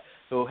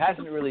 who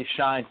hasn't really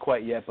shined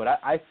quite yet, but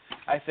I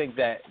think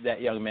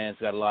that young man's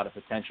got a lot of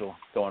potential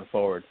going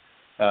forward.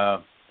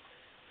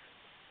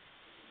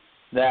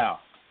 Now,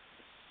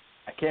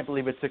 I can't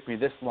believe it took me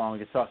this long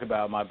to talk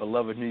about my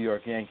beloved New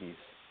York Yankees.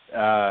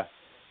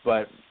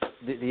 But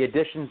the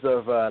additions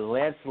of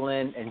Lance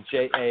Lynn and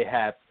J.A.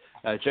 Happ.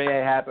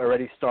 J.A. Happ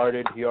already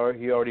started. He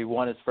already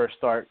won his first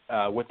start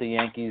with the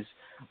Yankees.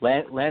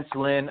 Lance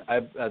Lynn,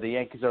 the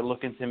Yankees are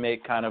looking to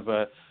make kind of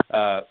a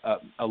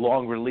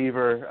long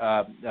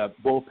reliever,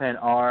 bullpen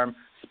arm,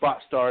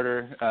 spot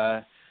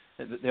starter.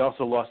 They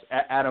also lost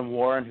Adam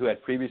Warren, who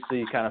had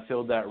previously kind of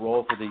filled that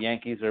role for the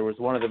Yankees. There was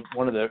one of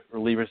the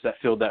relievers that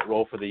filled that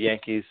role for the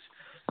Yankees.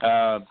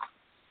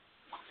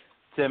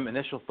 Tim,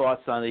 initial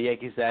thoughts on the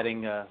Yankees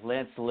adding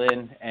Lance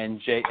Lynn and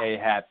J.A.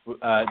 Happ.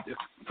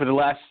 For the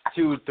last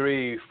 2,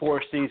 3,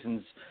 4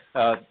 seasons,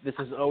 this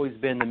has always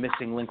been the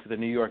missing link for the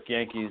New York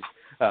Yankees,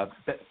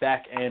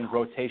 back-end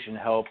rotation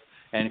help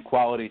and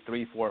quality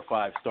 3, 4,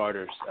 5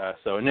 starters.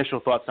 So initial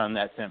thoughts on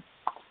that, Tim.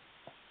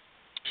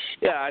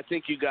 Yeah, I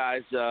think you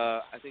guys.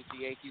 I think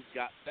the Yankees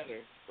got better,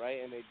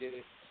 right? And they did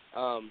it.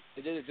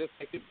 They did it just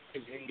like they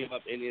didn't give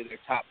up any of their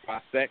top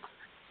prospects,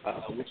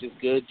 which is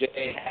good.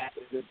 J.A. Happ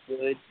is a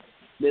good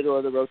middle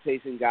of the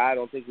rotation guy. I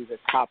don't think he's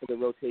a top of the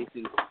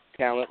rotation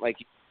talent like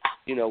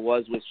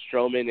was with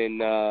Stroman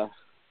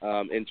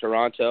in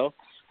Toronto.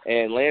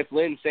 And Lance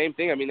Lynn, same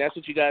thing. I mean, that's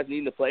what you guys need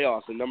in the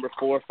playoffs. A number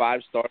 4 or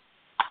 5 star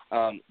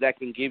that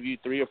can give you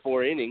 3 or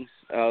 4 innings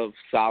of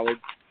solid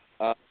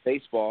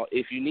baseball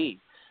if you need.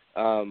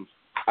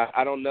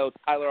 I don't know.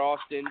 Tyler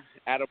Austin,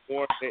 Adam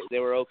Moore, they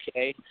were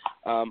okay.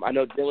 I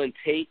know Dylan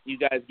Tate, you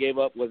guys gave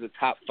up, was a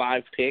top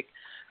 5 pick.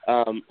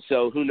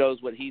 So who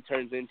knows what he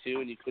turns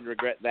into, and you could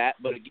regret that.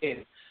 But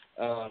again,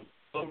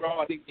 overall,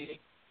 I think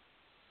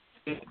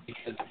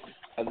because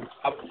I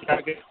was trying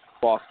to get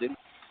Boston,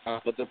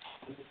 but they're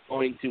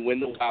going to win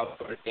the wild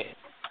card game.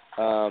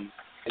 And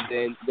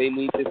then they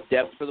need this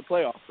depth for the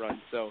playoff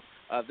run. So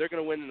if they're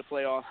going to win in the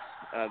playoffs,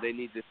 they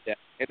need this depth.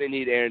 And they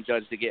need Aaron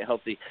Judge to get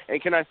healthy.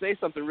 And can I say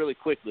something really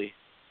quickly?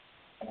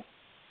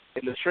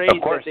 In the trades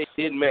that they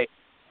did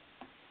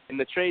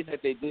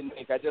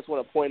make, I just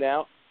want to point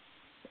out,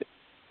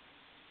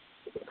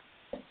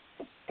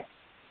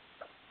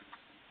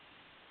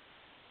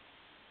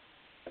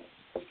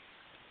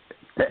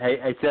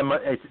 Hey, Tim,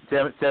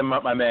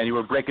 my man, you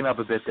were breaking up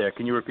a bit there.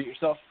 Can you repeat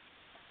yourself?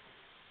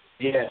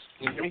 Yes.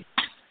 Can you hear me?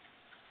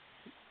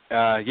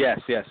 Yes.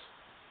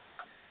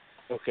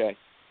 Okay.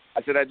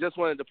 I said I just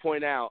wanted to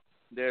point out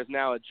there's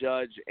now a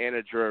Judge and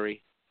a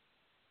Drury.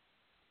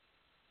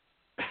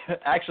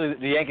 Actually,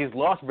 the Yankees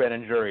lost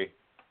Brennan Drury.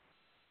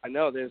 I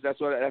know.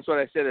 That's what I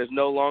said. There's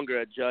no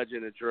longer a Judge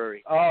and a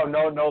Drury. Oh,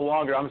 no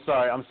longer. I'm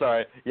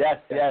sorry. Yes.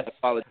 I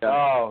apologize.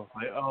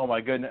 Oh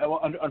my goodness.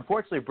 Well,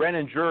 unfortunately,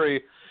 Brennan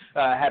Drury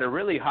had a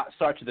really hot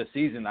start to the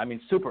season. I mean,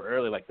 super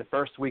early, like the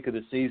first week of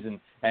the season,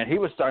 and he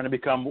was starting to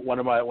become one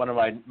of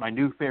my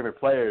new favorite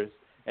players.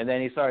 And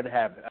then he started to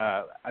have,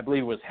 I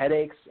believe it was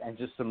headaches and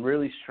just some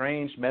really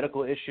strange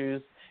medical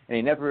issues, and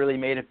he never really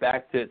made it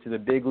back to the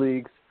big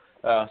leagues.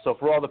 So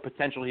for all the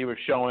potential he was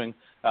showing,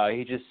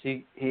 he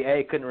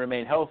A, couldn't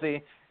remain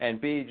healthy, and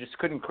B, just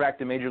couldn't crack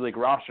the major league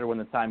roster when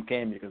the time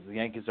came because the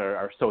Yankees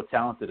are so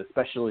talented,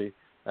 especially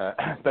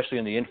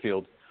in the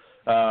infield.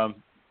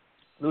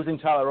 Losing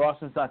Tyler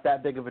Austin's not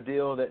that big of a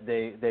deal. That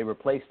they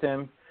replaced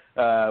him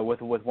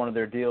with one of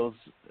their deals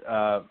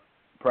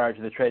prior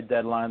to the trade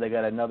deadline. They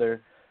got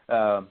another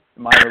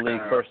minor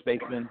league first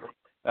baseman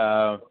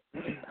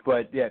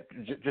But yeah,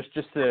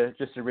 just to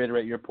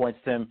reiterate your points,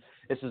 Tim,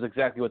 this is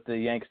exactly what the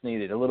Yanks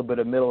needed: a little bit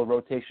of middle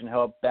rotation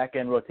help, back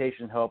end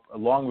rotation help, a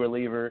long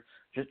reliever,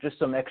 just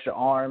some extra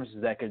arms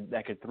that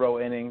could throw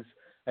innings.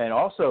 And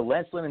also,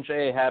 Lance Lynn and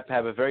J.A. Happ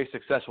have a very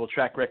successful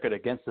track record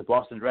against the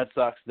Boston Red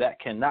Sox. That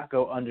cannot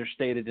go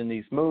understated in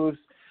these moves.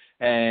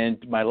 And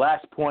my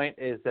last point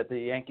is that the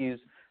Yankees,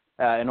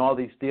 in all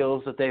these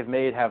deals that they've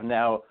made, have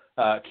now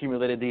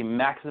accumulated the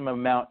maximum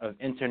amount of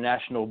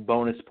international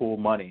bonus pool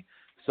money.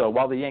 So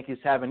while the Yankees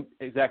haven't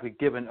exactly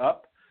given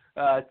up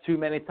too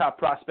many top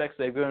prospects,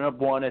 they've given up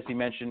one, as you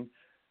mentioned.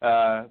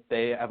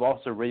 They have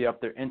also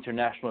re-upped their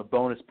international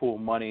bonus pool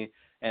money,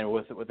 and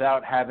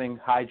without having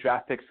high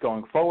draft picks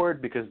going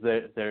forward because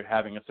they're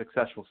having a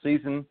successful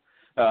season.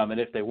 And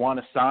if they want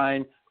to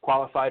sign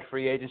qualified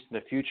free agents in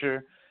the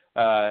future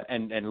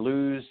and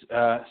lose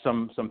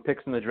some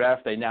picks in the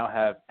draft, they now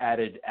have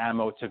added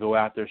ammo to go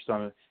after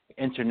some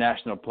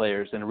international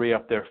players and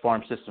re-up their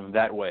farm system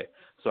that way.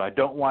 So I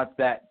don't want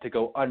that to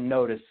go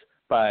unnoticed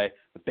by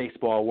the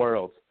baseball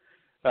world.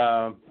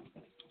 Aaron,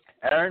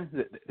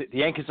 the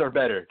Yankees are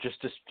better.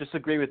 Just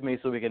agree with me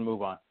so we can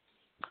move on.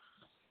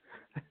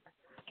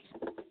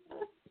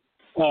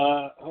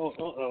 So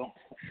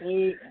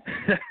the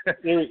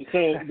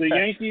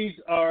Yankees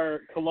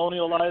are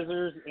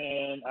colonializers,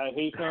 and I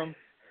hate them.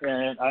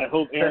 And I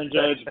hope Aaron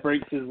Judge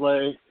breaks his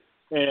leg,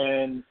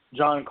 and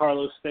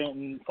Giancarlo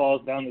Stanton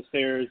falls down the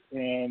stairs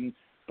and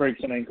breaks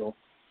an ankle.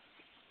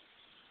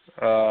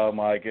 Oh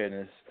my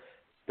goodness,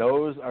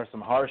 those are some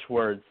harsh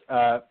words,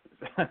 guys.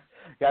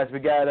 We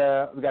got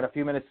a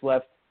few minutes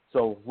left,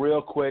 so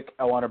real quick,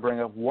 I want to bring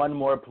up one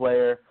more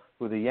player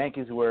who the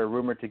Yankees were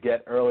rumored to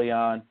get early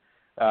on.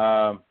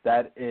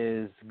 That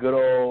is good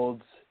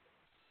old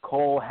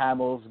Cole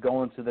Hamels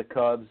going to the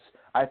Cubs.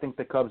 I think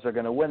the Cubs are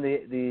going to win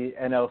the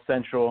NL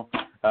Central.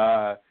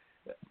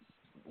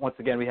 Once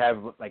again, we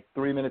have like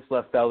 3 minutes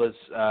left, fellas.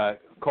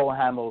 Cole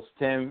Hamels,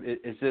 Tim,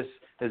 is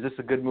this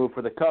a good move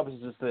for the Cubs?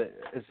 Is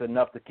this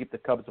enough to keep the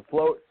Cubs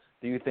afloat?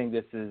 Do you think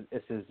this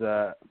is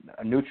a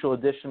neutral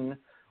addition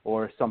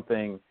or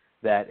something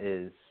that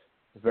is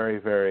very,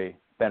 very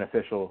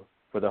beneficial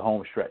for the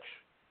home stretch?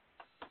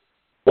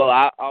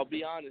 Well, I'll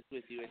be honest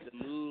with you. It's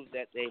a move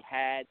that they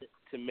had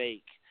to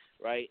make,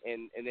 right?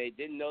 And they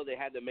didn't know they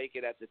had to make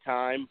it at the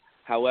time.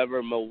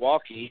 However,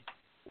 Milwaukee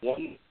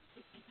came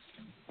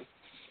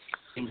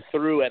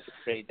through at the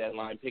trade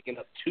deadline, picking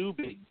up 2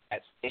 big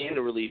bats and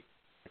a relief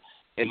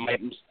and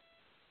might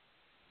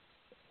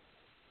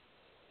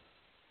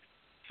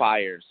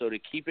fire. So to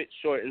keep it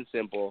short and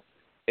simple,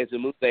 it's a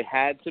move they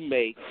had to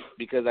make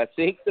because I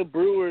think the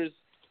Brewers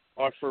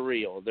are for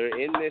real. They're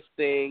in this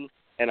thing,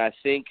 and I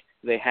think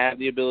they have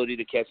the ability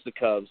to catch the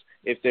Cubs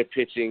if their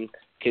pitching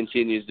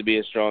continues to be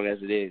as strong as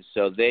it is.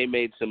 So they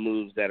made some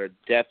moves that are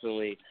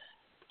definitely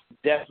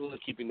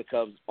keeping the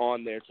Cubs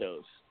on their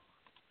toes.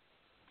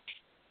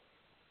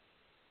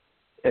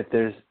 If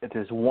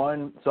there's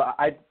one, so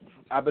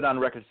I've been on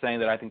record saying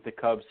that I think the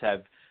Cubs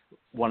have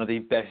one of the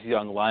best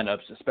young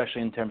lineups,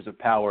 especially in terms of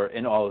power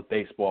in all of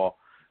baseball.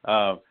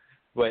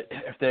 But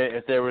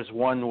if there was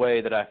one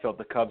way that I felt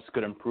the Cubs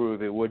could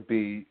improve, it would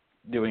be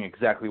doing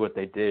exactly what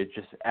they did,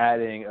 just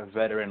adding a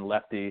veteran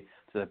lefty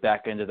to the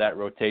back end of that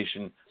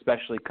rotation,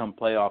 especially come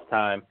playoff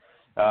time.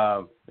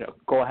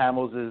 Cole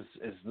Hamels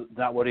is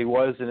not what he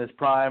was in his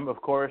prime, of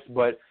course,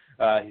 but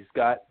he's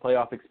got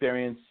playoff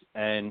experience,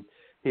 and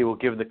he will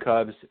give the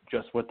Cubs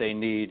just what they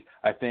need.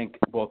 I think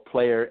both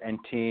player and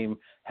team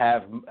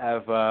have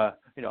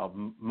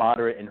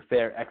moderate and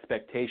fair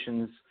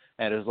expectations,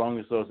 and as long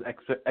as those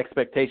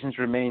expectations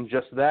remain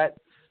just that,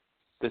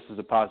 this is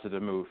a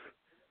positive move.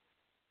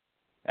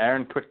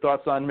 Aaron, quick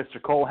thoughts on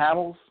Mr. Cole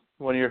Hamels,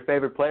 one of your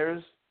favorite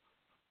players?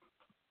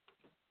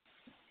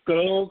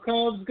 Go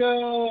Cubs,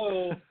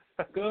 go!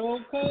 Go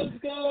Cubs,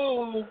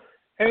 go!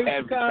 Hey,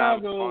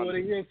 Chicago, what do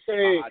you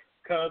say?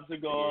 Cubs are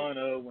going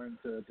to win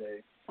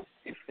today.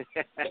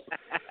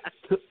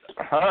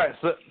 All right,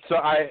 so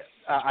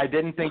I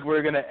didn't think we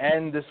were going to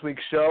end this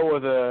week's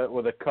show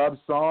with a Cubs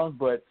song,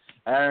 but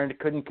Aaron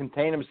couldn't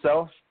contain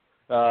himself.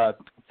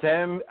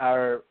 Tim,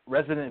 our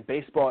resident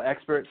baseball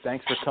expert,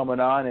 thanks for coming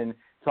on and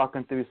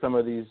talking through some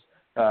of these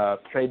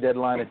trade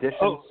deadline additions.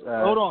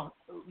 Hold on,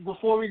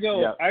 before we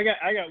go, yeah. I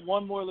got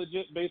one more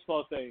legit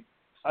baseball thing.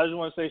 I just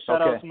want to say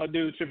shout out to my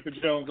dude Chipper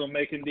Jones on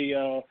making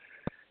the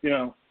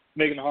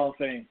making the Hall of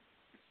Fame.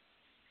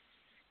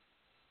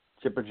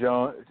 Chipper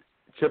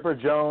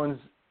Jones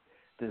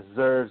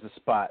deserves a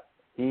spot.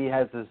 He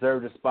has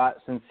deserved a spot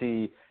since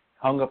he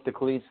hung up the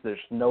cleats. There's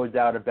no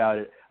doubt about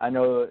it. I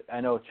know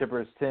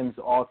Chipper is Tim's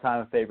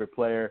all-time favorite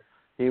player.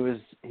 He was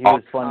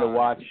fun to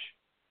watch.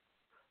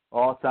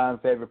 All-time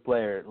favorite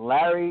player,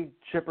 Larry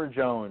Chipper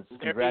Jones.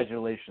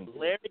 Congratulations.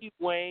 Larry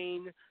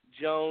Wayne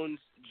Jones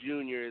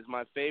Jr. is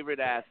my favorite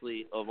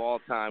athlete of all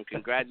time.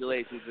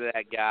 Congratulations to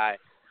that guy.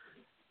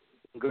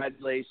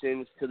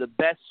 Congratulations to the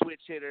best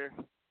switch hitter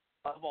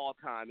of all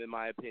time, in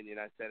my opinion.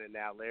 I said it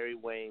now, Larry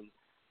Wayne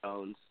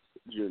Jones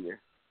Jr.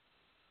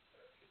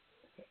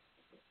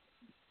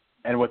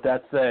 And with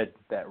that said,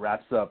 that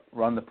wraps up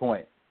Run the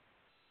Point.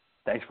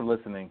 Thanks for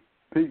listening.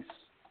 Peace.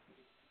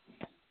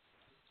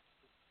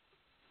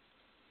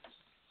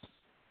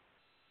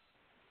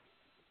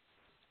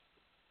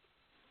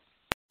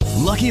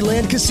 Lucky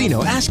Land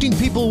Casino, asking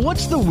people,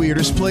 what's the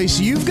weirdest place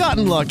you've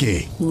gotten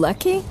lucky?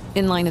 Lucky?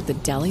 In line at the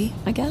deli,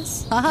 I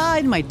guess? Aha,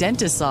 in my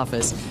dentist's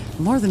office.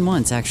 More than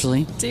once,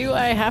 actually. Do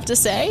I have to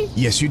say?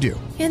 Yes, you do.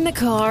 In the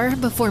car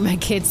before my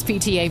kids'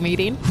 PTA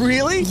meeting.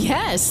 Really?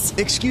 Yes.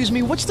 Excuse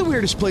me, what's the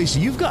weirdest place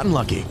you've gotten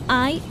lucky?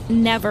 I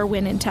never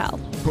win and tell.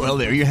 Well,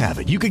 there you have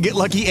it. You can get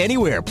lucky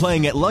anywhere,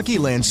 playing at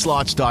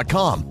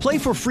LuckyLandSlots.com. Play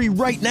for free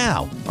right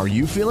now. Are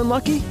you feeling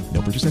lucky?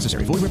 No purchase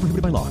necessary. Void where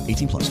prohibited by law.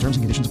 18+. Terms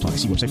and conditions apply.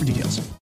 See website for details.